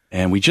 Yeah,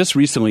 and we just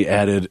recently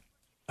added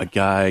a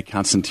guy,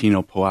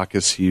 Constantino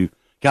Polakis, who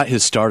got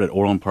his start at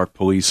Orland Park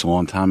Police a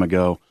long time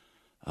ago.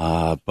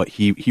 But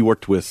he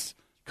worked with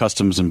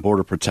Customs and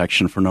Border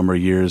Protection for a number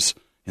of years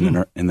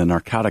in the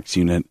narcotics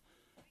unit,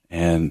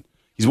 and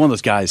he's one of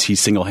those guys. He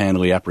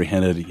single-handedly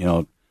apprehended,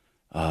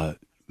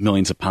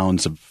 millions of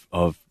pounds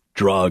of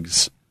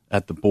drugs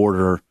at the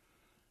border.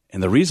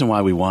 And the reason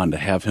why we wanted to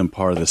have him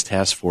part of this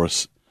task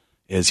force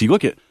is you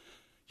look at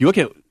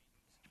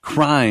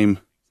crime.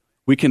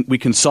 We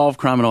can solve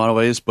crime in a lot of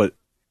ways, but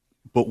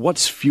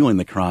what's fueling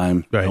the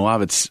crime? Right. A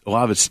lot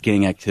of it's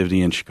gang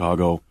activity in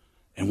Chicago.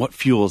 And what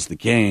fuels the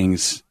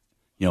gangs,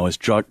 is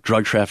drug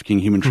trafficking,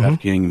 human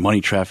trafficking,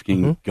 money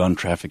trafficking, gun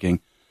trafficking.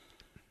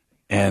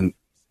 And,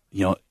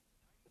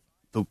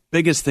 the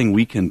biggest thing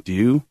we can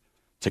do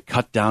to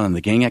cut down on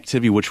the gang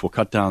activity, which will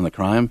cut down on the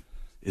crime,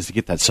 is to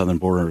get that southern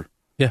border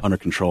under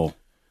control.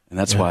 And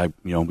that's why,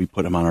 we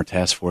put him on our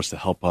task force to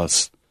help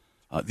us.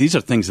 These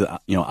are things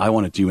that, I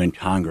want to do in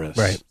Congress.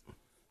 Right.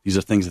 These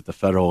are things at the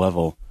federal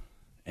level,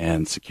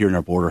 and securing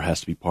our border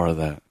has to be part of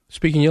that.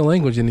 Speaking your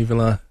language,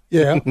 Yaniv.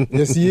 Yeah,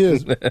 yes, he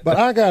is. But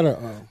I got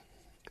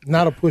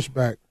not a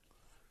pushback,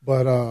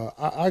 but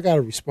I got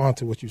to respond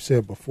to what you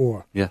said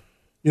before. Yeah.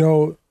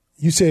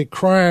 You said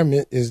crime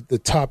is the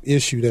top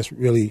issue that's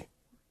really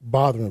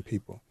bothering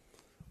people.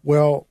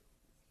 Well,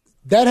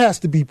 that has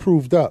to be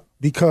proved up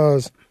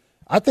because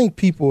I think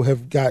people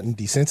have gotten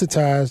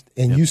desensitized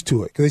and used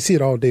to it because they see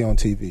it all day on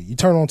TV. You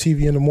turn on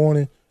TV in the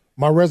morning.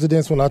 My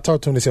residents, when I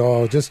talk to them, they say,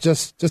 "Oh,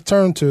 just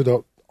turn to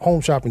the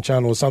Home Shopping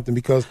channel or something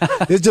because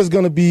it's just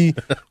going to be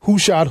who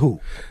shot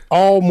who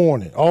all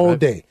morning, all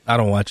day." I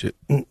don't watch it.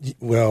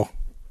 Well,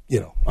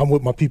 I'm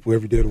with my people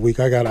every day of the week.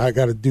 I got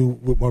to do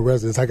with my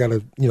residents. I got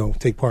to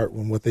take part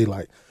in what they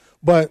like.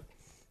 But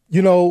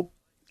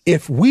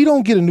if we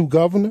don't get a new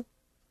governor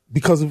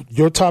because of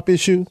your top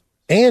issue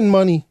and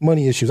money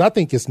issues, I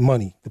think it's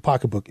money, the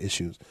pocketbook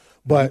issues.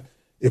 But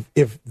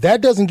if that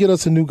doesn't get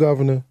us a new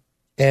governor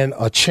and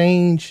a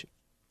change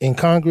in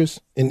Congress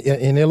in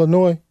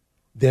Illinois,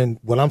 then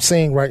what I'm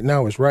saying right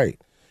now is right.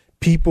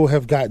 People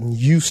have gotten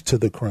used to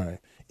the crime.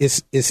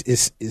 It's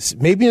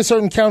maybe in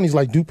certain counties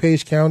like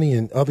DuPage County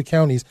and other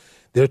counties,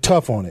 they're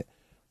tough on it,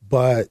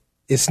 but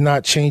it's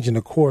not changing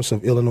the course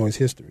of Illinois'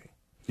 history.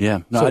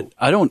 Yeah, no,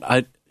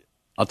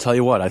 I'll tell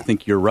you what, I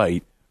think you're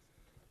right.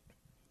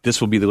 This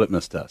will be the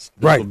litmus test.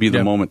 This will be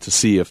the moment to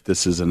see if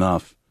this is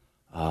enough.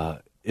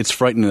 It's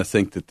frightening to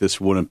think that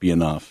this wouldn't be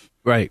enough.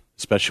 Right.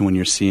 Especially when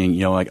you're seeing,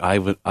 like I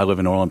live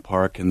in Orland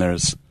Park and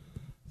there's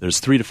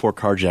 3 to 4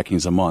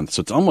 carjackings a month.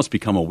 So it's almost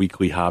become a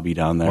weekly hobby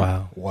down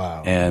there.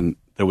 Wow. And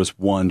there was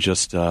one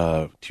just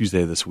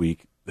Tuesday this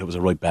week. There was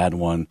a really bad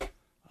one.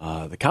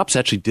 The cops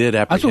actually did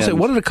apprehend. I was going to say,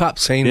 what are the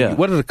cops saying? Yeah.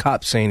 What are the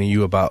cops saying to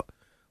you about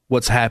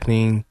what's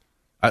happening?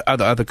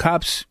 Are the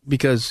cops,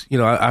 because,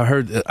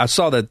 I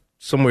saw that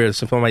somewhere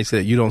somebody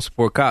said you don't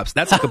support cops.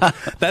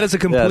 That is a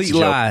complete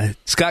lie.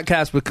 Scott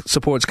Casper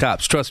supports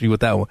cops. Trust me with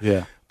that one.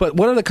 Yeah. But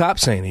what are the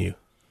cops saying to you?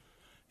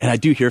 And I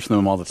do hear from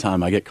them all the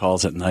time. I get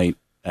calls at night,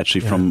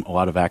 actually, from a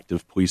lot of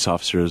active police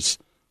officers,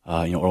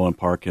 Orland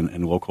Park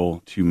and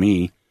local to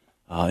me,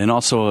 and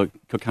also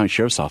Cook County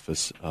Sheriff's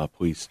Office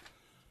police.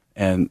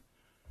 And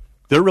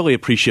they're really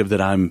appreciative that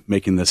I'm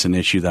making this an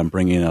issue, that I'm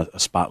bringing a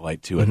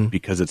spotlight to it,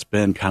 because it's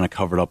been kind of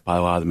covered up by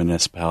a lot of the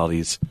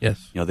municipalities.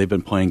 Yes. They've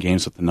been playing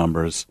games with the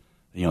numbers.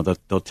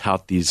 They'll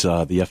tout these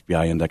the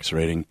FBI index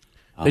rating.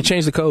 They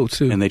changed the code,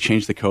 too. And they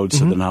changed the code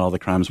so that not all the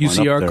crimes went up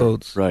there. UCR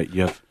codes. Right.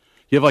 You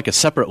have like a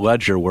separate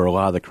ledger where a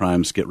lot of the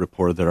crimes get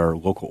reported that are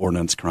local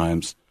ordinance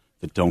crimes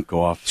that don't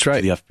go off to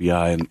the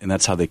FBI, and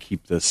that's how they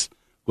keep this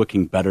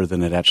looking better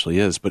than it actually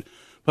is. But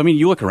I mean,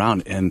 you look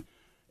around and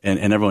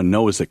everyone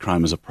knows that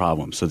crime is a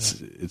problem, so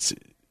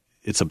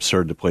it's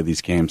absurd to play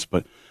these games.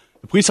 But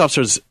the police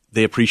officers,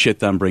 they appreciate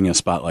them bringing a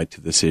spotlight to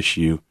this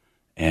issue,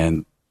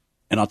 and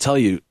I'll tell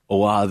you, a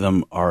lot of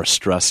them are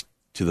stressed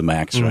to the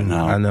max right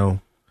now. I know.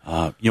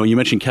 You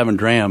mentioned Kevin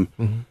Graham.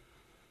 Mm-hmm.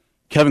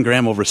 Kevin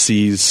Graham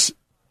oversees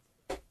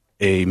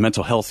a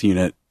mental health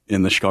unit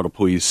in the Chicago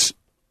Police,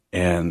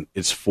 and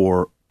it's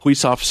for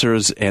police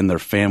officers and their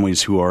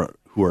families who are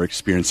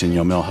experiencing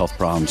mental health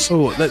problems.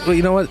 Oh,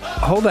 you know what?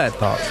 Hold that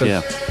thought. 'Cause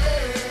Yeah.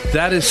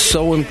 that is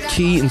so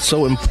key and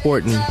so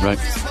important, right,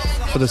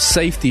 for the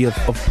safety of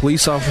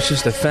police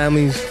officers, their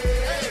families,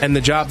 and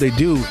the job they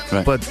do.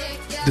 Right. But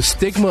the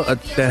stigma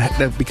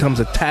that becomes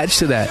attached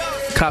to that,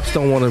 cops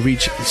don't want to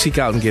seek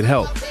out and get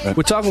help. Right.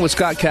 We're talking with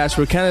Scott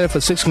Casper, candidate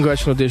for 6th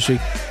Congressional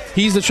District.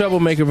 He's the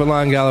troublemaker,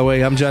 Verlon Galloway.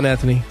 I'm John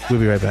Anthony. We'll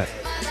be right back.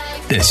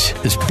 This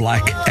is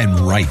Black and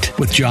Right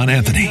with John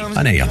Anthony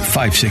on AM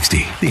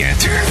 560. The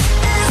Answer.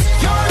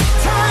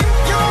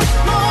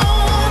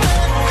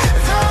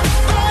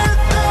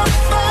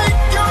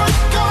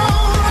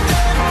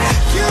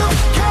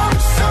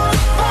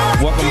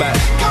 Welcome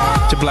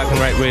back to Black and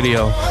Right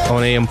Radio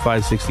on AM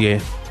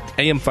 560.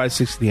 AM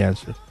 560, The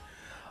Answer.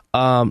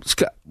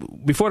 Scott,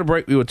 before the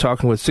break, we were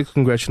talking with 6th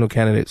Congressional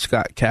candidate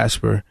Scott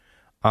Casper.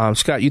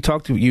 Scott, you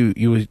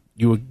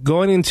were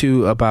going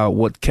into about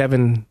what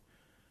Kevin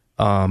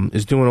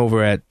is doing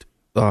over at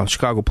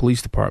Chicago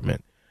Police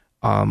Department.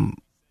 I'm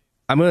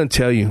going to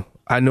tell you,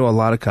 I know a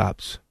lot of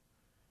cops,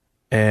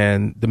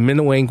 and the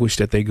mental anguish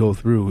that they go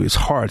through is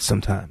hard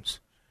sometimes.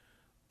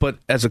 But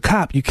as a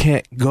cop, you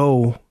can't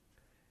go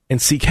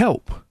and seek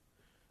help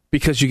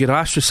because you get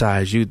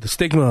ostracized. The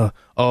stigma,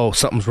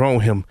 something's wrong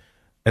with him.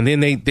 And then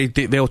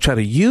they'll try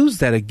to use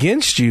that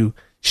against you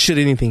should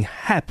anything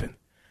happen.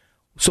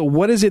 So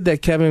what is it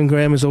that Kevin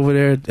Graham is over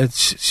there at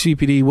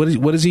CPD?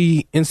 What is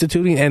he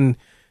instituting? And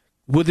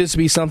would this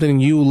be something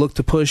you look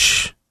to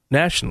push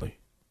nationally?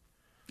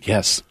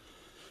 Yes.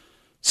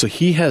 So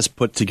he has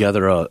put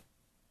together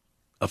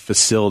a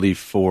facility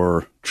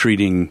for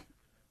treating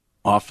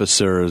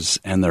officers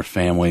and their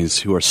families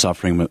who are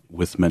suffering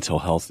with mental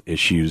health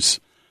issues.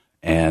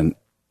 And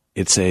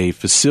it's a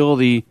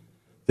facility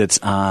that's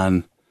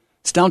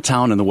it's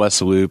downtown in the West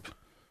Loop,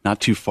 not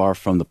too far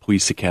from the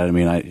police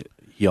academy. And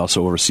he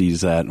also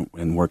oversees that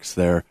and works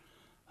there.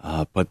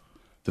 But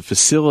the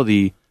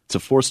facility, it's a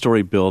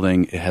 4-story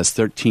building. It has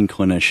 13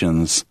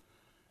 clinicians.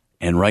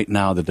 And right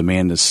now the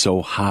demand is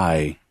so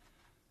high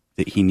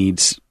that he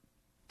needs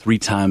 3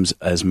 times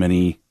as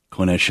many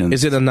clinicians.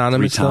 Is it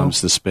anonymous? 3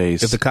 times the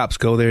space. If the cops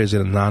go there, is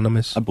it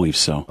anonymous? I believe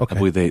so. Okay. I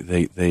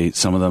believe they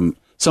some of them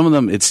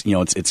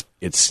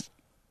it's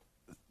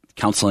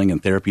counseling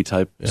and therapy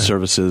type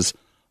services.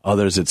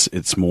 Others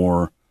it's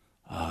more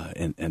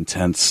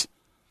intense,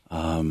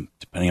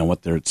 depending on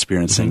what they're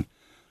experiencing.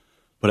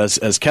 Mm-hmm. But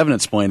as Kevin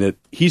explained it,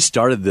 he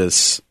started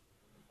this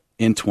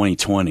in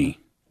 2020.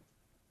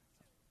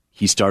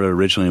 He started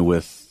originally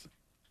with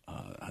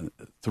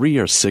 3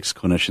 or 6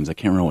 clinicians. I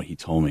can't remember what he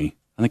told me.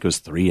 I think it was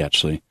 3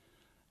 actually.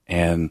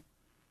 And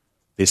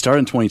they started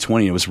in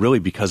 2020. It was really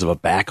because of a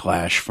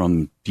backlash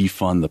from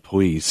defund the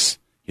police.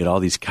 You had all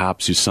these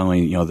cops who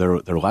suddenly,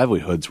 their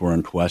livelihoods were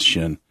in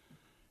question,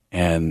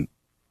 and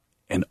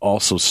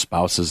also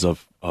spouses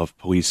of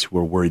police who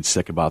were worried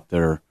sick about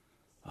their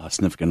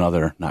significant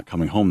other not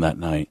coming home that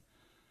night.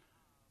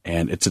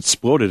 And it's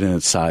exploded in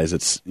its size.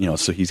 It's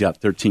so he's got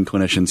 13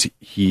 clinicians.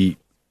 He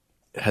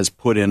has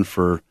put in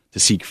to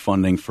seek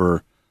funding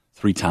for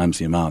 3 times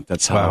the amount.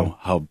 That's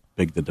how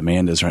big the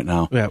demand is right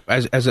now. Yeah,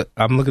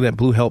 I'm looking at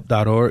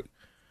bluehelp.org.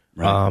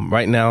 Right.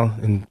 Right now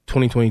in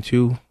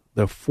 2022,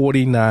 there are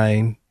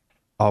 49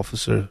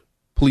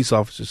 police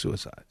officer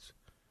suicides.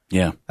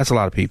 Yeah, that's a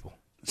lot of people.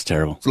 It's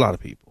terrible. It's a lot of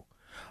people.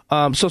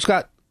 So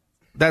Scott,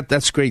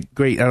 that's great.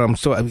 And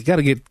so we got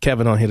to get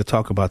Kevin on here to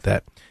talk about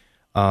that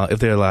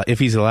if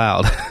he's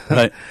allowed.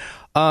 Right.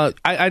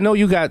 I know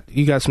you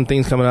got some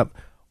things coming up.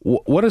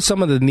 What are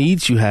some of the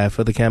needs you have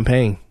for the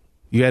campaign?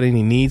 You got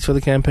any needs for the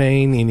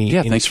campaign?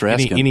 Thanks for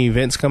asking. Any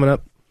events coming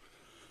up?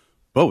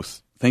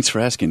 Both. Thanks for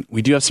asking.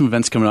 We do have some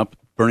events coming up.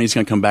 Bernie's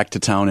going to come back to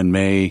town in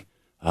May.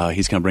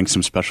 He's going to bring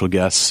some special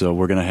guests. So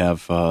we're going to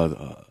have.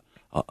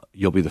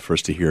 You'll be the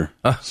first to hear.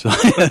 So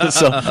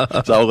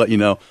I'll let you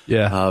know.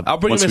 Yeah, I'll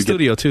bring him in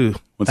studio too.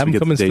 Once we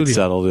get the date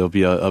settled, there'll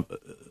be a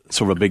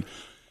sort of a big.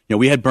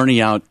 We had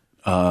Bernie out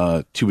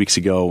 2 weeks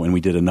ago, and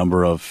we did a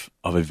number of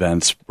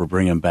events. We're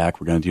bringing him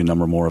back. We're going to do a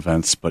number more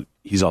events, but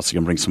he's also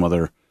going to bring some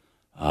other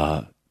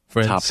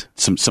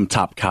some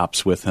top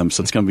cops with him.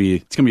 So it's going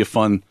to be a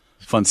fun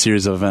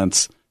series of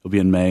events. It'll be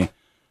in May.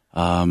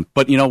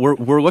 But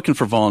we're looking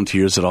for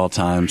volunteers at all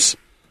times.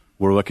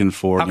 We're looking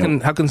for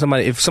how can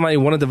somebody, if somebody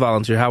wanted to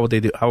volunteer, how would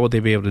they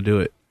be able to do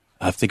it?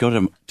 If they go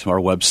to our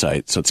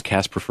website, so it's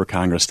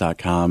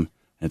CasperForCongress.com.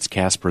 It's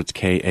Casper, it's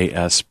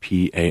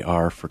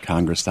KASPAR for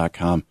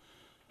Congress.com.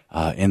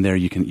 In there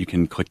you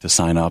can click to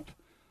sign up.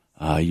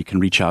 You can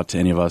reach out to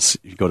any of us.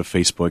 If you go to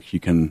Facebook,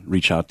 you can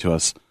reach out to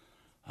us.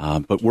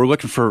 But we're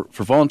looking for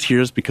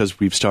volunteers because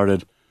we've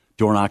started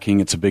door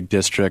knocking. It's a big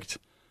district,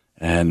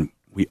 and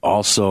we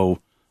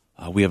also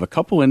we have a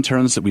couple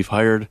interns that we've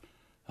hired.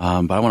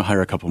 But I want to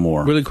hire a couple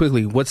more. Really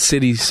quickly, what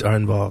cities are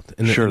involved?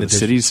 In the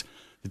cities.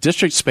 The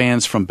district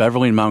spans from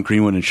Beverly and Mount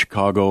Greenwood in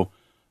Chicago.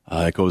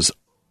 It goes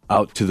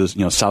out to the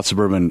south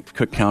suburban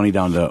Cook County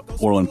down to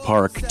Orland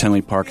Park,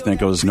 Tenley Park. Then it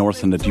goes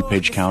north into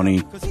DuPage County,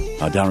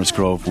 Downers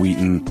Grove,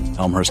 Wheaton,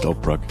 Elmhurst,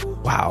 Oak Brook.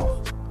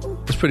 Wow.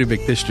 It's pretty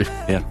big district.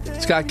 Yeah.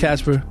 Scott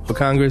Casper for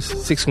Congress,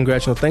 6th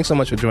Congressional. Thanks so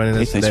much for joining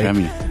us thanks today. for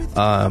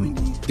having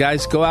me.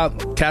 Guys, go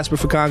out, Casper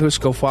for Congress.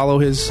 Go follow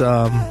his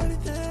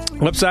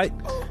website.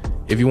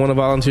 If you want to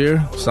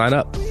volunteer, sign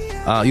up.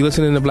 You're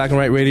listening to Black and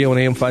White Radio on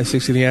AM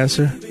 560 The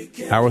Answer.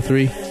 Hour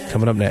 3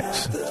 coming up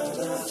next.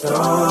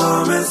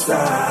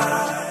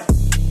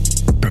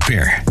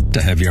 Prepare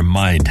to have your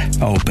mind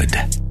opened.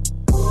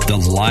 The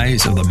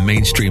lies of the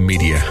mainstream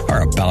media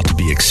are about to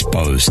be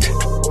exposed,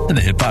 and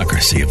the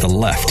hypocrisy of the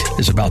left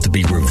is about to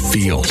be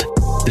revealed.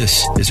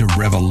 This is a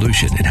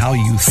revolution in how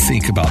you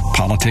think about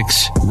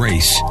politics,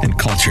 race, and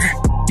culture.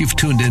 You've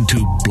tuned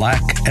into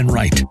Black and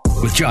Right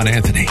with John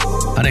Anthony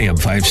on AM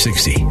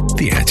 560,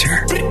 The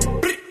Answer.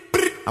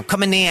 I'm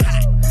coming in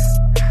hot.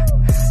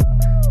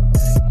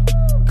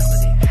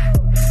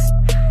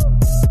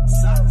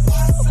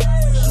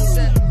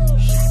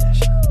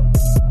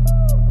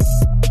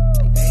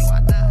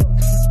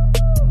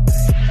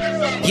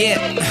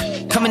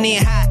 Yeah, coming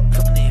in hot.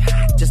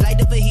 Just like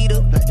the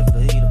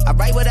fajita. I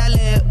write what I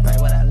live.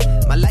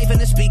 My life in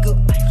the speaker.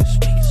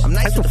 I'm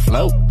nice with the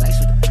flow.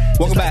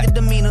 Welcome back.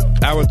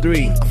 Hour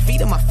 3.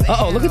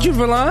 Uh-oh, look at you,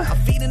 Verlon.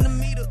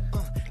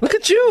 Look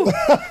at you.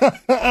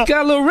 Got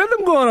a little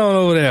rhythm going on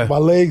over there. My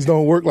legs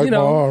don't work like my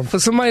arms. For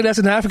somebody that's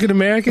an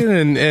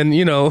African-American and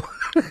you know...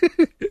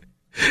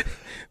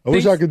 I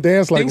wish I could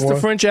dance like thinks one.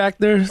 The French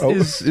actor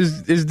is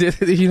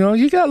you know,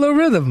 you got a little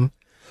rhythm.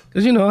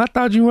 Because, you know, I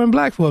thought you weren't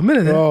black for a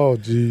minute there. Oh,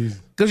 jeez.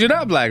 Because you're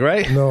not black,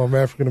 right? No, I'm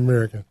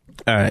African-American.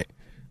 All right.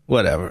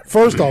 Whatever.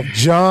 First off,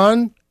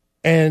 John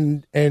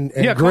and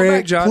yeah, Greg, call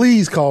back, John.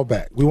 Please call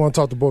back. We want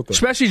to talk to both of them.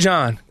 Especially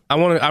John.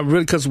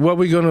 Because what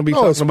we're going to be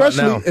talking about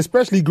now.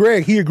 Especially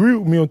Greg. He agreed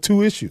with me on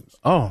 2 issues.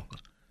 Oh,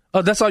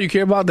 that's all you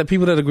care about? The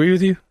people that agree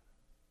with you?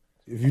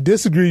 If you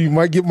disagree, you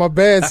might get my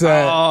bad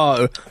side.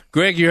 Oh,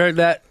 Greg, you heard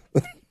that?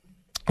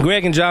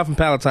 Greg and John from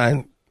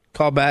Palatine,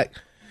 call back.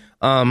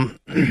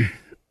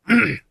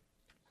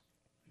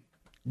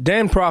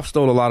 Dan Prof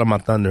stole a lot of my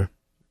thunder.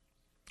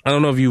 I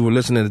don't know if you were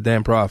listening to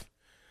Dan Prof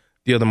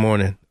the other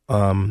morning,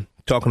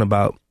 talking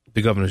about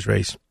the governor's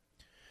race.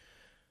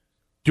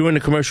 During the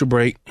commercial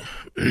break,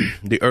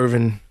 the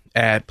Irvin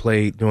ad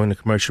played during the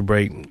commercial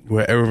break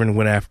where Irvin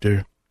went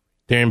after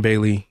Darren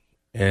Bailey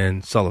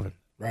and Sullivan.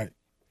 Right.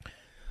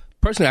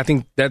 Personally, I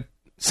think that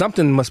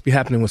something must be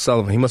happening with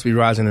Sullivan. He must be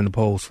rising in the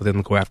polls for them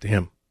to go after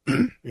him.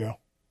 Yeah.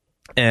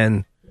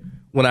 And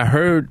when I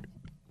heard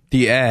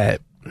the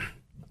ad,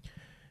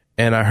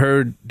 and I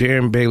heard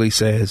Darren Bailey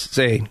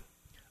say,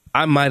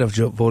 I might have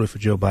voted for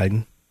Joe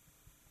Biden,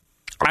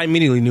 I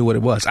immediately knew what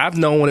it was. I've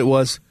known what it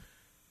was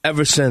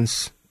ever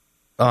since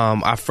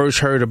I first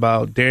heard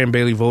about Darren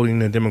Bailey voting in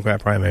the Democrat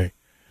primary.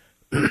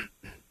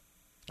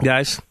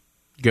 Guys,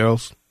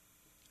 girls,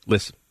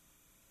 listen.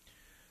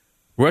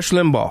 Rush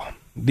Limbaugh,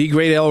 the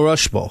great L.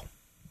 Rushbaugh,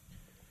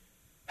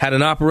 had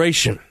an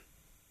operation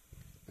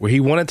where he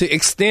wanted to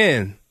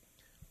extend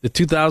the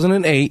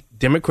 2008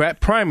 Democrat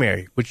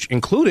primary, which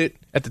included,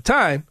 at the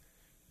time,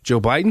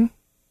 Joe Biden,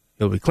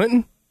 Hillary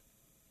Clinton,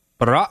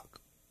 Barack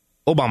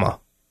Obama.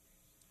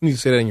 You need to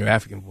say that in your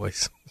African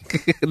voice.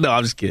 No,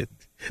 I'm just kidding.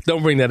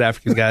 Don't bring that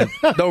African guy.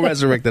 Don't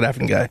resurrect that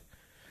African guy.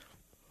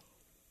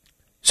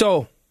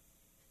 So,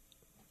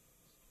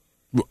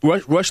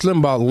 Rush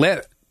Limbaugh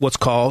led what's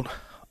called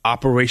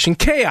Operation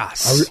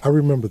Chaos. I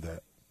remember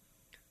that.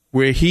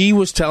 Where he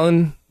was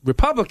telling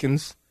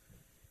Republicans,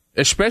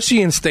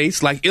 especially in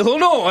states like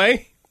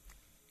Illinois,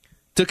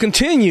 to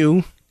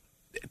continue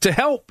to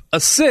help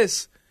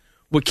assist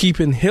with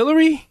keeping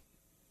Hillary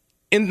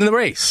in the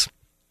race.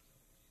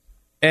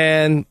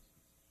 And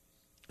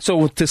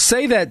so to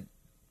say that,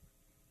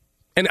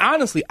 and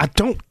honestly, I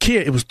don't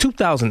care. It was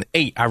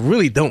 2008. I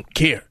really don't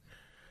care.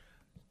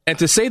 And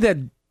to say that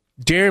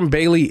Darren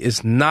Bailey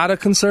is not a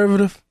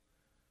conservative,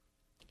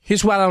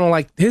 here's why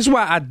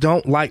I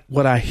don't like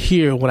what I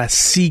hear, what I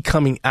see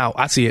coming out.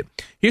 I see it.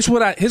 Here's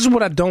what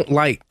I don't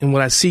like and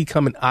what I see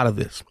coming out of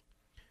this.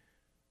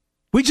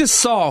 We just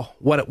saw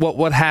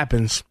what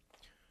happens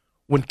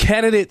when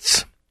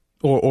candidates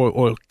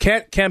or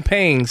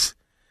campaigns.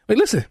 Wait,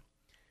 listen.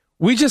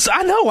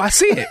 I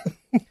see it.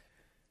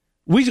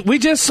 We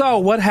just saw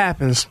what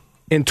happens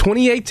in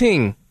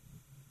 2018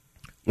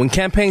 when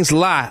campaigns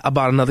lie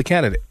about another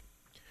candidate.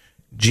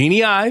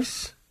 Jeannie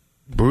Ives,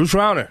 Bruce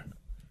Rauner.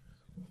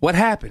 What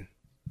happened?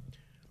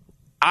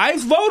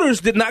 Ives voters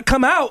did not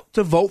come out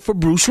to vote for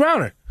Bruce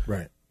Rauner.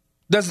 Right.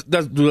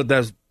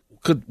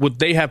 Would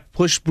they have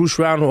pushed Bruce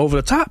Rauner over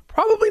the top?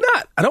 Probably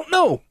not. I don't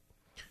know.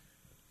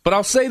 But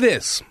I'll say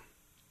this.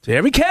 To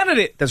every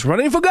candidate that's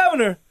running for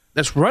governor,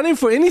 that's running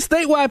for any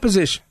statewide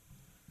position,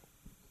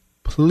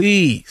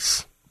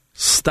 please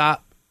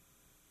stop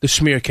the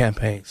smear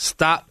campaign.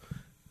 Stop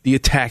the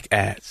attack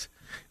ads.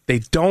 They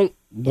don't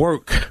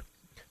work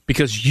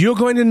because you're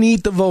going to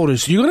need the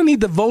voters. You're going to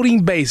need the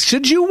voting base.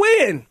 Should you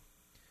win,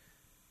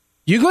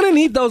 you're going to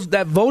need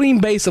that voting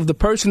base of the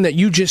person that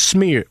you just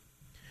smeared.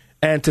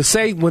 And to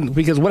say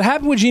because what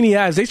happened with Jeannie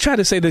Ives, they tried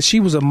to say that she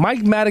was a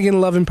Mike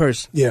Madigan loving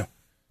person. Yeah.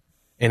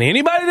 And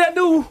anybody that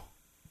knew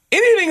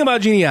anything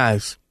about Jeannie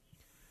Ives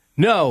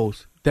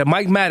knows that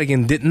Mike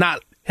Madigan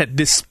had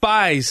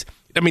despised.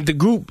 I mean, the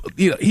group.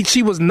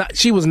 She was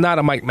not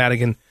a Mike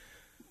Madigan.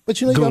 But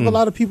you have a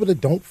lot of people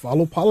that don't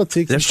follow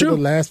politics. That's true. The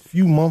last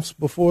few months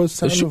before it's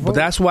time to vote. But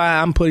that's why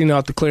I'm putting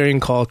out the clarion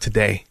call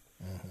today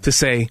to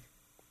say,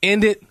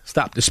 end it,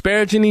 stop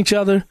disparaging each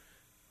other,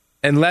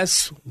 and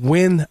let's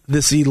win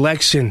this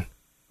election.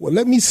 Well,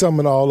 let me sum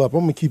it all up.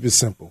 I'm going to keep it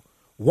simple.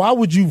 Why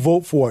would you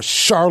vote for a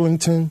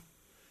Charlatan?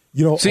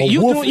 See, you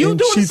doing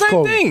the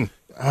same thing.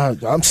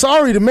 I'm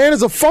sorry. The man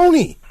is a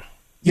phony.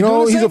 He's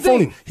a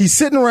phony. Thing. He's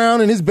sitting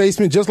around in his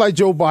basement just like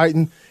Joe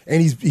Biden,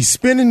 and he's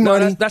spending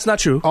money. That's not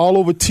true. All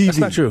over TV. That's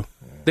not true.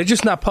 They're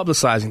just not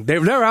publicizing.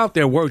 They're out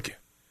there working.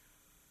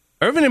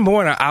 Irvin and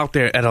Bourne are out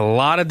there at a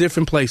lot of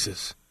different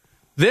places.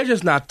 They're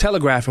just not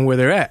telegraphing where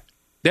they're at.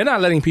 They're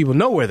not letting people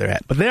know where they're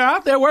at, but they're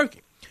out there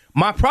working.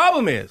 My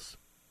problem is,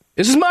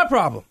 this is my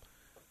problem.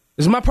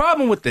 This is my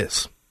problem with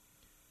this.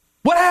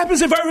 What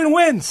happens if Irvin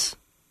wins?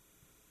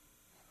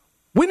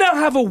 We now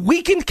have a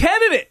weakened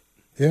candidate.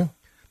 Yeah.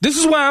 This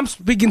is why I'm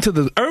speaking to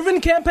the Irvin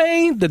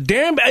campaign, the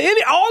Darren,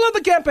 all of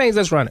the campaigns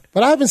that's running.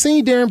 But I haven't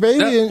seen Darren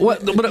Bailey.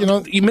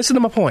 You're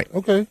missing my point.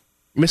 Okay.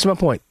 You're missing my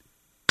point.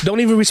 Don't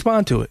even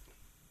respond to it.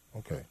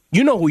 Okay.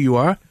 You know who you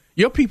are.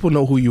 Your people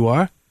know who you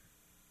are.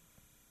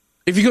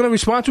 If you're going to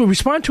respond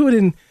to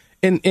it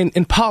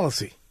in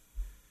policy.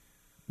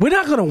 We're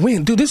not going to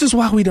win. Dude, this is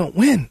why we don't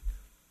win.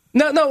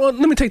 No, let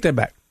me take that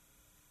back.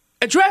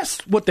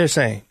 Address what they're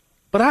saying.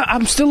 But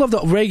I'm still of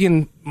the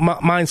Reagan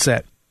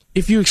mindset.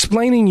 If you're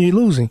explaining, you're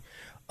losing.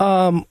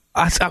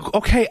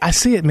 Okay, I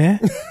see it, man.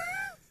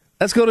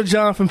 Let's go to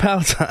John from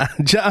Palatine.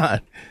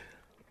 John.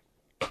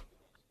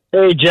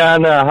 Hey,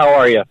 John. How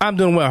are you? I'm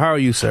doing well. How are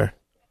you, sir?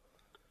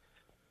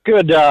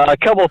 Good. A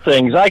couple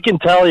things. I can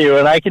tell you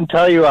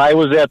I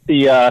was at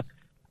the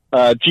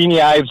Jeannie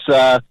Ives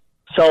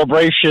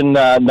celebration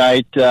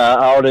night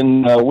out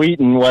in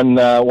Wheaton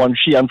when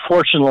she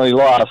unfortunately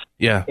lost.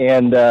 Yeah.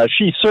 And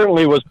she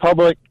certainly was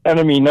public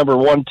enemy number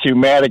 1 to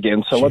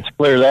Madigan, so let's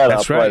clear that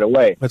up right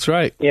away. That's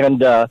right. And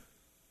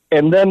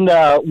then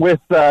with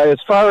as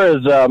far as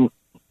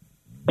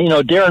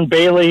Darren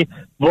Bailey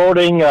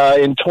voting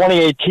in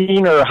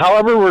 2018 or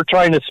however we're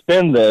trying to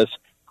spin this,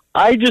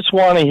 I just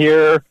want to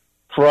hear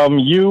from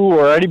you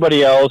or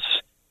anybody else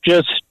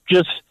just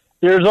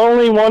there's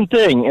only one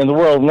thing in the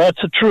world, and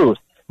that's the truth.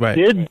 Right.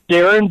 Did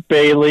Darren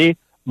Bailey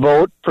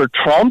vote for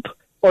Trump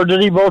or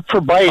did he vote for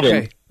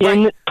Biden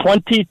in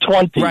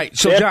 2020? Right.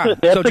 So,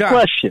 that's the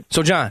question.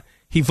 So, John,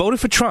 he voted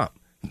for Trump.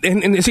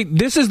 And see,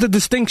 this is the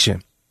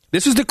distinction.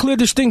 This is the clear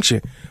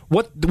distinction.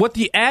 What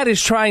the ad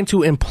is trying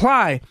to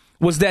imply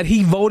was that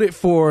he voted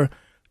for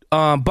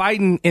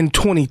Biden in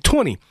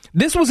 2020.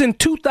 This was in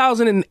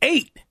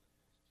 2008.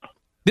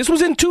 This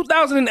was in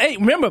 2008.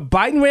 Remember,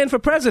 Biden ran for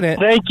president.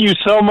 Thank you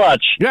so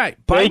much. Right.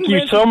 Thank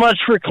you so much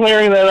for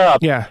clearing that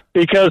up. Yeah.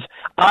 Because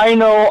I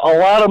know a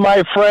lot of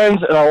my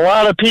friends and a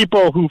lot of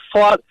people who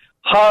fought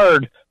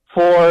hard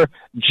for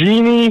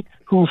Jeannie,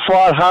 who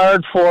fought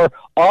hard for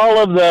all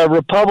of the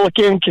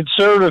Republican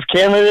conservative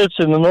candidates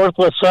in the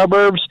Northwest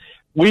suburbs.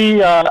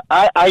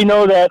 I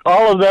know that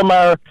all of them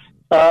are,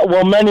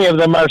 many of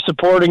them are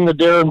supporting the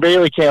Darren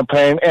Bailey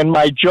campaign, and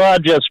my jaw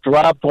just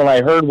dropped when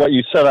I heard what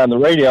you said on the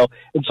radio,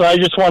 and so I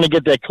just want to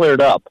get that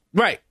cleared up.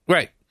 Right.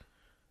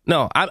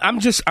 No,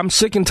 I'm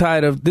sick and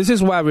tired of, this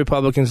is why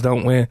Republicans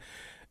don't win.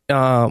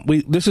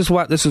 This is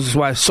why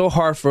it's so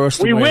hard for us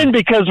to win. We win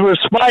because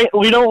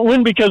we don't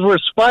win because we're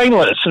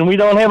spineless, and we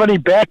don't have any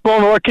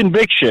backbone or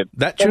conviction.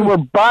 That's true. And we're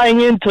buying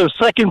into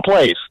second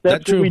place.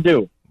 That's what we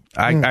do.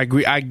 I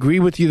agree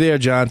with you there,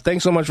 John.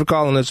 Thanks so much for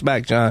calling us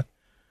back, John.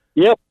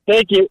 Yep,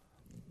 thank you.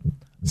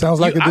 Sounds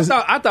like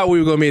I thought we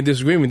were going to be in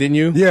disagreement, didn't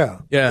you?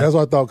 Yeah. That's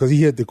what I thought, because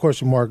he had the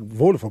question mark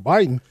voted for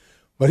Biden.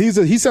 But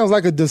he sounds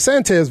like a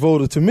DeSantis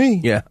voter to me.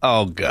 Yeah.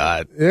 Oh,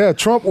 God. Yeah,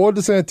 Trump or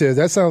DeSantis.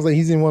 That sounds like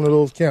he's in one of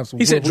those camps.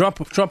 He said Trump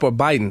or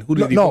Biden. Who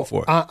did he vote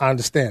for? I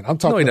understand. I'm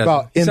talking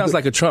about... He sounds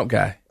like a Trump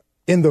guy.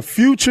 In the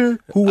future,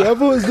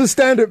 whoever is the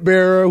standard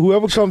bearer,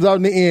 whoever comes out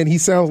in the end, he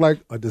sounds like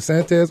a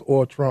DeSantis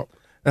or a Trump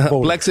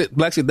voter.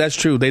 Blexit, that's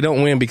true. They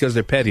don't win because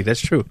they're petty.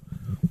 That's true.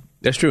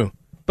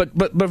 But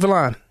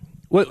Valon,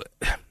 what...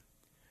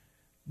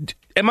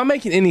 Am I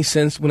making any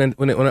sense when I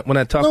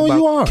talk about?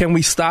 You are. Can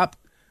we stop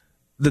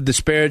the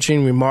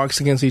disparaging remarks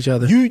against each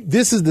other?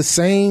 This is the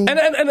same.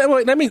 And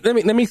wait, let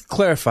me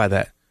clarify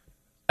that.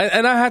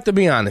 And I have to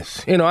be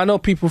honest. I know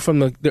people from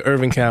the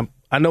Irvin camp.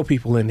 I know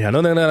people in there. I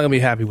know they're not gonna be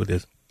happy with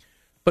this.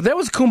 But there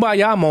was a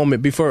kumbaya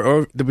moment before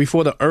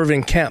the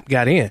Irvin camp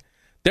got in.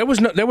 There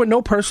were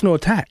no personal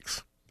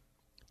attacks.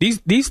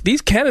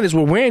 These candidates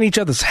were wearing each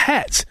other's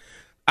hats.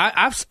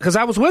 Because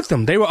I was with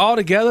them. They were all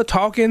together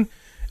talking.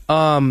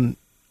 And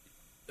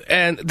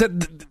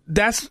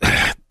that's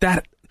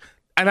that,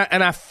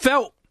 and I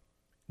felt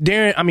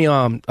Dan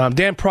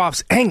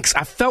Proft's angst.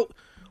 I felt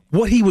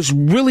what he was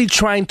really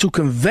trying to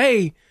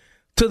convey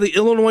to the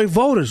Illinois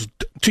voters.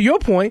 To your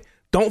point,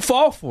 don't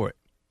fall for it.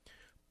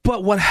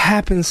 But what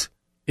happens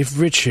if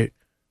Richard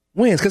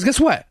wins? Because guess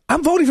what?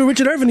 I'm voting for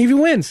Richard Irvin if he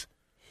wins.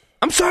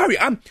 I'm sorry.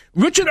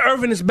 Richard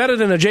Irvin is better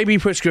than a J.B.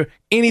 Pritzker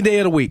any day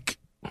of the week.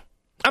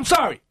 I'm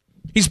sorry.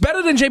 He's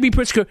better than J.B.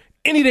 Pritzker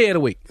any day of the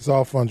week. It's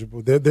all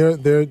fungible.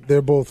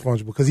 They're both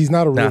fungible because he's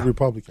not a real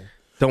Republican.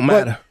 Don't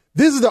matter. But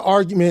this is the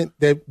argument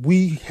that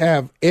we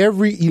have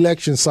every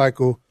election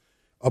cycle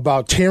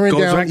about tearing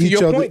Goes down back to each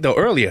your other. point, though,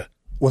 earlier.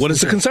 What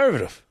is a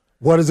conservative?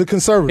 What is a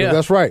conservative? Yeah.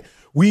 That's right.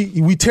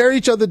 We tear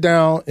each other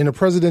down in a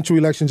presidential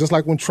election, just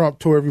like when Trump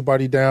tore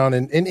everybody down.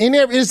 And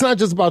it's not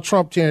just about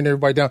Trump tearing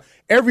everybody down.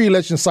 Every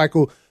election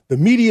cycle, the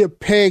media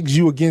pegs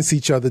you against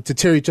each other to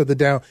tear each other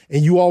down,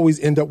 and you always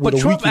end up with But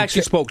a Trump weekly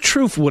actually spoke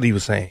truth for what he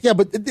was saying. Yeah,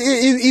 but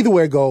either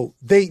way it go,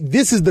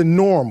 this is the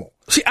normal.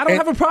 See, I don't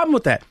have a problem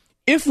with that.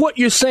 If what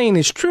you're saying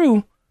is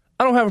true,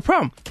 I don't have a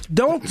problem.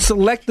 Don't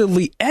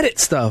selectively edit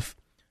stuff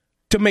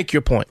to make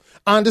your point.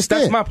 I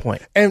understand. That's my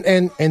point.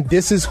 And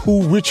this is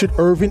who Richard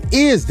Irvin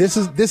is. This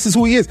is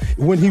who he is.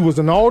 When he was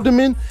an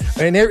alderman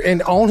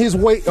and on his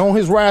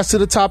rise to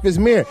the top as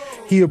mayor,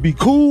 he'll be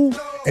cool.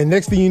 And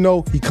next thing you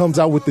know, he comes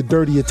out with the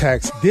dirty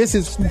attacks. This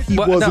is who he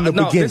was in the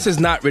beginning. This is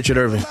not Richard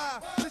Irvin.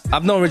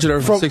 I've known Richard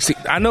Irvin for 16.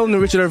 I know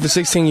Richard Irvin for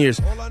 16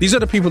 years. These are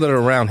the people that are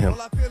around him.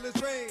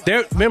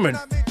 They're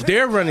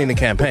running the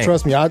campaign. But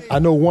trust me, I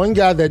know one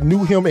guy that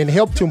knew him and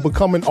helped him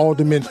become an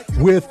alderman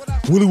with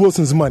Willie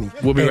Wilson's money.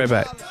 We'll be right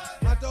back.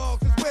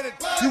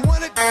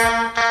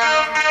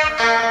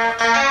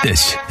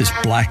 This is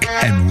Black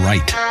and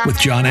Right with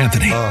John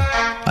Anthony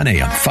on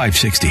AM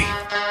 560.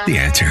 The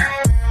Answer.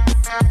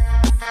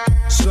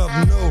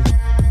 Something new.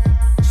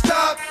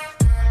 Stop,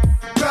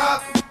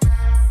 drop,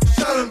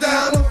 shut them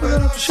down,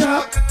 open up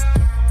shop.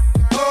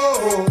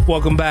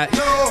 Welcome back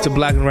to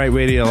Black and Right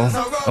Radio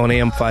on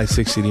AM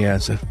 560. The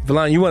Answer.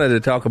 Villan, you wanted to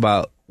talk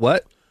about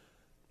what?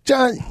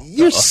 John,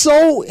 you're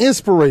so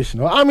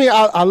inspirational. I mean,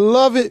 I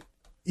love it.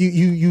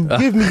 You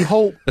give me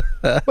hope.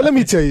 But let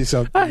me tell you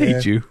something. I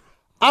hate you.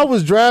 I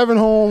was driving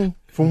home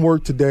from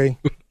work today,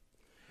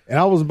 and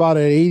I was about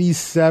at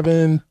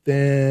 87th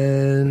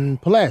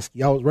and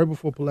Pulaski. I was right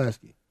before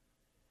Pulaski.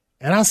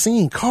 And I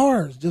seen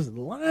cars just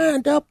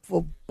lined up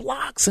for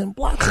blocks and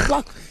blocks and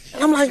blocks.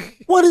 And I'm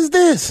like, what is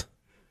this?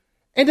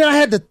 And then I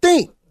had to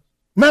think.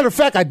 Matter of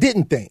fact, I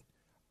didn't think.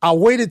 I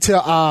waited till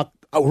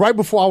right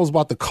before I was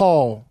about to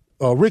call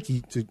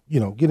Ricky to,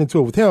 get into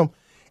it with him.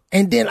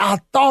 And then I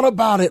thought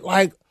about it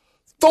like,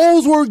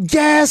 those were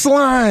gas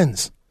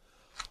lines.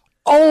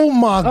 Oh,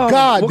 my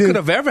God. What could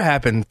have ever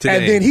happened today?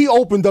 And then he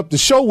opened up the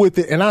show with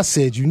it, and I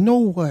said, you know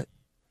what?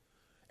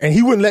 And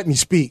he wouldn't let me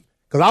speak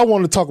because I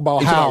wanted to talk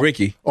about how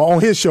Ricky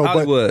on his show.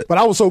 Hollywood. But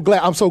I was so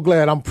glad. I'm so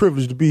glad I'm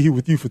privileged to be here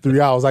with you for 3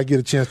 hours. I get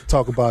a chance to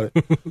talk about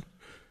it.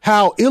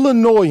 How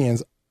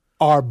Illinoisans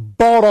are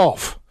bought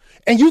off.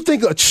 And you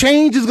think a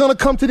change is going to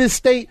come to this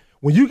state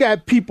when you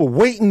got people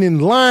waiting in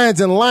lines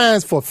and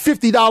lines for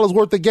 $50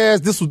 worth of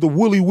gas? This was the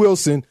Willie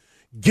Wilson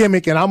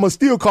gimmick, and I'm going to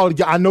still call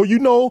it. I know you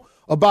know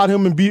about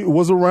him and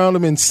was around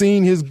him and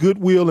seen his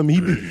goodwill, and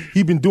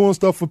he been doing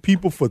stuff for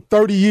people for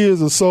 30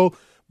 years or so.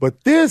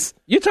 But this,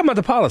 you're talking about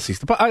the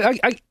policies.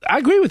 I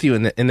agree with you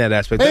in that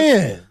aspect.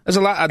 Man, there's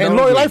a lot. And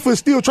Lori Lightfoot is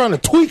still trying to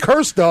tweak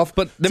her stuff,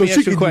 but so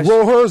she can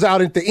roll hers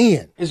out at the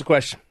end. Here's a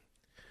question: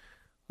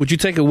 would you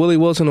take a Willie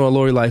Wilson or a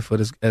Lori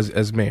Lightfoot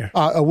as mayor?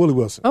 A Willie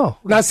Wilson. Oh,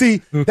 now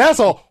see, that's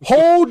a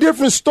whole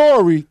different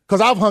story because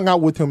I've hung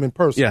out with him in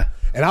person. Yeah,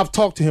 and I've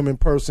talked to him in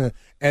person,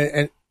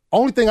 and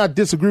only thing I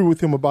disagree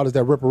with him about is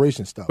that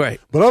reparation stuff. Right.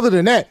 But other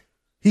than that,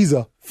 he's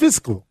a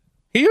fiscal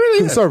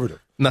conservative.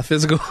 Not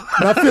physical.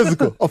 Not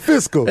physical. A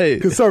fiscal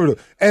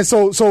conservative. And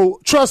so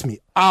trust me,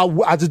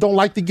 I just don't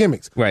like the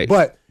gimmicks. Right.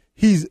 But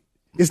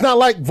it's not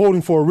like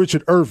voting for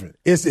Richard Irvin.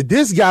 It's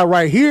this guy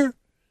right here.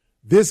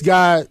 This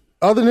guy,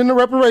 other than the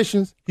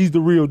reparations, he's the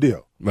real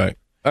deal. Right.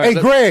 Hey,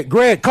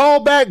 Greg,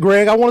 call back,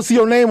 Greg. I want to see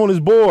your name on his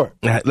board.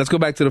 All right, let's go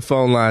back to the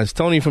phone lines.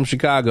 Tony from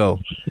Chicago.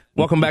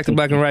 Welcome back to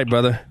Black and Right,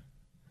 brother.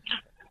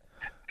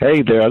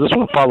 Hey there, I just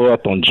want to follow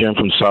up on Jim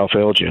from South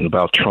Elgin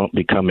about Trump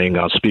becoming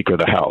Speaker of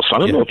the House. I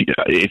don't know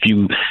if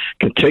you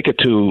can take it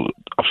to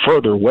a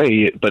further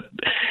way, but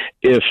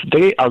if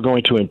they are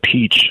going to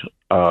impeach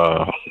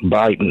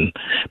Biden,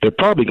 they're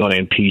probably going to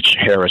impeach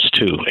Harris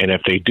too. And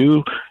if they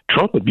do,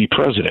 Trump would be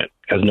president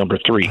as number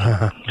 3,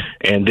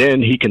 and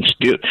then he can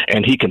still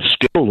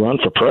run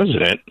for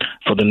president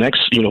for the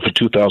next, for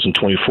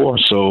 2024.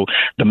 So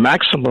the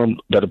maximum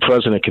that a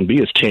president can be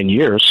is 10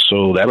 years.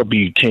 So that'll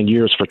be 10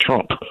 years for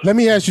Trump. Let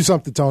me ask you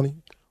something, Tony.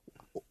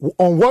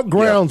 On what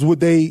grounds would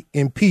they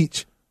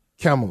impeach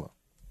Kamala?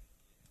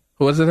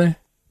 What's her name?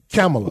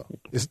 Kamala.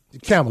 It's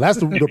Kamala. That's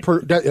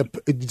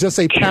just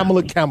say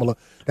Kamala.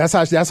 That's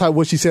how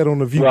what she said on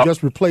The View. Well,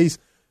 just replace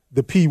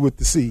the P with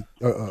the C.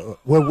 Go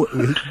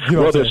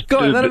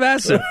ahead, let him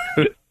answer.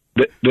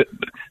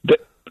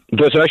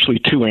 There's actually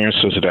 2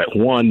 answers to that.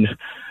 One,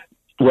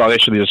 well,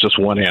 actually, there's just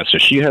one answer.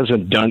 She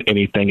hasn't done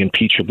anything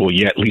impeachable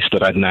yet, at least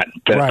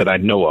that I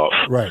know of.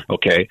 Right.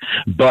 Okay,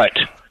 but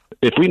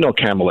if we know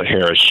Kamala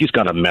Harris, she's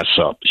going to mess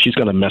up. She's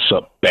going to mess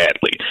up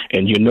badly,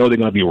 and you know they're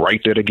going to be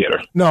right there to get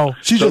her. No,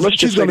 she's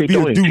going to be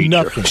a do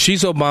nothing.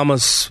 She's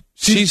Obama's.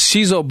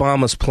 She's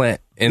Obama's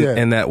plant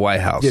in that White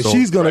House. Yeah, so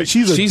she's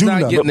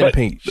not getting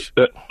impeached.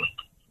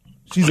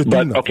 She's a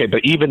do nothing.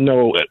 But even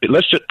though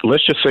let's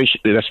just say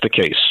that's the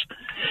case,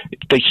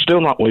 they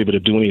still not able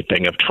to do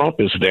anything if Trump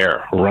is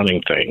there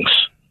running things.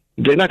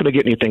 They're not going to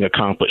get anything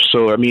accomplished.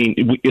 So I mean,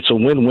 it's a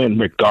win-win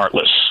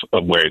regardless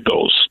of where it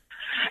goes.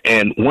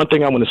 And one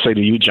thing I want to say to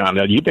you, John,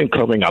 now you've been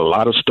covering a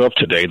lot of stuff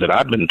today that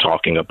I've been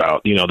talking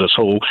about, this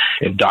whole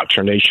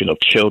indoctrination of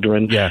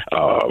children,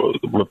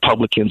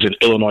 Republicans in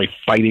Illinois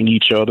fighting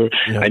each other.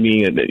 Yeah. I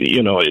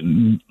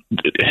mean,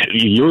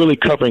 you're really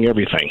covering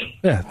everything.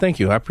 Yeah, thank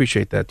you. I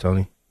appreciate that,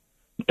 Tony.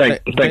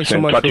 Thanks so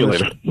much. Talk to you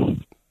later.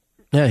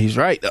 Yeah, he's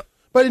right.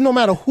 But no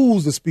matter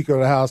who's the Speaker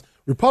of the House,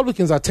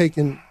 Republicans are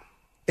taking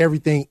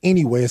everything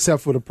anyway,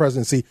 except for the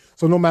presidency.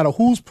 So no matter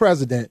who's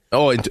president.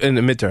 Oh, in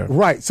the midterm.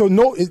 Right. So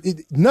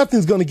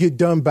nothing's going to get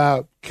done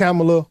by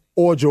Kamala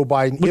or Joe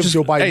Biden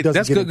Joe Biden doesn't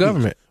that's get good impeached.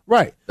 Government.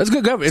 Right. That's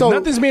good government. So if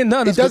nothing's being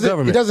done, it's good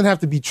government. It doesn't have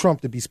to be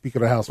Trump to be Speaker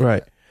of the House.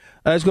 Right.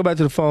 Let's go back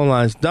to the phone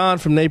lines. Don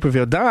from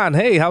Naperville. Don,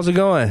 hey, how's it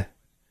going?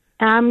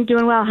 I'm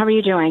doing well. How are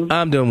you doing?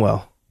 I'm doing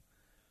well.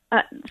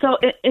 So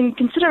in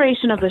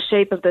consideration of the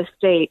shape of the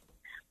state,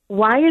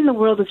 why in the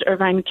world does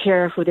Irvine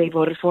care who they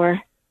voted for?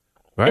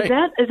 Right. Is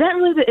that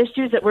really the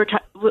issues that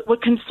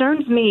what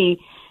concerns me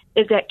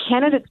is that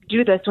candidates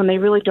do this when they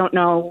really don't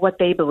know what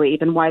they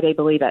believe and why they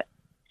believe it.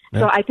 Yeah.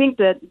 So I think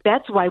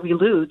that's why we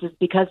lose, is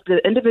because the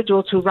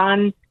individuals who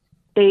run,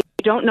 they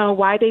don't know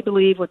why they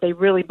believe what they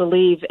really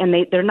believe, and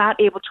they're not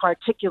able to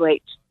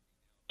articulate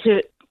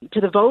to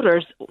the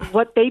voters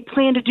what they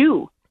plan to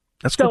do.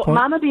 That's a good point.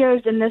 Mama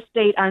bears in this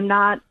state are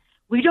not.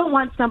 We don't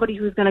want somebody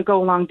who's going to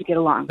go along to get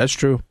along. That's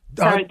true.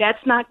 Sorry,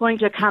 that's not going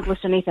to accomplish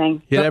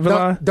anything.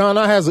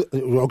 Donna has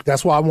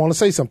that's why I want to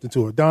say something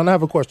to her. Donna, I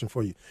have a question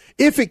for you.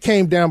 If it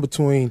came down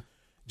between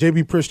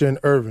J.B. Pritzker and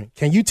Irvin,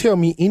 can you tell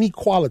me any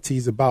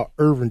qualities about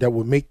Irvin that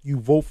would make you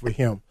vote for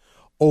him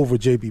over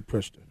J.B.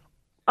 Pritzker?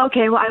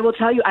 Okay, well, I will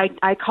tell you,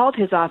 I called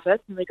his office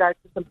in regards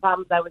to some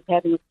problems I was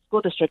having with the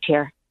school district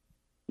here.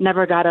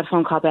 Never got a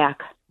phone call back.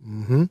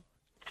 Mm-hmm.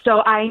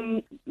 So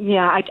I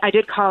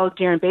did call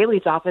Darren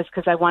Bailey's office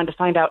because I wanted to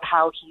find out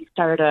how he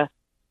started a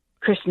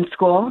Christian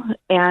school,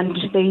 and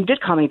they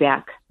did call me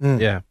back.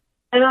 Yeah.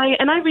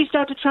 And I reached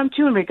out to Trump,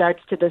 too, in regards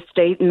to the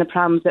state and the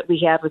problems that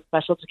we have with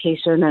special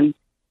education and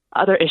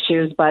other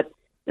issues, but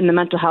in the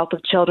mental health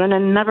of children,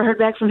 and never heard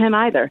back from him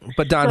either.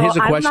 But, Don, here's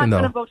a question,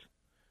 though.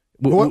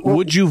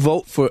 Would you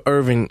vote for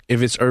Irvin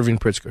if it's Irvin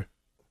Pritzker?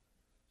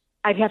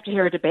 I'd have to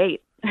hear a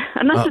debate.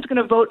 I'm not just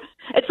going to vote.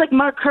 It's like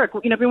Mark Kirk.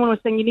 Everyone was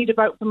saying you need to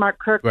vote for Mark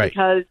Kirk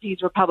because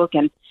he's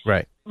Republican.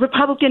 Right.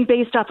 Republican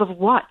based off of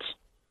what?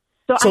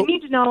 So I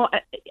need to know,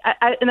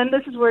 and then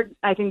this is where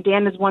I think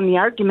Dan has won the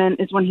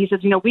argument, is when he says,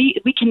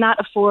 we cannot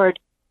afford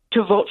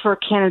to vote for a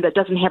candidate that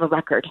doesn't have a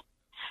record.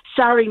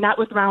 Sorry, not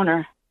with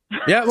Rauner.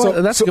 Yeah,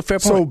 well, that's a fair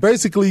point. So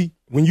basically,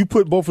 when you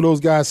put both of those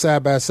guys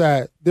side by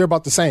side, they're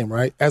about the same,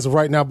 right? As of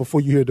right now,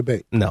 before you hear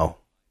debate. No.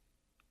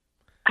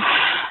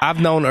 I've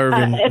known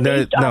Irvin.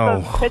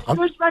 No.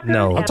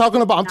 I'm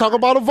talking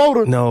about a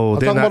voter. No,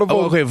 they're not.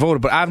 Okay, voter.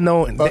 But I've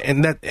known.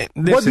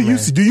 What do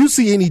you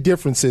see any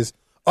differences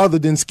other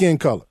than skin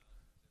color?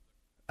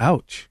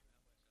 Ouch!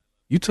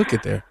 You took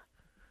it there.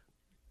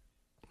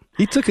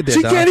 He took it there.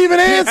 She can't even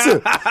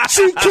answer.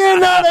 She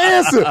cannot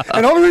answer.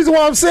 And the only reason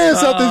why I'm saying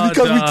something is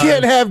because we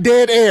can't have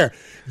dead air.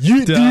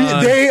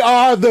 They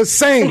are the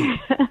same.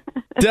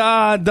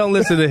 Don, don't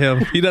listen to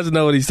him. He doesn't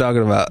know what he's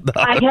talking about.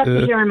 I'd have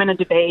to hear him in a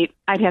debate.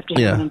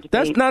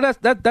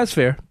 That's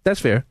fair. That's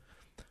fair.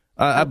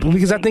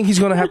 Because I think he's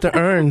going to have to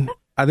earn.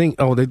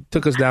 They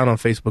took us down on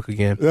Facebook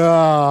again.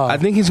 I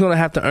think he's going to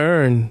have to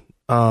earn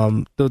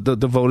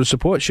the voter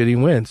support should he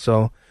win.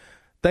 So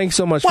thanks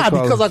so much for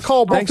calling. Because I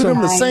called both of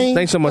them the same?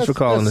 Thanks so much for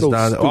calling us,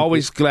 Don.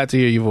 Always glad to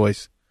hear your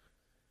voice.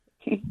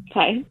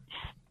 Hi.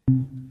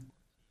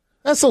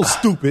 That's so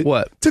stupid.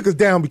 What? Took us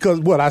down because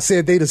I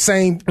said they the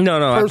same. No.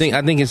 Person?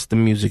 I think it's the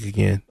music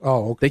again.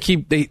 Oh,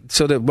 okay.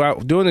 So that while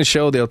during the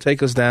show they'll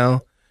take us down,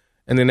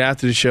 and then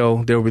after the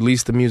show they'll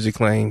release the music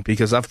claim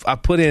because I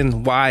put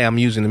in why I'm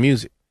using the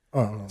music.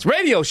 It's a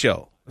radio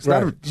show. It's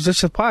not. It's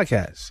just a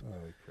podcast.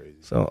 Crazy.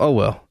 So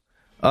well.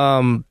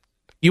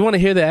 You want to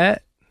hear the ad?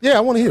 Yeah,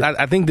 I want to hear it.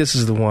 I think this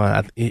is the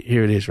one.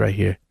 Here it is right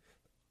here.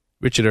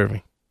 Richard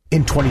Irving.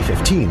 In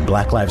 2015,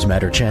 Black Lives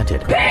Matter chanted,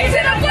 "Pigs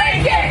in a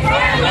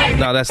blanket!"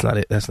 No, that's not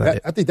it. That's not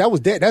it. I think that was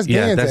Dan. That's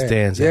Dan's that's ad.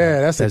 Dan's ad.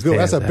 Yeah,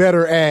 that's a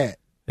better ad.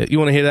 You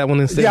want to hear that one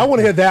instead? Yeah, I want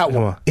to hear that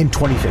one. In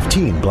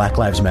 2015, Black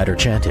Lives Matter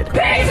chanted,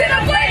 "Pigs in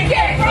a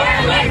blanket!"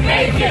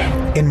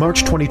 In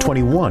March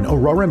 2021,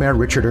 Aurora Mayor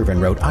Richard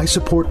Irvin wrote, "I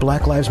support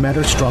Black Lives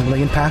Matter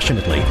strongly and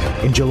passionately."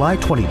 In July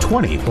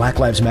 2020, Black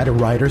Lives Matter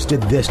rioters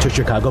did this to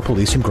Chicago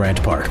police in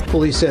Grant Park.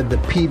 Police said the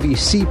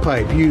PVC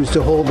pipe used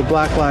to hold the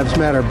Black Lives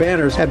Matter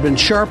banners had been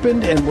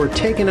sharpened and were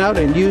taken out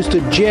and used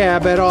to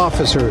jab at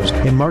officers.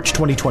 In March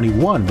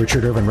 2021,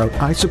 Richard Irvin wrote,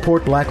 "I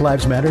support Black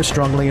Lives Matter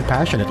strongly and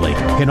passionately."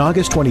 In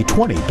August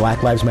 2020,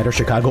 Black Lives Matter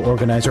Chicago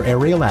organizer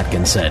Ariel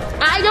Atkins said,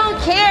 "I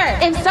don't care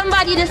if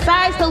somebody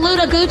decides to loot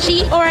a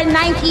Gucci or a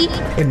Nike."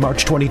 In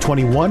March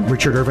 2021,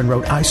 Richard Irvin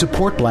wrote, "I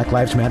support Black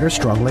Lives Matter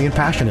strongly and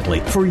passionately."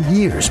 For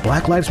years,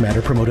 Black Lives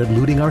Matter promoted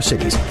looting our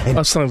cities.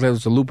 And sometimes that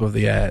was the loop of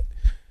the ad.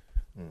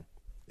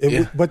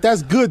 But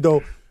that's good,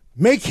 though.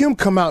 Make him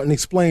come out and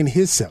explain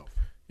himself.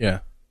 Yeah.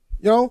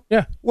 You know?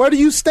 Yeah. Where do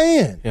you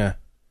stand? Yeah.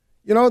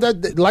 You know,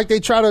 that like they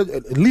try to,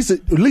 at least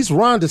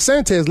Ron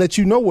DeSantis let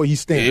you know where he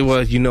stands.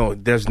 Well, you know,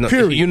 there's no,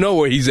 Period. you know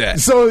where he's at.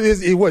 So,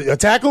 what,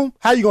 attack him?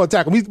 How you going to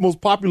attack him? He's the most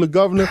popular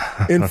governor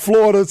in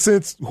Florida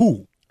since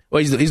who? Well,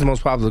 he's the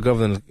most popular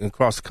governor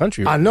across the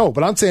country. I know,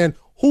 but I'm saying,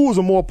 who is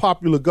a more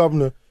popular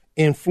governor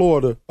in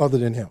Florida other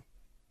than him?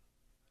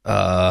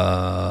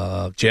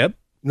 Jeb?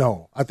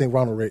 No, I think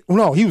Ronald Reagan.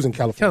 No, he was in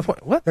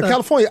California. What? Now,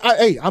 California.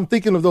 I'm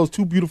thinking of those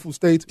two beautiful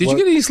states. Did you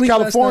get any sleep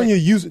California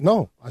last night? used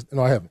no,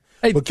 I haven't.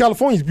 Hey, but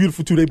California's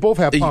beautiful too. They both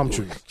have palm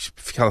trees.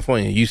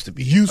 California used to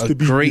be a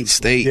great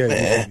state,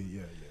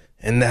 man.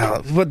 And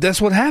now, but that's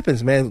what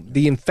happens, man.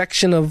 The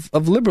infection of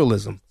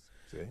liberalism.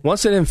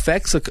 Once it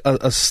infects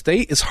a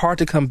state, it's hard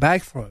to come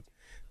back from it.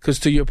 Because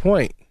to your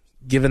point,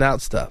 giving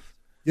out stuff.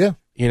 Yeah.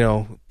 You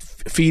know,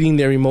 feeding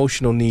their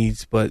emotional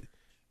needs, but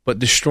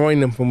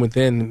destroying them from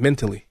within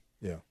mentally.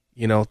 Yeah.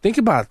 You know, think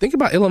about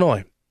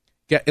Illinois.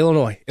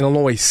 Illinois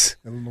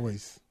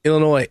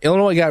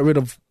got rid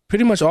of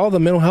pretty much all the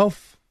mental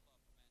health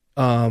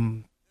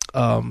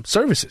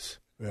services.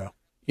 Yeah.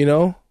 You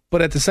know,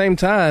 but at the same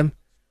time,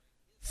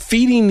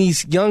 feeding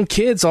these young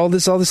kids all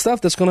this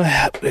stuff that's going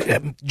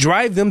to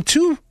drive them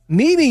to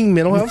needing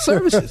mental health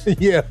services.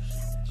 Yeah.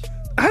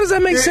 How does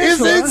that make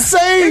sense? It's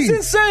insane. It's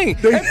insane.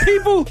 And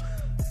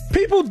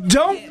people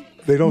don't.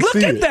 They don't look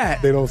see at it.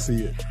 that. They don't see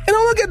it. They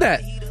don't look at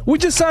that. We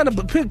just signed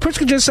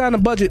Pritzker just signed a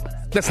budget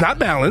that's not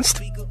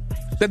balanced.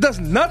 That does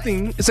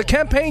nothing. It's a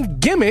campaign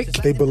gimmick.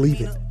 They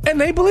believe it.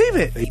 And they believe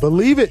it. They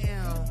believe it.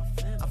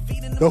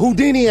 The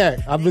Houdini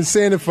Act. I've been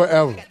saying it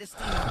forever.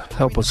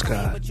 Help us,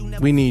 God.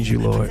 We need you,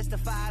 Lord.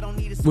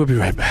 We'll be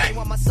right back.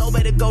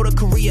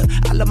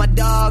 I love my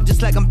dog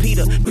just like I'm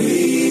Peter.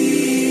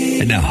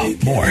 And now,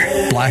 more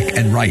Black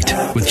and Right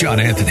with John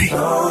Anthony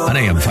on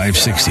AM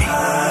 560.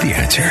 The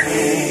Answer.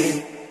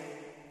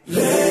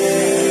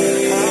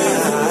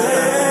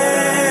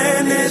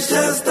 It's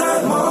just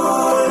a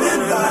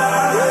morning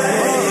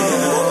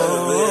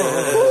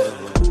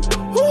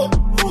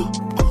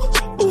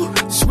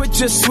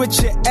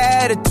Switch your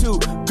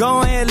attitude.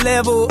 Go and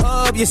level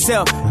up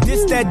yourself.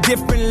 This that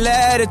different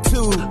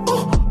latitude.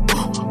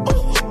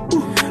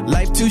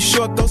 Life too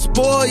short, go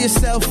spoil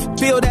yourself.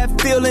 Feel that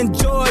feel,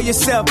 enjoy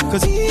yourself.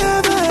 Cause we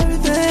have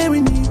everything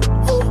we need.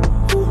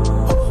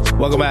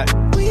 Welcome back.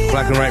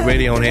 Black and Right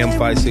Radio on AM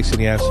 560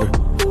 The Answer.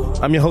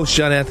 I'm your host,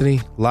 John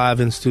Anthony, live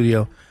in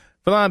studio.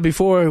 Philon,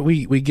 before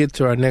we get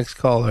to our next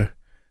caller,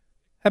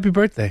 happy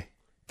birthday.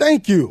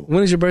 Thank you.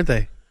 When is your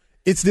birthday?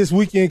 It's this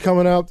weekend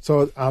coming up,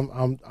 so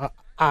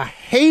I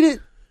hate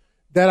it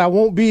that I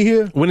won't be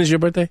here. When is your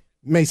birthday?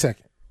 May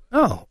 2nd.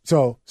 Oh.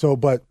 So,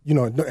 but, you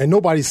know, and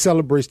nobody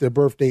celebrates their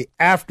birthday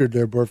after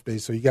their birthday,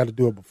 so you got to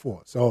do it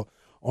before. So,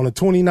 on the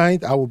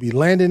 29th, I will be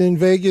landing in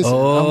Vegas. And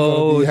I'm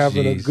going to be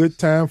having a good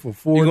time for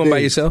 4 days. You going by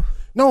yourself?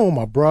 No,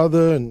 my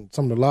brother and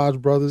some of the Lodge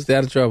brothers. Stay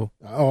out of trouble.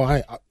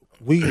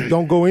 We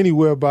don't go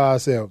anywhere by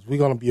ourselves. We're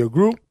going to be a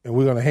group, and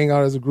we're going to hang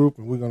out as a group,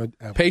 and we're going to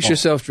have Pace fun.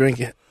 yourself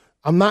drinking.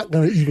 I'm not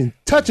going to even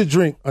touch a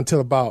drink until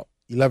about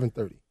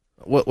 11:30.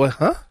 What,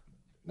 huh?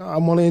 No,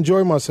 I'm going to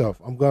enjoy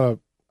myself. I'm going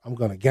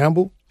to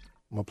gamble.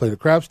 I'm going to play the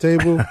craps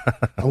table.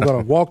 I'm going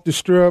to walk the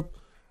strip.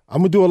 I'm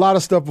going to do a lot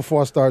of stuff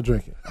before I start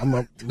drinking.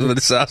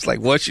 It sounds like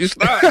once you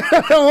start.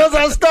 Once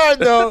I start,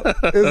 though,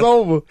 it's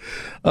over.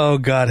 Oh,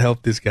 God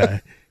help this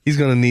guy. He's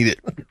going to need it.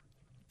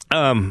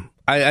 I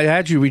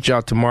had you reach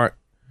out to Mark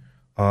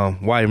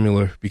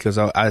Weiermuller because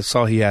I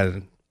saw he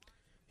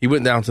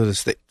went down to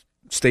the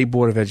State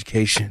Board of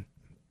Education,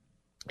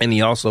 and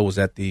he also was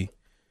at the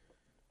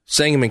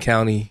Sangamon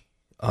County,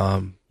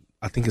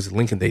 I think it's a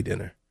Lincoln Day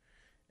dinner,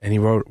 and he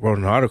wrote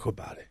an article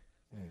about it.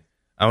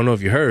 I don't know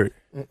if you heard.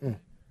 Mm-mm.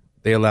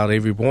 They allowed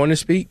Avery Bourne to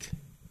speak.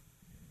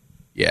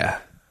 Yeah.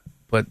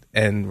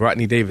 And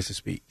Rodney Davis to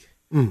speak.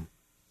 Mm.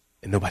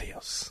 And nobody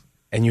else.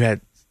 And you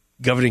had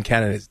governing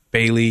candidates,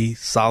 Bailey,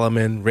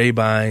 Solomon,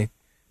 Rabine,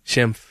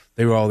 Schimpf.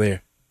 They were all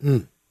there.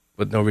 Mm.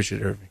 But no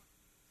Richard Irving.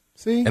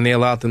 See? And they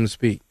allowed them to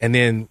speak. And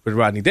then with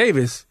Rodney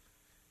Davis,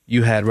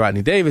 you had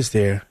Rodney Davis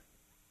there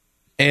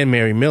and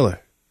Mary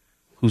Miller,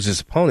 who's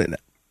his opponent now.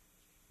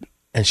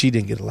 And she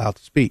didn't get allowed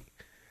to speak.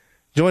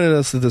 Joining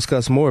us to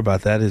discuss more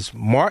about that is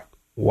Mark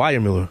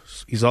Weiermuller.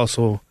 He's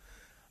also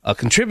a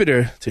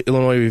contributor to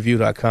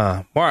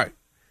IllinoisReview.com. Mark,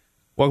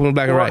 welcome to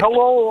Black and Right.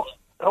 Hello.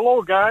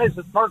 Hello, guys.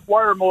 It's Mark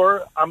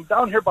Wiremore. I'm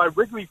down here by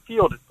Wrigley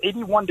Field. It's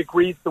 81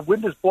 degrees. The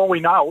wind is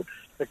blowing out.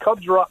 The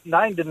Cubs are up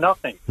 9-0.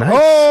 Nice.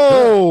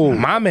 Oh,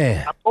 my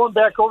man. I'm going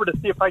back over to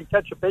see if I can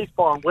catch a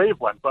baseball in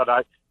Waveland, but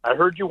I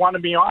heard you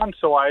wanted me on,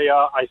 so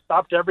I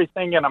stopped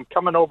everything, and I'm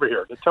coming over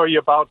here to tell you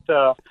about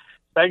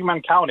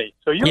Sangamon County.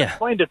 So you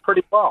explained it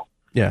pretty well.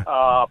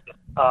 Yeah.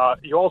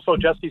 You also,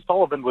 Jesse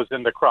Sullivan was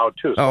in the crowd,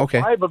 too. So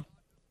 5 of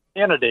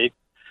candidates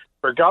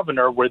for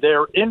governor were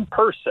there in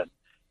person,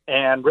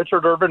 and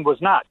Richard Irvin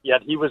was not,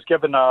 yet he was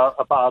given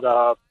about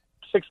a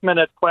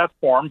 6-minute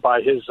platform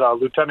by his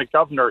lieutenant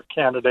governor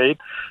candidate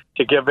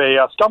to give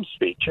a stump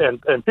speech,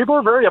 and people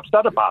were very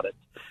upset about it.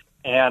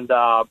 And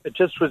it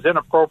just was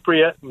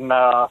inappropriate, and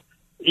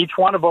each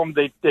one of them,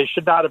 they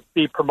should not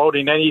be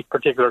promoting any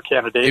particular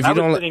candidate. If you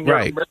don't,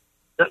 right.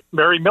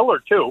 Mary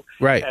Miller, too.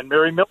 Right. And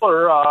Mary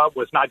Miller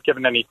was not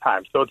given any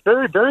time. So it's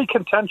very, very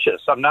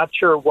contentious. I'm not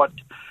sure what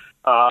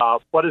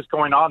is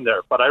going on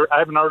there. But I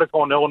have an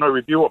article in Illinois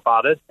Review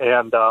about it,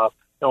 and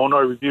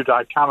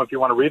IllinoisReview.com if you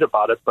want to read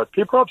about it. But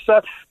people are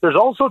upset. There's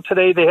also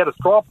today they had a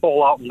straw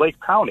poll out in Lake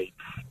County,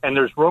 and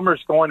there's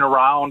rumors going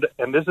around,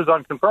 and this is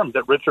unconfirmed,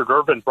 that Richard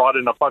Irvin brought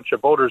in a bunch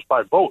of voters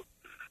by bus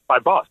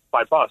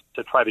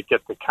to try to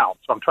get the count.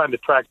 So I'm trying to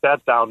track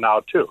that down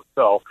now, too.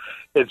 So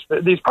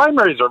these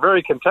primaries are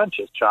very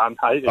contentious, John.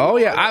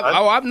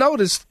 I've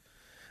noticed.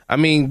 I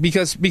mean,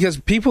 because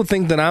people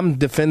think that I'm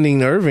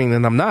defending Irving,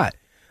 and I'm not.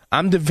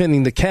 I'm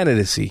defending the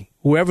candidacy,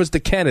 whoever's the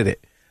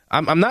candidate.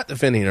 I'm not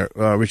defending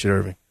Richard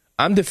Irving.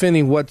 I'm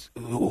defending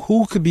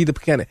who could be the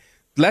candidate.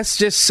 Let's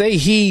just say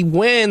he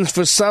wins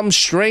for some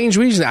strange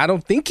reason. I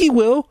don't think he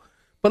will,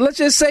 but let's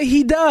just say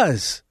he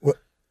does.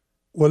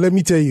 Well, let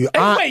me tell you.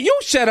 Hey, wait, you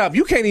shut up.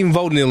 You can't even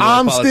vote in Illinois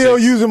I'm politics. still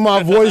using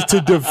my voice to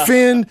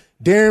defend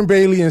Darren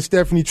Bailey and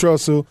Stephanie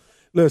Trussell.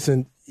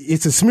 Listen,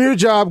 it's a smear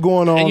job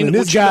going on, and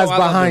this guy's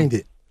behind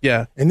it.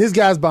 Yeah. And this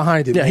guy's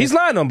behind it. Yeah, man. he's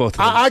lying on both of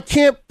them. I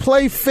can't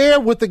play fair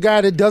with the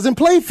guy that doesn't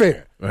play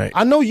fair. Right.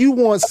 I know you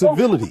want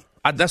civility.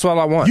 That's all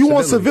I want. You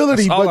want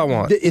civility, That's all but I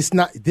want. It's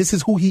not. This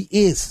is who he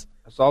is.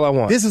 That's all I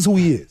want. This is who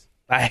he is.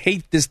 I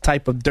hate this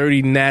type of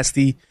dirty,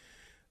 nasty,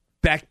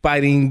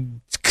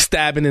 backbiting,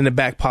 stabbing in the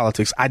back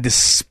politics. I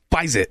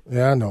despise it.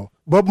 Yeah, I know.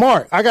 But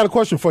Mark, I got a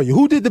question for you.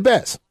 Who did the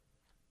best?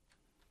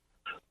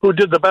 Who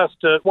did the best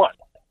at what?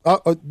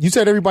 You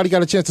said everybody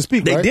got a chance to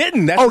speak, They right?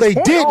 didn't. That's they the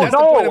point. didn't. That's the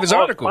point of his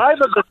article.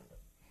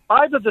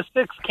 5 of the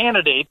 6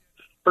 candidates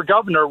for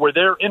governor were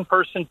there in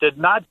person, did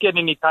not get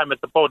any time at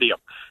the podium.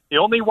 The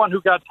only one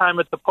who got time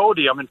at the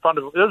podium in front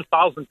of, there's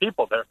 1,000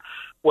 people there,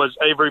 was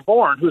Avery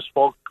Bourne, who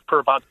spoke for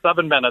about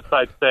 7 minutes,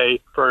 I'd say,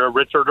 for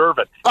Richard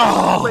Irvin.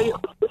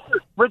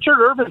 Richard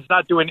Irvin's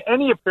not doing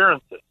any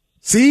appearances.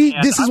 See,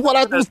 this is what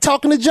I was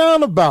talking to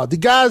John about. The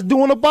guy's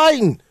doing a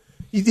Biden.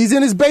 He's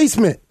in his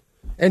basement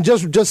and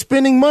just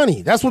spending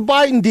money. That's what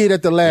Biden did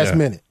at the last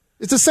minute.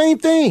 It's the same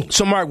thing.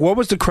 So, Mark, what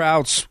was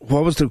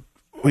the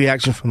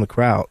reaction from the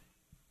crowd?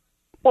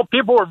 Well,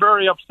 people were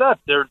very upset.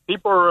 There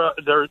were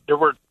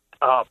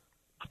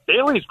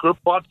Bailey's group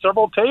bought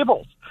several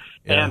tables,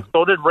 and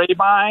so did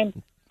Rabine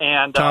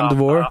and Tom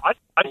DeVore. I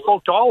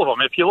spoke to all of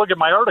them. If you look at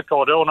my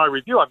article at Illinois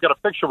Review, I've got a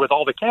picture with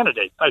all the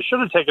candidates. I should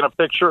have taken a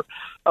picture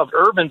of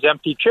Irvin's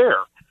empty chair.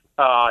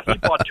 He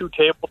bought 2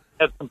 tables,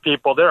 had some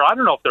people there. I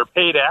don't know if they're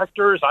paid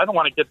actors. I don't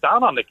want to get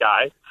down on the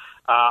guy.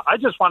 I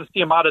just want to see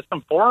him out at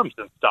some forums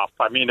and stuff.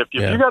 I mean, if you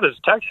got his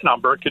text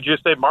number, could you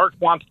say Mark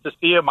wants to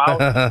see him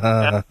out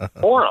at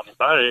forums?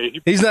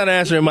 He's not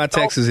answering my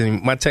text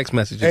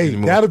messages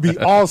anymore. That'll be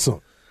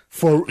awesome.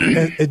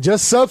 And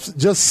just sub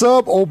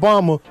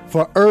Obama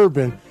for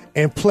Urban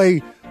and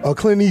play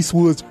Clint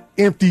Eastwood's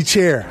empty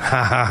chair.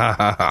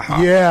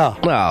 Yeah.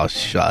 Oh,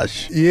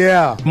 shush.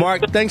 Yeah.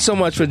 Mark, thanks so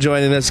much for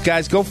joining us.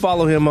 Guys, go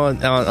follow him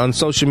on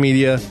social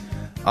media.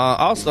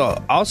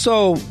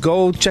 Also,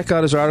 go check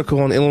out his article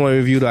on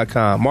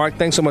IllinoisReview.com. Mark,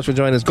 thanks so much for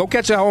joining us. Go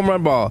catch a home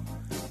run ball.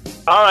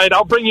 All right,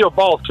 I'll bring you a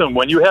ball soon.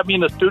 When you have me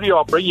in the studio,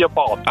 I'll bring you a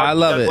ball. I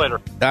love it.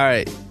 Later. All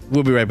right,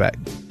 we'll be right back.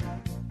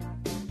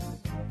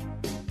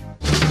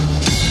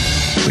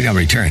 We now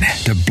return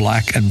to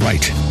Black and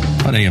White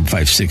on AM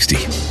 560.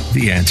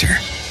 The Answer.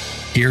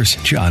 Here's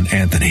John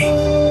Anthony.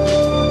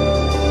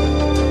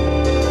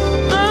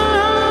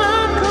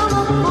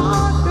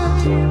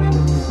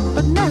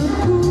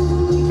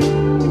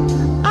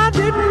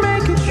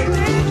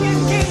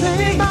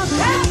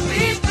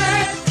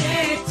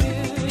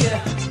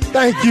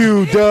 Thank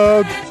you,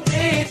 Doug.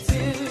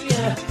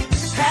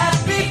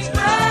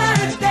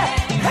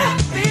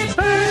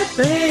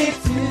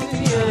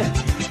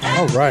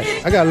 All right.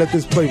 I got to let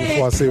this play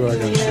before I say what I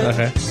got to say.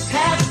 Okay.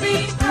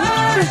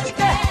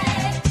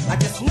 I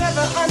just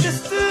never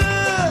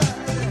understood.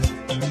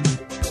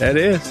 That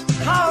is.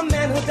 How a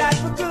man who died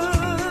for good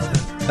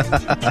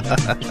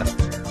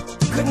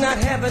could not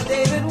have a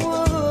David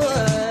Wood.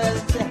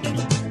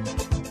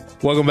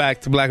 Welcome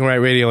back to Black and White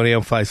Radio on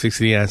AM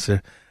 560 The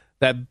Answer.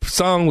 That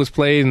song was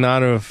played in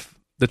honor of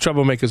the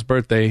Troublemaker's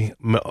birthday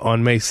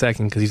on May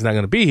 2nd because he's not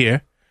going to be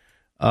here.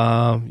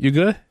 You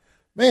good?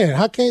 Man,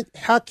 how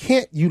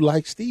can't you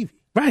like Stevie?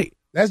 Right.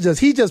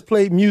 He just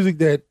played music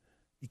that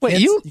Wait,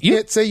 you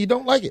can't say you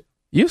don't like it.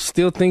 You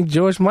still think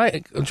George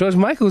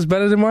Michael is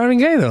better than Marvin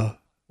Gaye, though?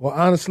 Well,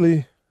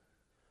 honestly,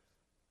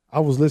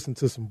 I was listening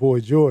to some Boy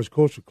George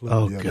Culture Club.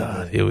 Oh,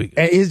 God. Here we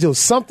go. And it's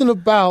just something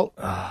about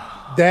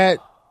that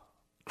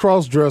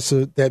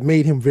cross-dresser that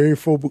made him very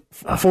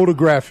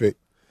photographic.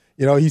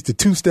 You know, he used to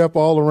two-step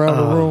all around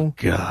the room.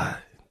 God.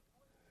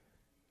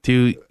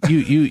 Dude,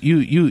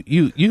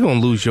 you gonna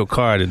lose your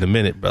card in a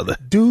minute, brother.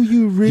 Do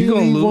you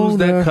really want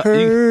to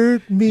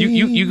hurt me?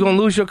 You gonna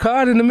lose your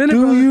card in a minute,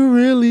 Do brother? you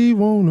really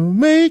want to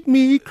make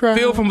me cry?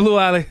 Phil from Blue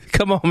Island.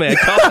 Come on, man.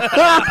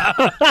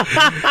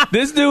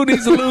 This dude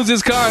needs to lose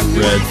his card.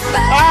 Red.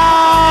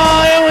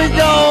 Oh, here we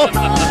go.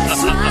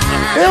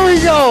 Here we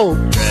go.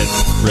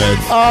 Red.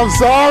 I'm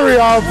sorry.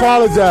 I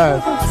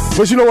apologize.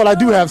 But you know what? I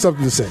do have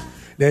something to say.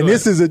 And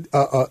this is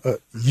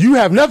you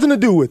have nothing to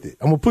do with it.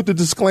 I'm going to put the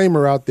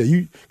disclaimer out there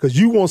because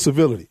you want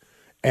civility.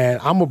 And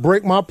I'm going to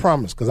break my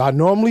promise because I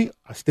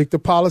stick to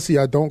policy.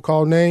 I don't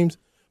call names.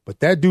 But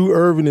that dude,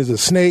 Irvin, is a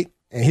snake,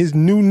 and his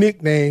new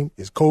nickname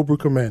is Cobra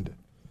Commander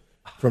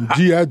from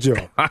G.I.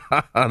 Joe.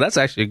 That's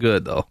actually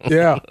good, though.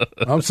 Yeah,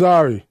 I'm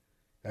sorry.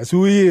 That's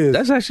who he is.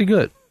 That's actually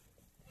good.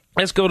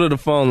 Let's go to the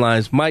phone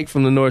lines. Mike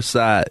from the North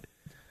Side.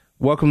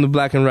 Welcome to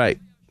Black and Right.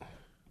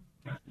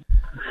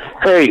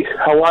 Hey,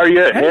 how are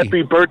you? Hey.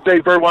 Happy birthday,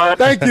 Vermont.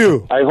 Thank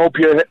you. I hope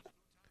you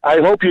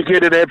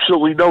get in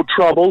absolutely no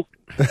trouble.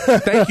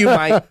 Thank you,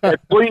 Mike. And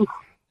please,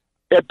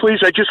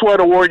 I just want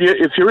to warn you,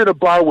 if you're in a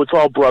bar with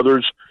all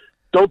brothers,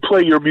 don't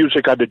play your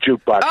music on the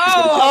jukebox.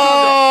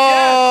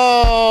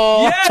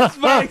 Yes,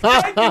 Mike.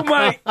 Thank you,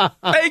 Mike.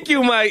 Thank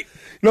you, Mike.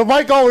 No,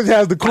 Mike always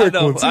has the quick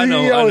ones. I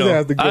know. He always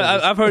has the good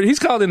ones. I've heard he's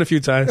called in a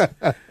few times.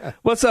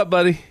 What's up,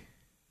 buddy?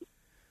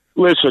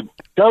 Listen,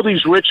 tell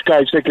these rich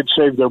guys they can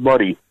save their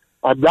money.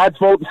 I'm not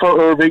voting for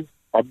Irving.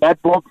 I'm not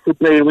voting for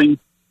Bailey.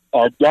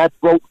 I'm not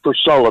voting for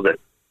Sullivan.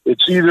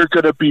 It's either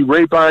going to be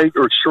Rabine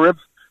or Shrimp.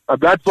 I'm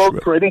not voting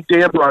for any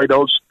damn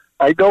rhinos.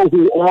 I know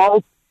who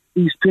all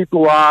these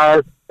people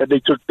are, and they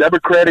took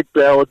Democratic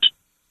ballots.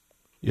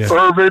 Yeah.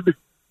 Irvin,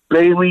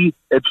 Bailey,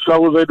 and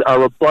Sullivan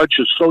are a bunch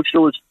of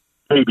socialist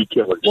baby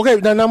killers. Okay,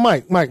 now,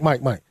 Mike.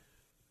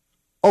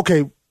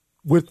 Okay,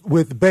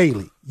 with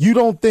Bailey, you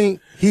don't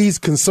think he's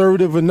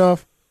conservative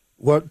enough?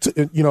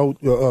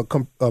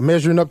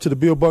 Measuring up to the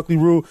Bill Buckley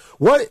rule.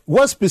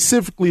 What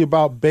specifically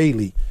about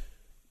Bailey,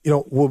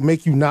 will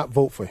make you not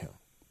vote for him?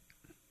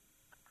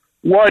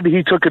 One,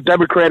 he took a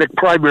Democratic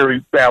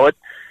primary ballot,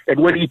 and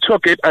when he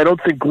took it, I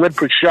don't think Glenn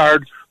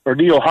Pritchard or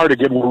Neil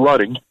Hartigan were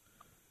running.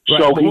 Right.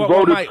 So he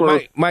voted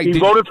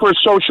for a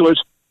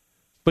socialist.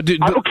 But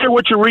I don't care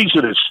what your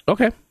reason is.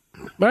 Okay,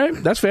 all right,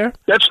 that's fair.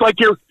 That's like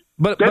your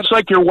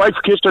wife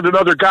kissing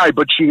another guy,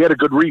 but she had a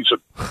good reason.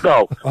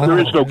 No, there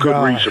is no good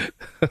reason.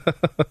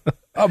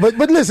 But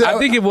listen, I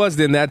think it was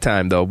in that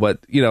time though. But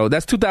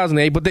that's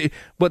 2008.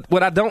 But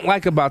what I don't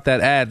like about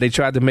that ad, they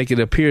tried to make it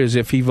appear as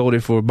if he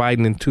voted for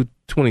Biden in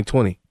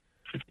 2020.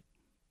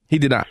 He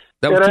did not.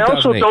 That was I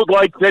also don't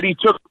like that he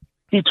took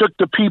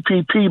the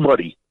PPP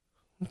money.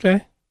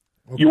 Okay.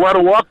 You want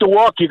to walk the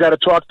walk, you got to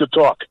talk the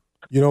talk.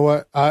 You know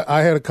what?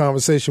 I had a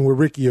conversation with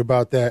Ricky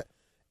about that.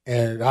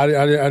 And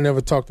I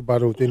never talked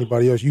about it with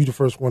anybody else. You the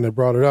first one that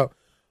brought it up.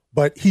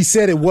 But he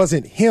said it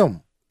wasn't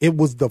him. It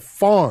was the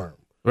farm.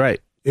 Right.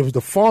 It was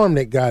the farm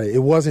that got it. It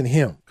wasn't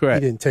him.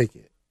 Correct. He didn't take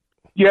it.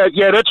 Yeah,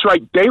 that's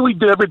right. Bailey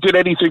never did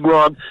anything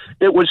wrong.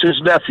 It was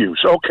his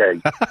nephews. Okay,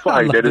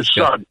 fine, and his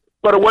son.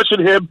 But it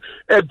wasn't him.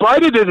 And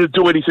Biden didn't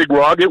do anything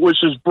wrong. It was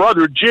his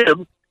brother,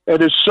 Jim, and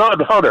his son,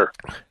 Hunter.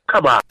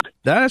 Come on.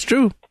 That's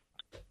true.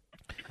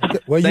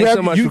 Well, you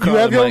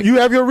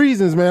have your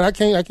reasons, man. I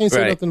can't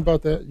say nothing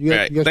about that.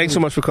 Thanks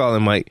so much for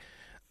calling, Mike.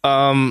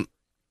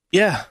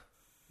 Yeah,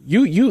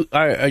 you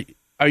are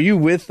you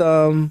with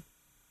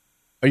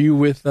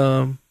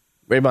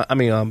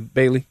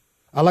Bailey?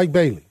 I like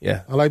Bailey.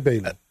 Yeah, I like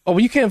Bailey. Well,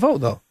 you can't vote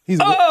though. Let's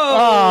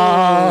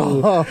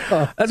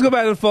go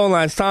back to the phone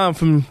lines. Tom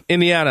from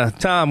Indiana.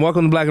 Tom,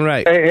 welcome to Black and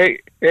Right.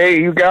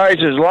 Hey, you guys,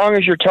 as long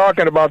as you're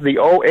talking about the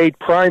 2008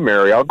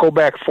 primary, I'll go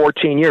back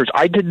 14 years.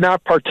 I did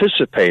not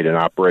participate in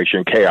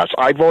Operation Chaos.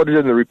 I voted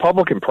in the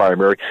Republican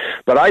primary,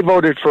 but I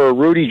voted for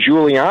Rudy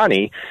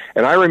Giuliani,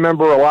 and I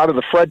remember a lot of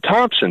the Fred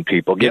Thompson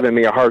people giving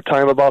me a hard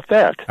time about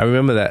that. I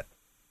remember that.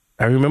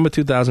 I remember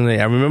 2008.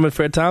 I remember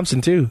Fred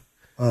Thompson, too.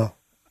 Oh.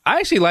 I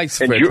actually liked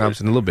Fred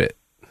Thompson a little bit.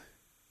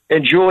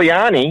 And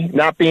Giuliani,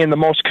 not being the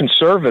most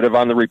conservative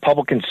on the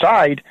Republican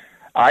side,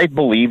 I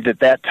believed at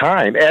that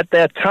time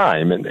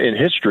in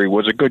history,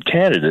 was a good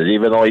candidate,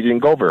 even though he didn't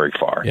go very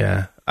far.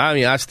 Yeah. I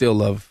mean, I still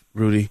love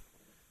Rudy.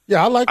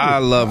 Yeah, I like Rudy. I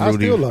love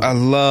Rudy. I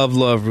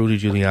love Rudy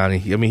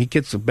Giuliani. I mean, he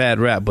gets a bad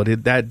rap,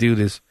 but that dude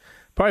is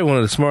probably one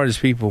of the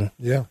smartest people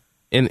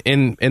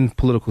in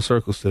political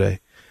circles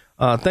today.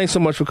 Thanks so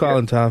much for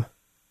calling, Tom.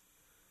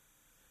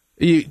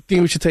 You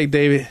think we should take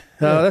David?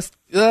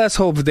 Let's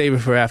hold for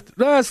David for after.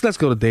 Let's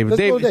go to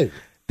David.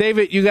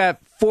 David, you got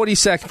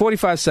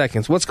 45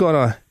 seconds. What's going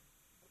on?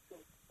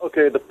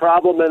 Okay, the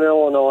problem in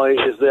Illinois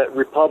is that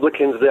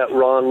Republicans that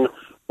run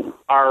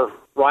our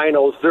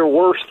rhinos, they're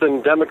worse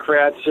than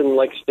Democrats in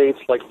like states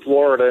like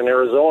Florida and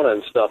Arizona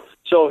and stuff.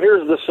 So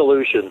here's the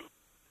solution.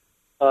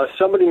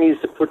 Somebody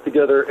needs to put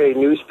together a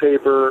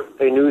newspaper,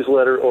 a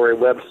newsletter, or a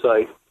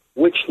website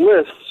which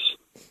lists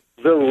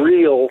the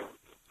real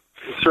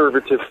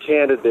conservative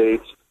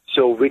candidates,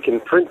 so we can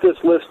print this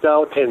list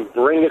out and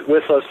bring it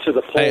with us to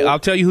the polls. Hey, I'll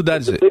tell you who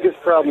does it. The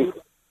biggest problem.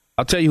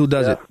 I'll tell you who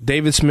does it.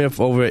 David Smith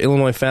over at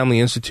Illinois Family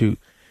Institute.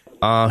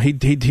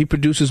 He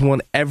produces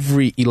one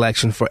every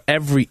election for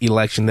every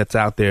election that's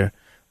out there.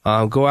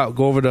 Go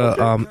over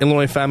to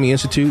Illinois Family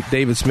Institute,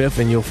 David Smith,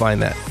 and you'll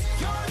find that.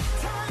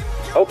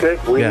 Okay,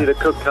 we need a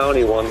Cook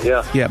County one.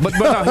 Yeah. Yeah, but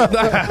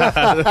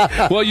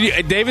well,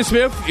 David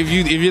Smith, if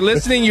you're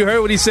listening, you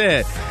heard what he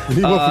said.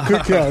 He went for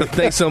Cook County.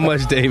 Thanks so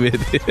much, David.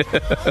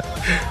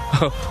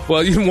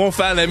 Well, you won't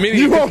find that many.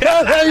 You won't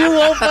find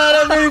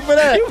that many for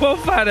that. You won't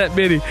find that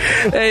many.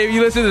 Hey, if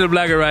you listen to the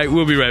Black and Right,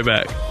 we'll be right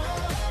back.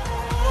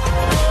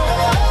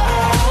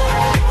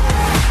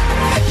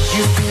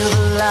 You feel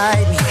the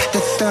lightning,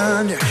 the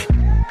thunder.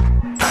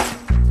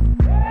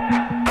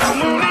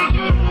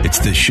 It's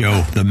the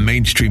show the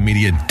mainstream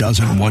media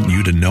doesn't want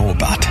you to know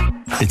about.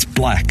 It's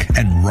Black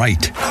and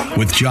Right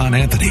with John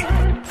Anthony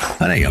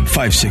on AM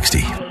 560.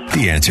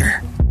 The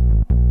Answer.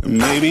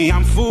 Maybe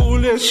I'm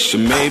foolish,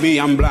 maybe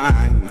I'm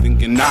blind,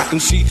 thinking I can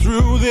see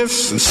through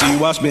this and see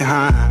what's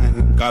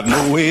behind. Got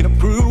no way to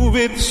prove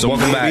it, so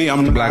welcome back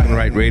to Black and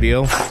Right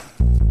Radio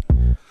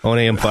on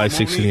AM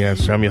 560. The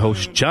Answer. I'm your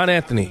host, John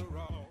Anthony.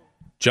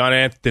 John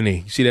Anthony.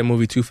 You see that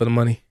movie, Two for the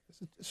Money?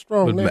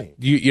 Strong name.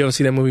 You ever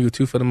see that movie with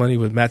Two for the Money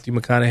with Matthew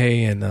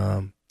McConaughey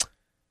and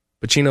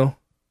Pacino?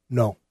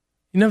 No.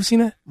 You never seen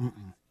that?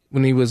 Mm-mm.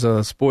 When he was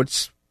a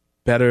sports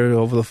bettor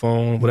over the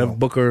phone, whatever,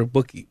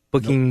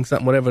 booking,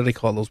 something, whatever they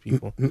call those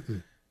people.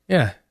 Mm-mm.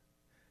 Yeah.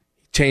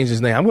 He changed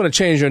his name. I'm going to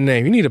change your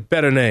name. You need a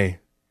better name.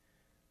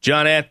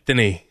 John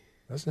Anthony.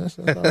 That's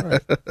all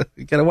right.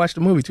 You got to watch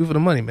the movie, Two for the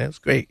Money, man. It's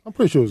great. I'm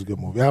pretty sure it was a good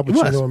movie. Al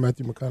Pacino and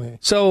Matthew McConaughey.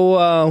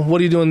 So,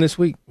 what are you doing this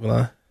week,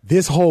 Milan?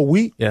 This whole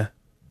week? Yeah.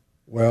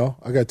 Well,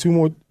 I got two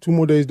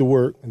more days to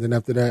work, and then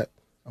after that,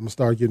 I'm gonna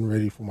start getting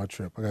ready for my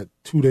trip. I got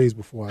 2 days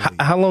before I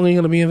leave. How long are you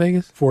gonna be in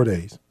Vegas? 4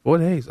 days. 4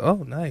 days.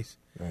 Oh, nice.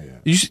 Yeah.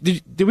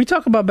 Did we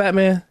talk about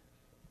Batman?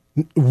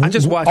 I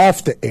just watched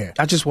off the air.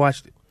 I just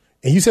watched it,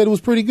 and you said it was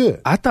pretty good.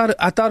 I thought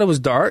it was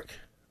dark.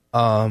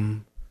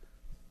 I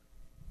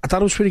thought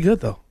it was pretty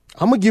good though.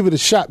 I'm gonna give it a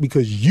shot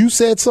because you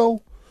said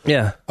so.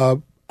 Yeah.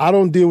 I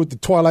don't deal with the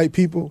Twilight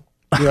people.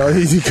 You know,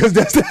 because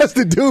that's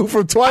the dude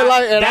from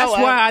Twilight. And that's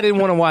why I didn't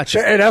want to watch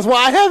it. And that's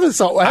why I haven't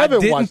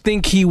didn't watched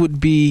think he would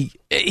be.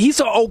 He's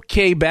an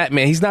okay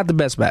Batman. He's not the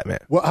best Batman.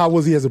 Well, how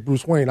was he as a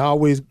Bruce Wayne? I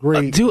always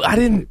grade. Dude, I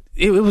didn't.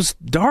 It was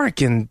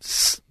dark, and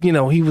he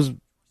was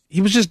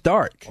just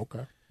dark.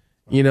 Okay.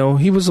 He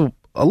was a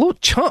little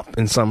chump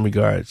in some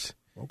regards.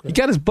 Okay. He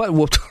got his butt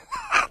whooped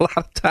a lot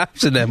of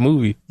times in that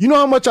movie. You know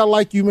how much I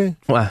like you, man?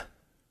 Why?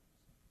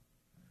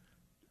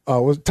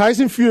 Was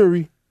Tyson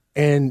Fury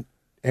and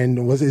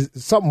was it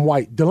something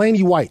White?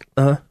 Delaney White.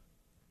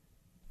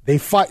 They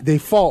fought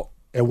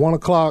at 1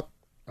 o'clock.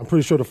 I'm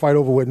pretty sure the fight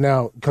over with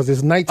now because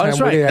it's nighttime.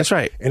 That's right. That's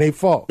right. And they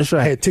fought. That's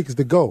right. I had tickets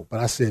to go,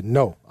 but I said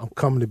no. I'm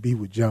coming to be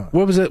with John.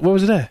 Where was it? Where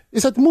was it at?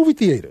 It's at the movie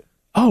theater.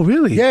 Oh,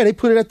 really? Yeah, they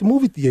put it at the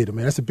movie theater,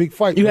 man. That's a big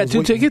fight. You had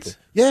 2 tickets?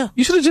 Yeah.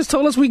 You should have just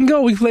told us we can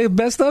go. We can play the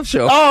Best Of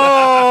show.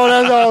 Oh,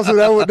 that's awesome.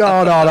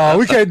 No.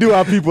 We can't do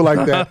our people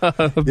like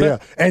that. Yeah.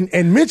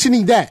 And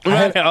mentioning that.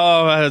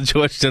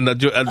 George said,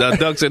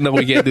 Doug said, no,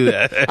 we can't do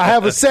that. I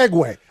have a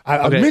segue.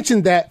 I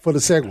mentioned that for the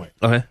segue.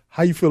 Okay.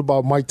 How you feel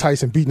about Mike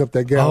Tyson beating up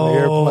that guy on the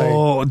airplane?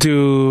 Oh,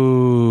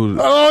 dude.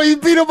 Oh, he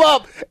beat him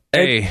up.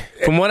 Hey,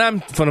 from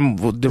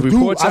the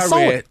reports I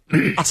read,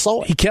 I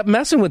saw it. He kept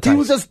messing with Tyson. He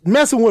was just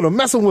messing with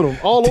him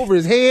all over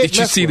his head. Did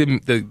you see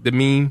the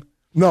meme?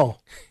 No.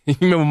 You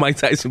remember Mike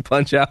Tyson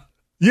punch out?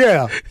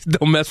 Yeah.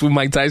 Don't mess with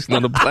Mike Tyson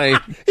on the plane.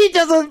 He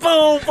just went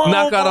boom,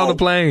 knock out on the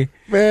plane.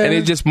 Man. And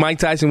it's just Mike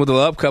Tyson with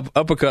a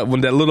uppercut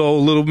when that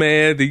little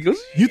man. He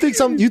goes. You think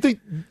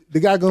the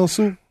guy gonna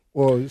sue?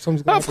 Or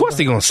something's gonna of course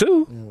he's gonna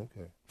sue. Yeah,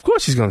 okay. Of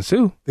course he's gonna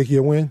sue. Think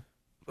he'll win?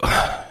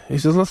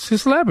 He's a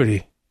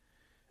celebrity.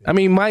 I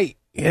mean, Mike.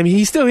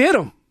 He still hit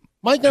him.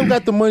 Mike never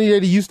got the money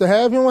that he used to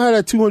have. He don't have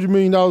that $200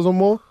 million or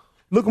more.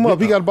 Look him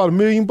up. He got about $1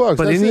 million. But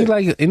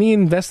isn't he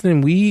investing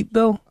in weed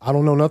though? I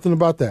don't know nothing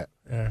about that.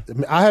 Yeah.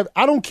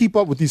 I don't keep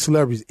up with these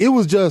celebrities. It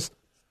was just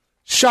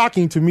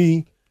shocking to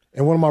me.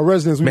 And one of my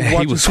residents, we were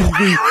watching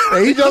TV,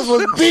 and he just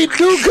was beat.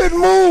 Dude couldn't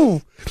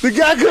move. The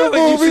guy couldn't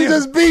move. He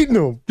just beating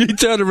him. He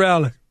turned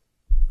around.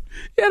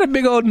 He had a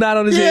big old knot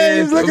on his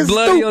head. He's looking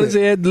bloody stupid. on his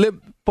head, lip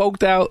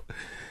poked out.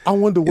 I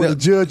wonder what the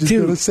judge is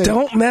going to say.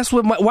 Don't mess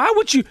with Mike. Why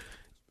would you?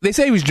 They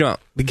say he was drunk,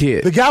 the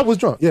kid. The guy was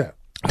drunk, yeah.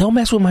 Don't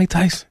mess with Mike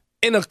Tyson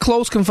in a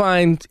close,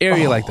 confined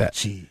area like that.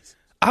 Jeez.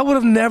 I would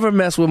have never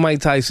messed with Mike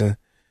Tyson.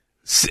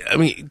 I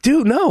mean,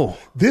 dude, no.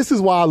 This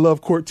is why I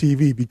love court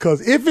TV,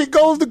 because if it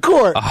goes to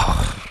court,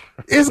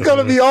 it's going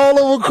to be all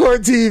over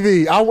court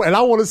TV. And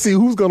I want to see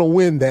who's going to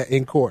win that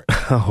in court.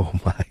 Oh,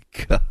 my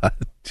God,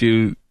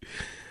 dude.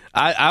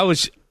 I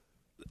was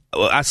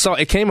I saw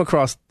it came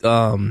across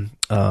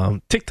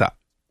TikTok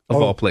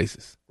of all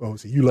places. Oh,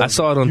 so you love I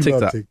saw it on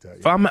TikTok.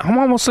 I'm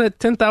almost at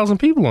 10,000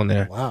 people on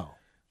there. Wow.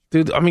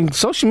 Dude, I mean,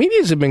 social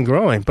medias have been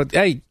growing. But,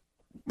 hey,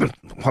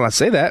 while I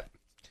say that,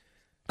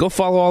 go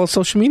follow all the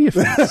social media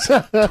feeds.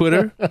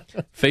 Twitter,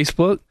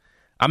 Facebook.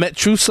 I'm at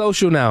Truth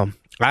Social now.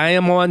 I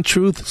am on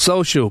Truth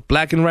Social,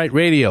 Black and Right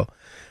Radio.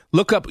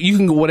 Look up, you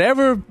can go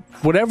whatever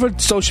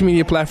social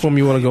media platform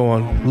you want to go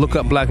on, look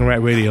up Black and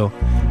Right Radio,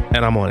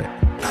 and I'm on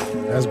it.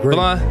 That's great.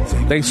 Blonde,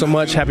 thanks so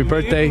much. Happy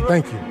birthday.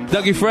 Thank you.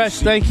 Dougie Fresh,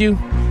 thank you.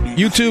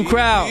 YouTube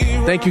crowd,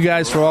 thank you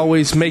guys for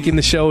always making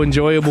the show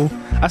enjoyable.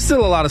 I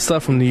steal a lot of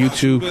stuff from the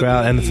YouTube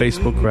crowd and the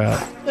Facebook crowd.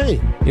 Hey,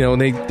 you know,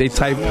 they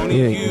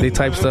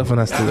type stuff and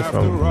I steal it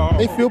from them.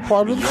 They feel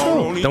part of the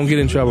show. Don't get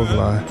in trouble,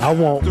 Blonde. I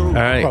won't. All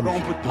right,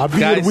 I'll be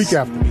here the week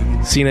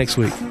after. See you next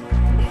week.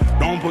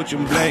 Don't put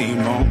your blame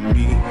on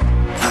me.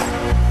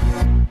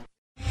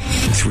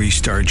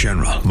 3-star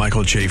General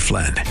Michael J.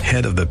 Flynn,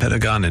 head of the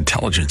Pentagon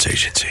Intelligence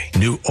Agency,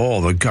 knew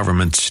all the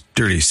government's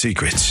dirty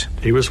secrets.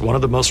 He was one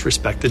of the most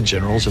respected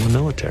generals in the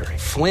military.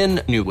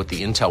 Flynn knew what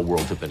the intel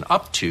world had been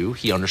up to.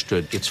 He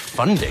understood its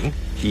funding.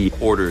 He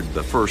ordered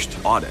the first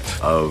audit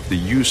of the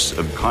use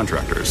of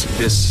contractors.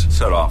 This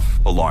set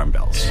off alarm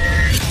bells.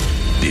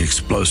 The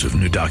explosive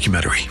new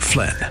documentary,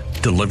 Flynn,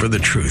 Deliver the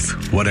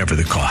Truth, Whatever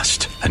the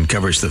Cost,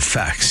 uncovers the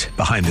facts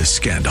behind this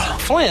scandal.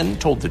 Flynn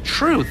told the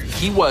truth.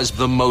 He was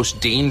the most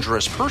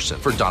dangerous person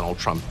for Donald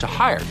Trump to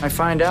hire. I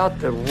find out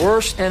the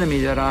worst enemy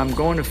that I'm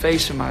going to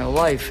face in my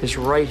life is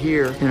right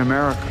here in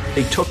America.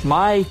 They took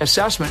my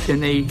assessment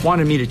and they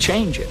wanted me to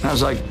change it. And I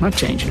was like, I'm not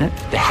changing it.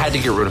 They had to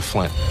get rid of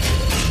Flynn.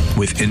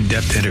 With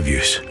in-depth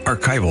interviews,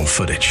 archival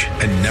footage,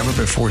 and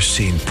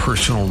never-before-seen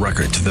personal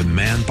records of the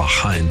man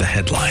behind the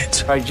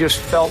headlines. I just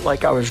felt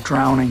like I was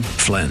drowning.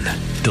 Flynn,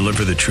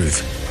 Deliver the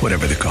Truth,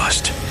 Whatever the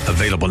Cost.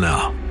 Available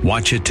now.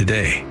 Watch it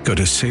today. Go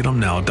to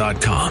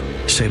salemnow.com.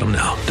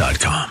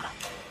 salemnow.com.